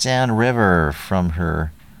 Get Down River, from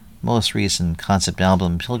her most recent concept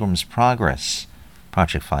album, Pilgrim's Progress,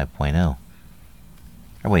 Project 5.0.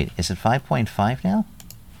 Or wait, is it 5.5 now?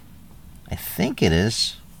 I think it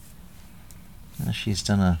is. She's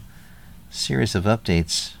done a series of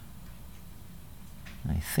updates.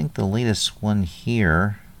 I think the latest one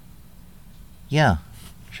here, yeah,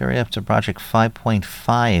 she's already up to Project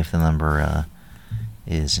 5.5, the number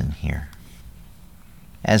is in here.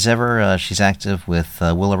 As ever, she's active with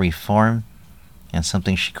Willery Farm and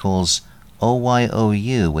something she calls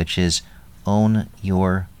OYOU, which is Own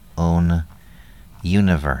Your Own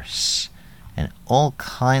Universe. And all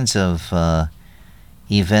kinds of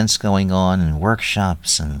events going on and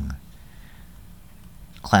workshops and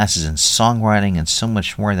classes in songwriting and so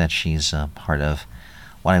much more that she's part of.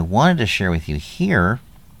 What I wanted to share with you here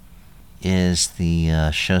is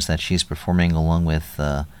the shows that she's performing along with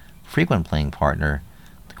frequent playing partner,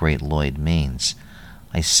 the great Lloyd Maines.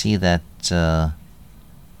 I see that they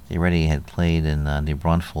already had played in New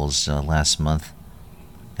Braunfels last month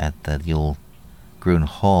at the old Gruen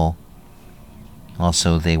Hall.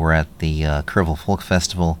 Also, they were at the Kerrville Folk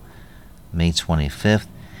Festival May 25th.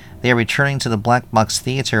 They are returning to the Black Box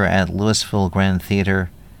Theater at Louisville Grand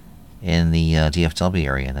Theater in the DFW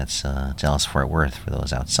area. That's Dallas-Fort Worth for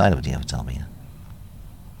those outside of DFW.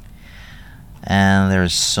 And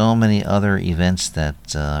there's so many other events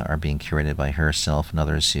that are being curated by herself and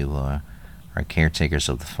others who are caretakers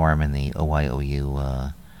of the farm in the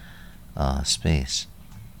OYOU space.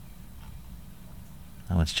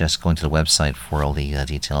 I was just going to the website for all the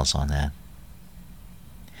details on that.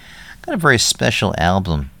 Got a very special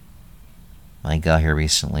album I got here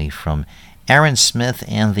recently from Aaron Smith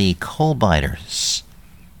and the Coalbiters.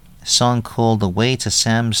 A song called The Way to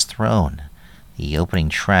Sam's Throne, the opening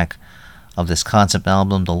track of this concept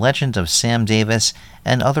album, The Legend of Sam Davis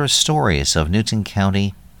and Other Stories of Newton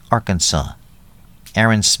County, Arkansas.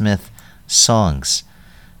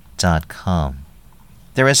 AaronSmithSongs.com.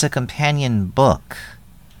 There is a companion book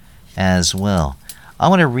as well. I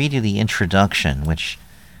want to read you the introduction, which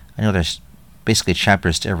I know there's basically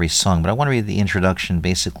chapters to every song, but I want to read the introduction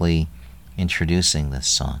basically introducing this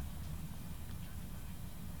song.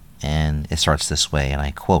 And it starts this way, and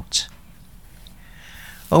I quote,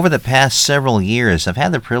 "Over the past several years, I've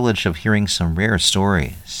had the privilege of hearing some rare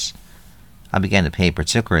stories. I began to pay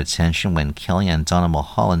particular attention when Kelly and Donna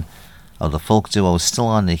Mulholland of the folk duo Still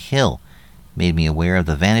on the Hill made me aware of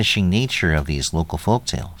the vanishing nature of these local folk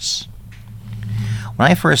tales. When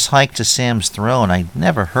I first hiked to Sam's Throne, I'd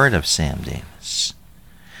never heard of Sam Davis.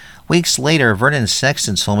 Weeks later, Vernon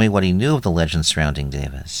Sexton told me what he knew of the legend surrounding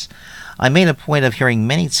Davis. I made a point of hearing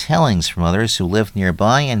many tellings from others who lived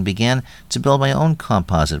nearby and began to build my own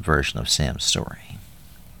composite version of Sam's story.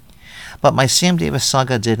 But my Sam Davis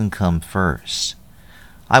saga didn't come first.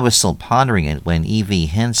 I was still pondering it when E.V.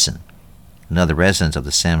 Henson, another resident of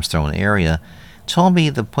the Sam's Throne area, told me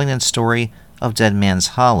the poignant story of Dead Man's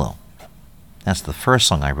Hollow. That's the first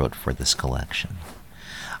song I wrote for this collection.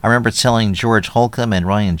 I remember telling George Holcomb and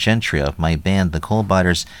Ryan Gentry of my band, the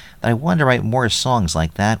Coalbiters, that I wanted to write more songs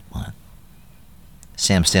like that one.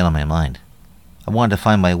 Sam stayed on my mind. I wanted to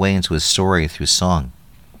find my way into his story through song.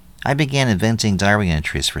 I began inventing diary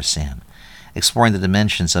entries for Sam, exploring the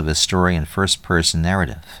dimensions of his story in first-person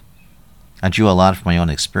narrative. I drew a lot from my own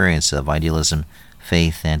experience of idealism,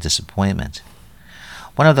 faith, and disappointment.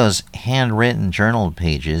 One of those handwritten journal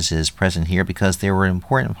pages is present here because they were an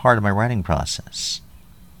important part of my writing process.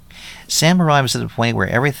 Sam arrives at a point where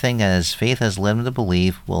everything as faith has led him to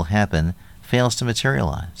believe will happen fails to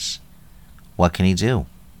materialize. What can he do?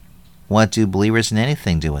 What do believers in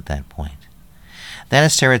anything do at that point? That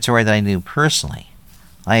is territory that I knew personally.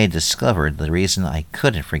 I had discovered the reason I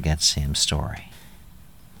couldn't forget Sam's story.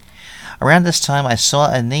 Around this time, I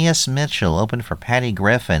saw Aeneas Mitchell open for Patty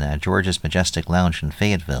Griffin at George's Majestic Lounge in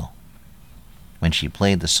Fayetteville. When she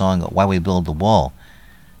played the song Why We Build the Wall,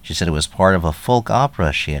 she said it was part of a folk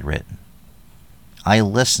opera she had written. I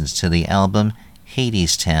listened to the album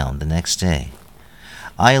Hadestown the next day.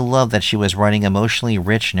 I loved that she was writing emotionally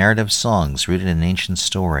rich narrative songs rooted in an ancient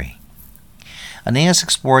story. Aeneas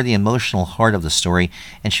explored the emotional heart of the story,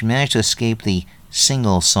 and she managed to escape the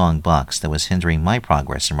single-song box that was hindering my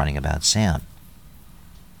progress in writing about Sam.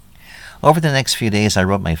 Over the next few days, I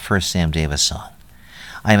wrote my first Sam Davis song.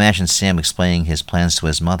 I imagined Sam explaining his plans to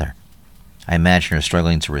his mother. I imagined her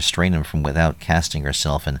struggling to restrain him from without casting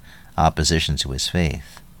herself in opposition to his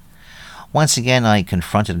faith. Once again, I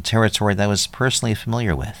confronted a territory that I was personally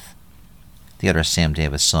familiar with. The other Sam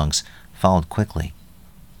Davis songs followed quickly.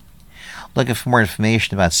 Looking for more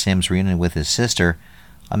information about Sam's reunion with his sister,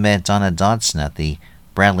 I met Donna Dodson at the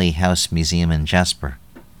Bradley House Museum in Jasper.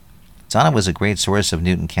 Donna was a great source of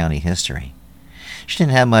Newton County history. She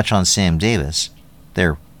didn't have much on Sam Davis.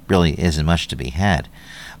 There really isn't much to be had.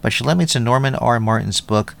 But she led me to Norman R. Martin's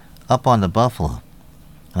book, Up on the Buffalo,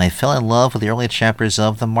 and I fell in love with the early chapters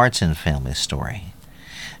of the Martin family story.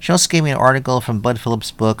 She also gave me an article from Bud Phillips'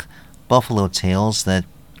 book, Buffalo Tales, that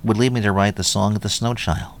would lead me to write the song The Snow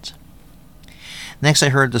Child. Next, I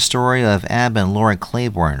heard the story of Ab and Laura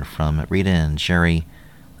Claiborne from Rita and Jerry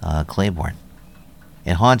Claiborne.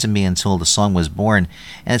 It haunted me until the song was born,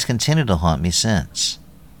 and it's continued to haunt me since.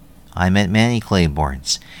 I met many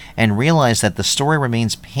Claibornes and realized that the story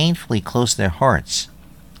remains painfully close to their hearts,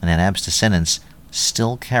 and that Ab's descendants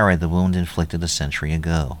still carry the wound inflicted a century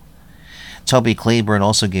ago. Toby Claiborne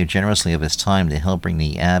also gave generously of his time to help bring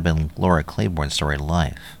the Ab and Laura Claiborne story to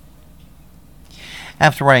life.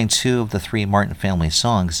 After writing 2 of the 3 Martin family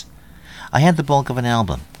songs, I had the bulk of an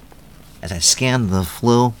album. As I scanned the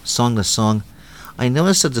flow, song to song, I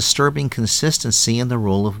noticed a disturbing consistency in the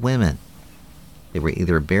role of women. They were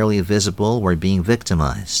either barely visible or being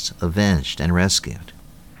victimized, avenged, and rescued.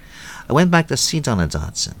 I went back to see Donna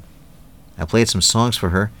Dodson. I played some songs for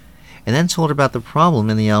her, and then told her about the problem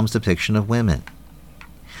in the album's depiction of women.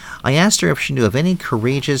 I asked her if she knew of any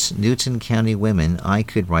courageous Newton County women I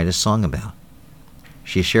could write a song about.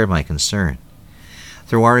 She shared my concern.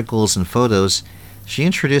 Through articles and photos, she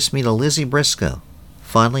introduced me to Lizzie Briscoe,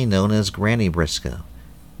 fondly known as Granny Briscoe,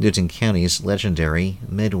 Newton County's legendary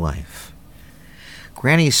midwife.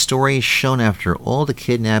 Granny's story shone after all the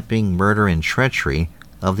kidnapping, murder, and treachery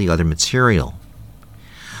of the other material.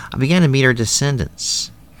 I began to meet her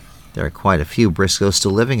descendants. There are quite a few Briscoes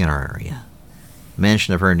still living in our area.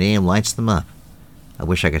 Mention of her name lights them up. I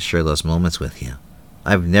wish I could share those moments with you.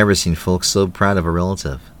 I've never seen folks so proud of a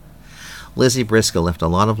relative. Lizzie Briscoe left a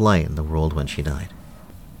lot of light in the world when she died.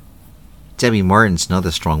 Debbie Martin's another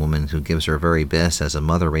strong woman who gives her very best as a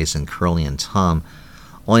mother raising Curly and Tom,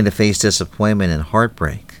 only to face disappointment and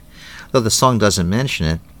heartbreak. Though the song doesn't mention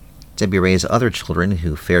it, Debbie raised other children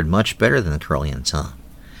who fared much better than Curly and Tom.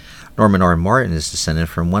 Norman R. Martin is descended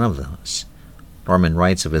from one of those. Norman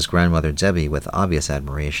writes of his grandmother Debbie with obvious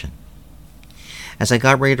admiration. As I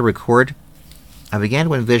got ready to record, I began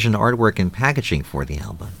to envision artwork and packaging for the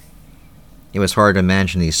album. It was hard to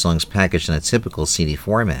imagine these songs packaged in a typical CD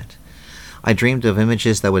format. I dreamed of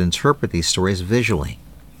images that would interpret these stories visually.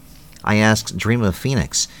 I asked Dream of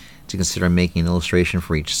Phoenix to consider making an illustration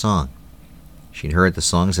for each song. She'd heard the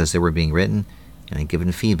songs as they were being written, and had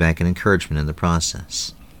given feedback and encouragement in the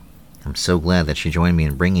process. I'm so glad that she joined me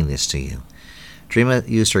in bringing this to you. Dreama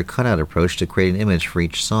used her cutout approach to create an image for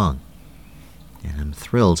each song. And I'm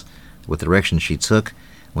thrilled with the direction she took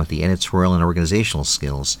and with the editorial and organizational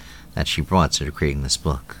skills that she brought to creating this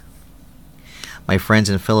book. My friend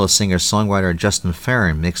and fellow singer-songwriter Justin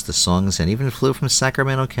Farron mixed the songs and even flew from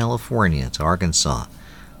Sacramento, California to Arkansas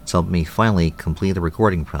to help me finally complete the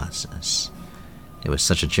recording process. It was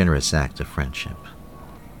such a generous act of friendship.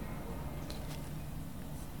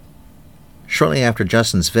 Shortly after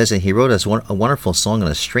Justin's visit, he wrote us a wonderful song in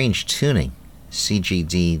a strange tuning,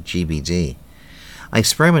 CGD-GBD. I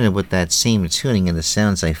experimented with that same tuning and the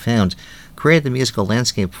sounds I found, created the musical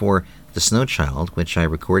landscape for The Snow Child, which I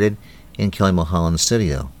recorded in Kelly Mulholland's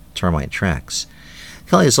studio, Termite Tracks.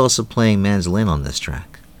 Kelly is also playing mandolin on this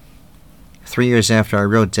track. 3 years after I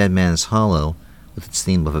wrote Dead Man's Hollow, with its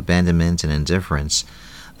theme of abandonment and indifference,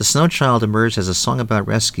 The Snow Child emerged as a song about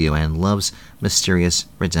rescue and love's mysterious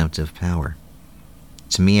redemptive power.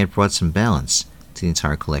 To me, it brought some balance to the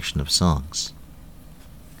entire collection of songs.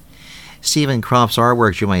 Stephen Kropp's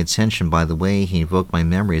artwork drew my attention by the way he evoked my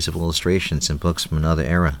memories of illustrations in books from another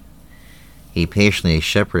era. He patiently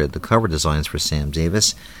shepherded the cover designs for Sam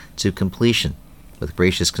Davis to completion, with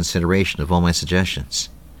gracious consideration of all my suggestions.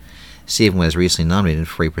 Stephen was recently nominated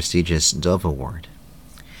for a prestigious Dove Award.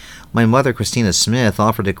 My mother, Christina Smith,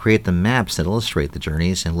 offered to create the maps that illustrate the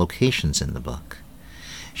journeys and locations in the book.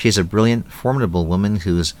 She is a brilliant, formidable woman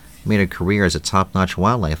who's made a career as a top-notch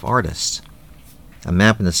wildlife artist. A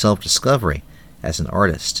map into self-discovery as an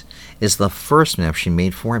artist is the first map she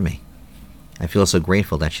made for me. I feel so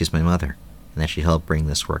grateful that she's my mother and that she helped bring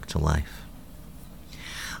this work to life.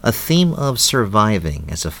 A theme of surviving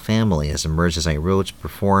as a family has emerged as I wrote,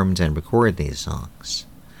 performed, and recorded these songs.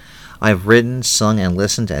 I've written, sung, and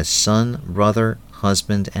listened as son, brother,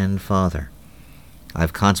 husband, and father.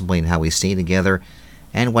 I've contemplated how we stay together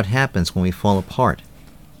and what happens when we fall apart,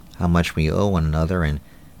 how much we owe one another, and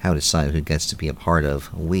how to decide who gets to be a part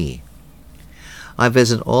of we. I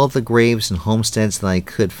visited all the graves and homesteads that I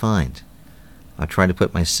could find. I tried to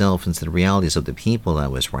put myself into the realities of the people I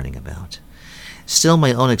was writing about. Still,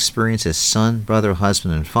 my own experience as son, brother,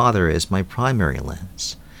 husband, and father is my primary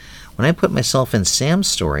lens. When I put myself in Sam's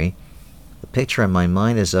story, the picture in my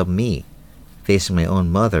mind is of me, facing my own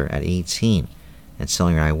mother at 18 and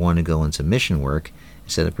telling her I want to go into mission work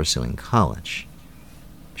instead of pursuing college.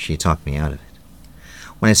 She talked me out of it.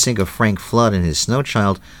 When I think of Frank Flood and his Snow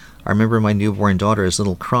Child, I remember my newborn daughter's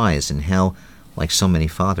little cries and how, like so many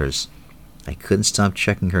fathers, I couldn't stop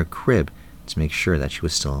checking her crib to make sure that she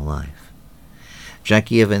was still alive.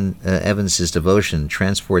 Jackie Evans's devotion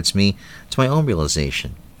transports me to my own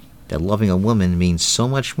realization that loving a woman means so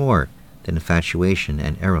much more than infatuation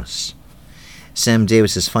and eros. Sam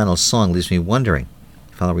Davis's final song leaves me wondering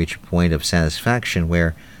if I'll reach a point of satisfaction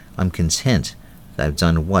where I'm content that I've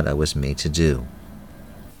done what I was made to do.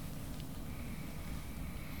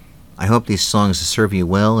 I hope these songs serve you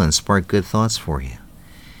well and spark good thoughts for you.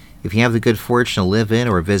 If you have the good fortune to live in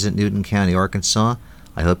or visit Newton County, Arkansas,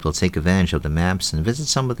 I hope you'll take advantage of the maps and visit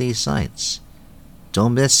some of these sites.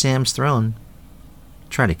 Don't miss Sam's Throne.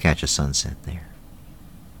 Try to catch a sunset there.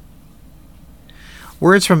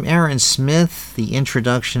 Words from Aaron Smith, the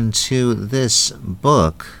introduction to this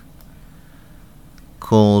book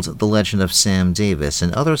called The Legend of Sam Davis,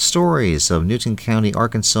 and other stories of Newton County,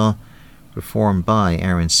 Arkansas, performed by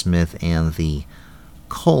Aaron Smith and the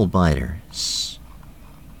Coal Biters.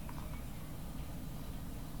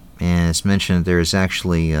 And as mentioned, there's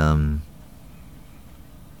actually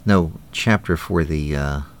no chapter for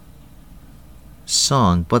the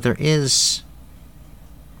song, but there is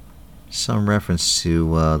some reference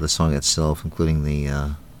to the song itself, including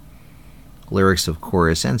the lyrics, of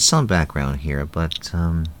course, and some background here, but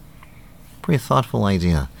pretty thoughtful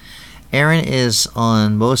idea. Aaron is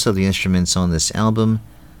on most of the instruments on this album.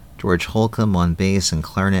 George Holcomb on bass and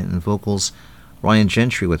clarinet and vocals, Ryan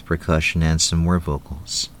Gentry with percussion and some more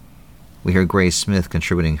vocals. We hear Grace Smith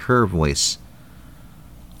contributing her voice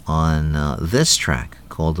on this track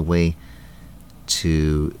called The Way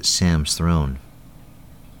to Sam's Throne.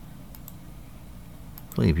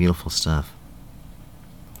 Really beautiful stuff.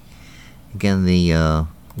 Again, the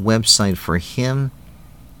website for him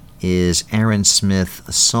is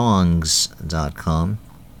aaronsmithsongs.com.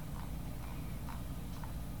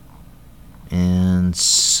 And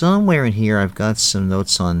somewhere in here I've got some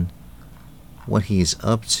notes on what he's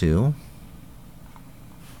up to.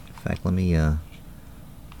 In fact, let me run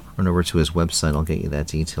over to his website. I'll get you that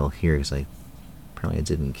detail here, because I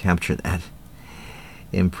didn't capture that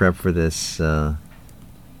in prep for this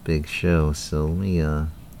big show. So let me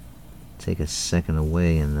take a second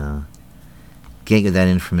away and get you that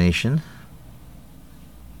information.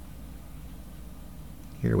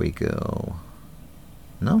 Here we go.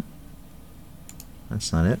 No?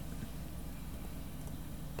 That's not it.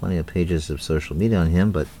 Plenty of pages of social media on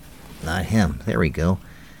him, but not him. There we go.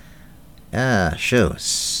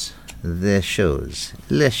 Shows. The shows.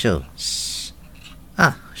 Les shows.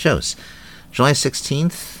 Shows. July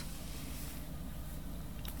 16th.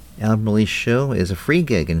 Album release show is a free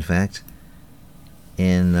gig, in fact,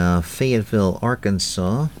 in Fayetteville,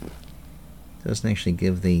 Arkansas. Doesn't actually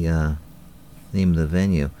give the name of the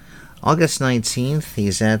venue. August 19th,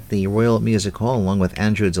 he's at the Royal Music Hall along with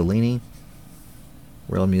Andrew Delaney.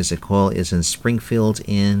 Royal Music Hall is in Springfield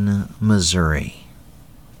in Missouri.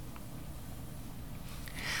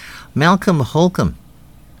 Malcolm Holcomb,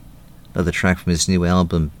 another track from his new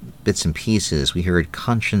album, Bits and Pieces. We heard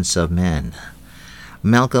Conscience of Man.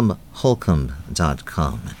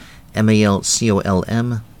 MalcolmHolcombe.com.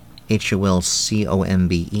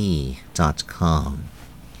 MalcolmHolcombe.com.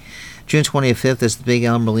 June 25th is the big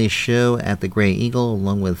album release show at the Grey Eagle,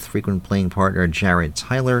 along with frequent playing partner Jared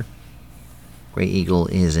Tyler. Grey Eagle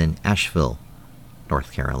is in Asheville,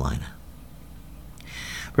 North Carolina.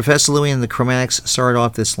 Professor Louie and the Chromatics started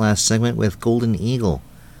off this last segment with Golden Eagle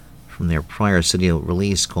from their prior studio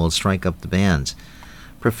release called Strike Up the Band.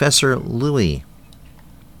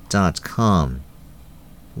 ProfessorLouie.com.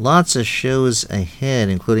 Lots of shows ahead,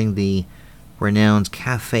 including the renowned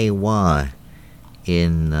Cafe Wah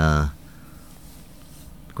in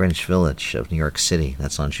Greenwich Village of New York City.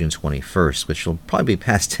 That's on June 21st, which will probably be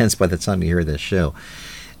past tense by the time you hear this show.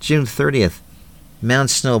 June 30th, Mount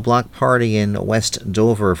Snow Block Party in West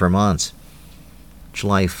Dover, Vermont.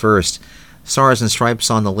 July 1st, Stars and Stripes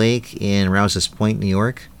on the Lake in Rouse's Point, New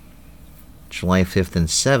York. July 5th and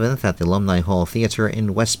 7th at the Alumni Hall Theater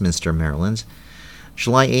in Westminster, Maryland.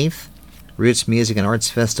 July 8th, Roots Music and Arts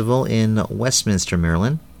Festival in Westminster,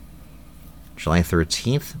 Maryland. July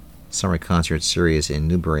 13th, Summer Concert Series in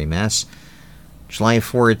Newbury, Mass. July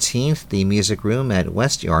 14th, the Music Room at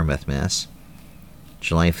West Yarmouth, Mass.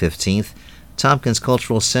 July 15th, Tompkins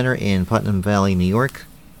Cultural Center in Putnam Valley, New York.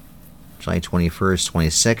 July 21st,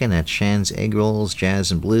 22nd at Shan's Egg Rolls,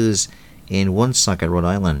 Jazz and Blues in Woonsocket, Rhode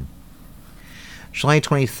Island. July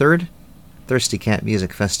 23rd, Thirsty Cat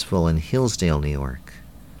Music Festival in Hillsdale, New York.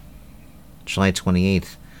 July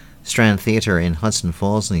 28th, Strand Theater in Hudson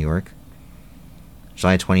Falls, New York.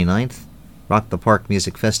 July 29th, Rock the Park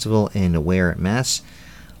Music Festival in Ware, Mass.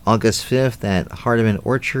 August 5th at Hardeman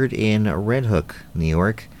Orchard in Red Hook, New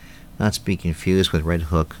York. Not to be confused with Red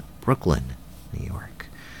Hook, Brooklyn, New York.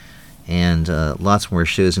 And lots more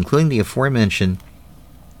shows, including the aforementioned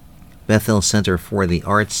Bethel Center for the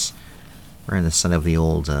Arts. We're on the site of the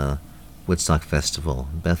old Woodstock Festival,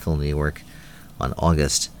 Bethel, New York, on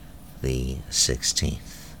August the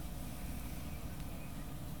 16th.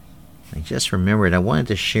 I just remembered I wanted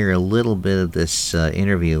to share a little bit of this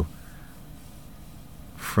interview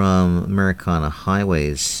from Americana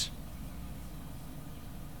Highways,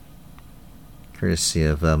 courtesy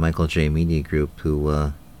of Michael J. Media Group,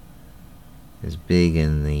 who is big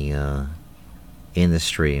in the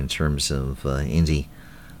industry in terms of indie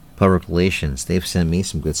public relations. They've sent me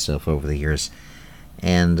some good stuff over the years.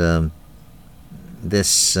 And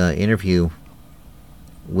this interview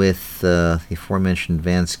with the aforementioned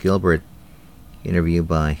Vance Gilbert, interview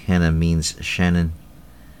by Hannah Means Shannon,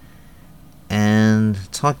 And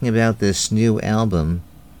talking about this new album,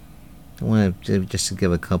 I want to just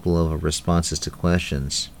give a couple of responses to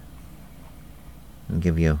questions. I'll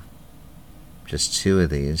give you just two of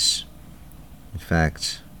these. In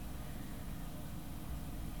fact,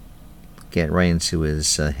 get right into his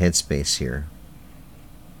headspace here.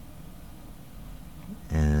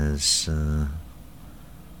 As,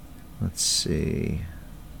 let's see.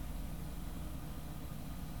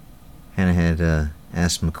 Hannah had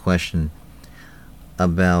asked him a question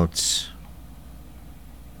about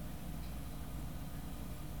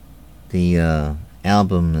the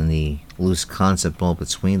album and the loose concept all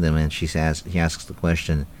between them, and he asks the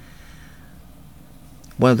question,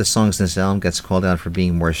 one of the songs in this album gets called out for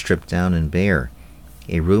being more stripped down and bare,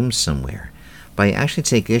 A Room Somewhere. But I actually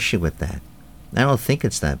take issue with that. I don't think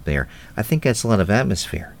it's that bare. I think it's a lot of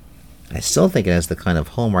atmosphere. I still think it has the kind of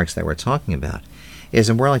hallmarks that we're talking about. Is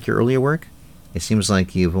it more like your earlier work? It seems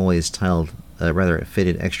like you've always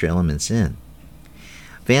fitted extra elements in.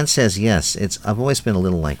 Van says, yes, I've always been a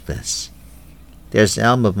little like this. There's an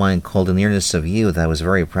album of mine called The Nearness of You that I was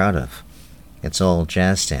very proud of. It's all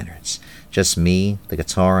jazz standards. Just me, the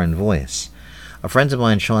guitar, and voice. A friend of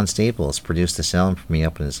mine, Sean Staples, produced this album for me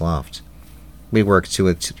up in his loft. We'd work 2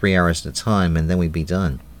 or 3 hours at a time, and then we'd be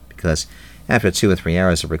done. Because after 2 or 3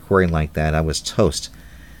 hours of recording like that, I was toast.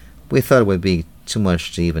 We thought it would be too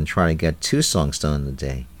much to even try to get 2 songs done in a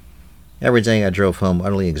day. Every day I drove home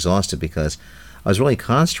utterly exhausted because I was really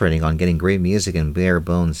concentrating on getting great music and bare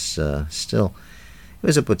bones still. It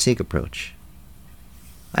was a boutique approach.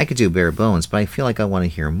 I could do bare bones, but I feel like I want to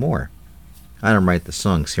hear more. I don't write the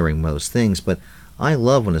songs hearing most things, but I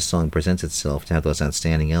love when a song presents itself to have those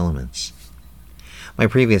outstanding elements. My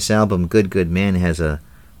previous album, Good Good Man, has a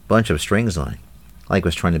bunch of strings on it, like it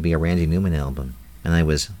was trying to be a Randy Newman album, and I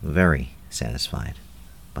was very satisfied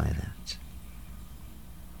by that.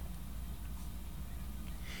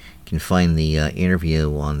 You can find the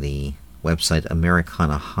interview on the website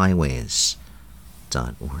AmericanaHighways.org.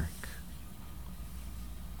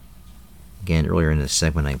 Again, earlier in this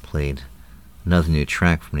segment I played another new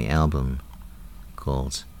track from the album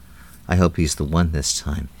called I Hope He's the One This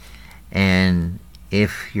Time. And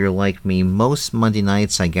if you're like me, most Monday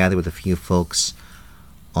nights I gather with a few folks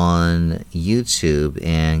on YouTube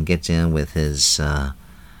and get down with his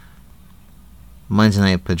Monday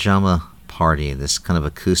Night Pajama Party, this kind of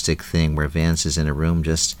acoustic thing where Vance is in a room,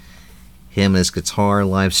 just him and his guitar,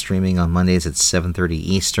 live streaming on Mondays at 7:30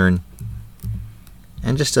 Eastern,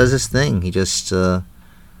 and just does his thing. He just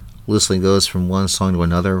loosely goes from one song to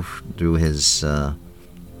another through his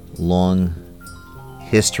long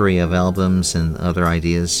history of albums and other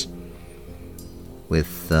ideas with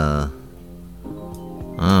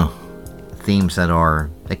themes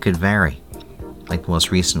that could vary. Like the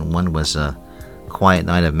most recent one was a quiet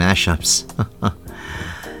night of mashups.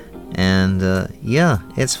 And yeah,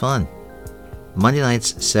 it's fun. Monday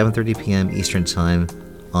nights, 7:30 p.m. Eastern Time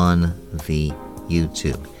on the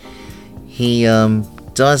YouTube. He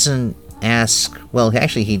doesn't ask, well,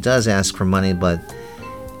 actually he does ask for money, but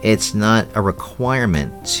it's not a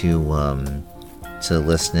requirement to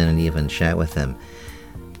listen in and even chat with him.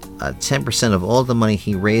 10% of all the money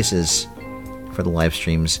he raises for the live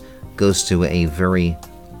streams goes to a very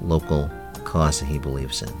local cause that he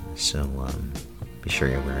believes in. So be sure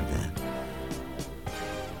you're aware of that.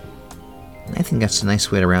 And I think that's a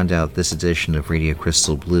nice way to round out this edition of Radio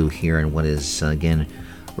Crystal Blue here in what is, again,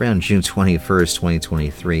 around June 21st,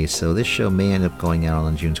 2023. So this show may end up going out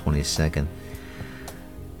on June 22nd.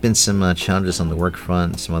 Been some challenges on the work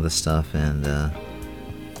front, some other stuff, and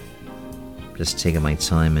just taking my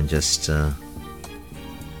time and just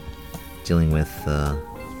dealing with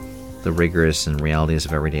the rigors and realities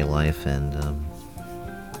of everyday life, and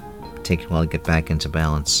taking a while to get back into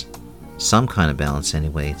balance, some kind of balance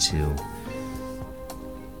anyway, to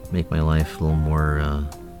make my life a little more,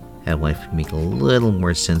 have life make a little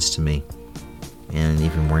more sense to me, and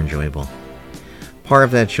even more enjoyable. Part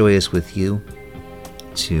of that joy is with you,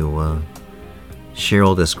 to share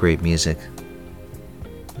all this great music,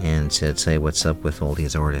 and to tell you what's up with all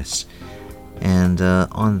these artists. And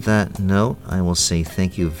on that note, I will say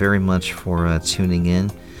thank you very much for tuning in.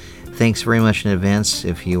 Thanks very much in advance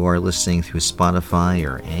if you are listening through Spotify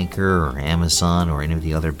or Anchor or Amazon or any of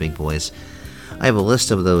the other big boys. I have a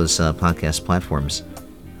list of those podcast platforms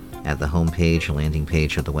at the homepage or landing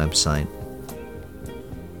page of the website.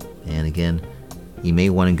 And again, you may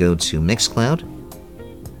want to go to Mixcloud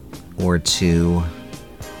or to,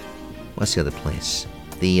 what's the other place?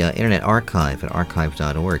 The Internet Archive at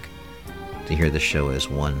archive.org to hear the show as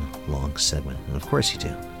one long segment. And of course you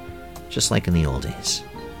do. Just like in the old days.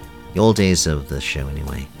 The old days of the show,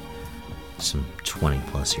 anyway. some 20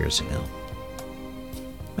 plus years ago.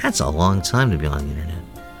 That's a long time to be on the internet.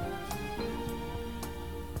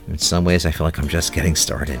 In some ways, I feel like I'm just getting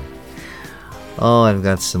started. Oh, I've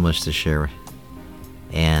got so much to share.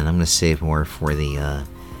 And I'm going to save more for the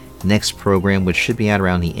next program, which should be out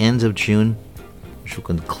around the end of June, which will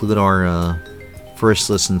conclude our first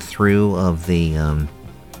listen through of the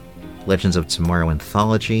Legends of Tomorrow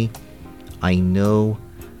anthology. I know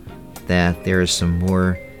that there are some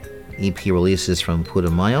more EP releases from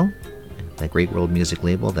Putumayo, that great world music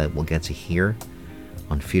label that we'll get to hear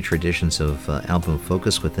on future editions of Album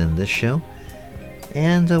Focus within this show.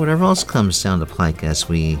 And whatever else comes down the pike as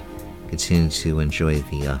we continue to enjoy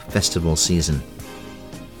the festival season,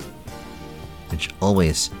 which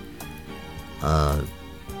always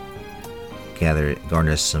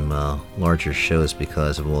garners some larger shows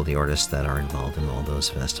because of all the artists that are involved in all those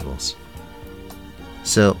festivals.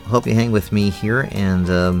 So, hope you hang with me here, and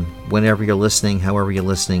whenever you're listening, however you're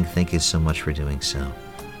listening, thank you so much for doing so.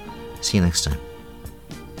 See you next time.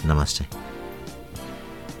 Namaste.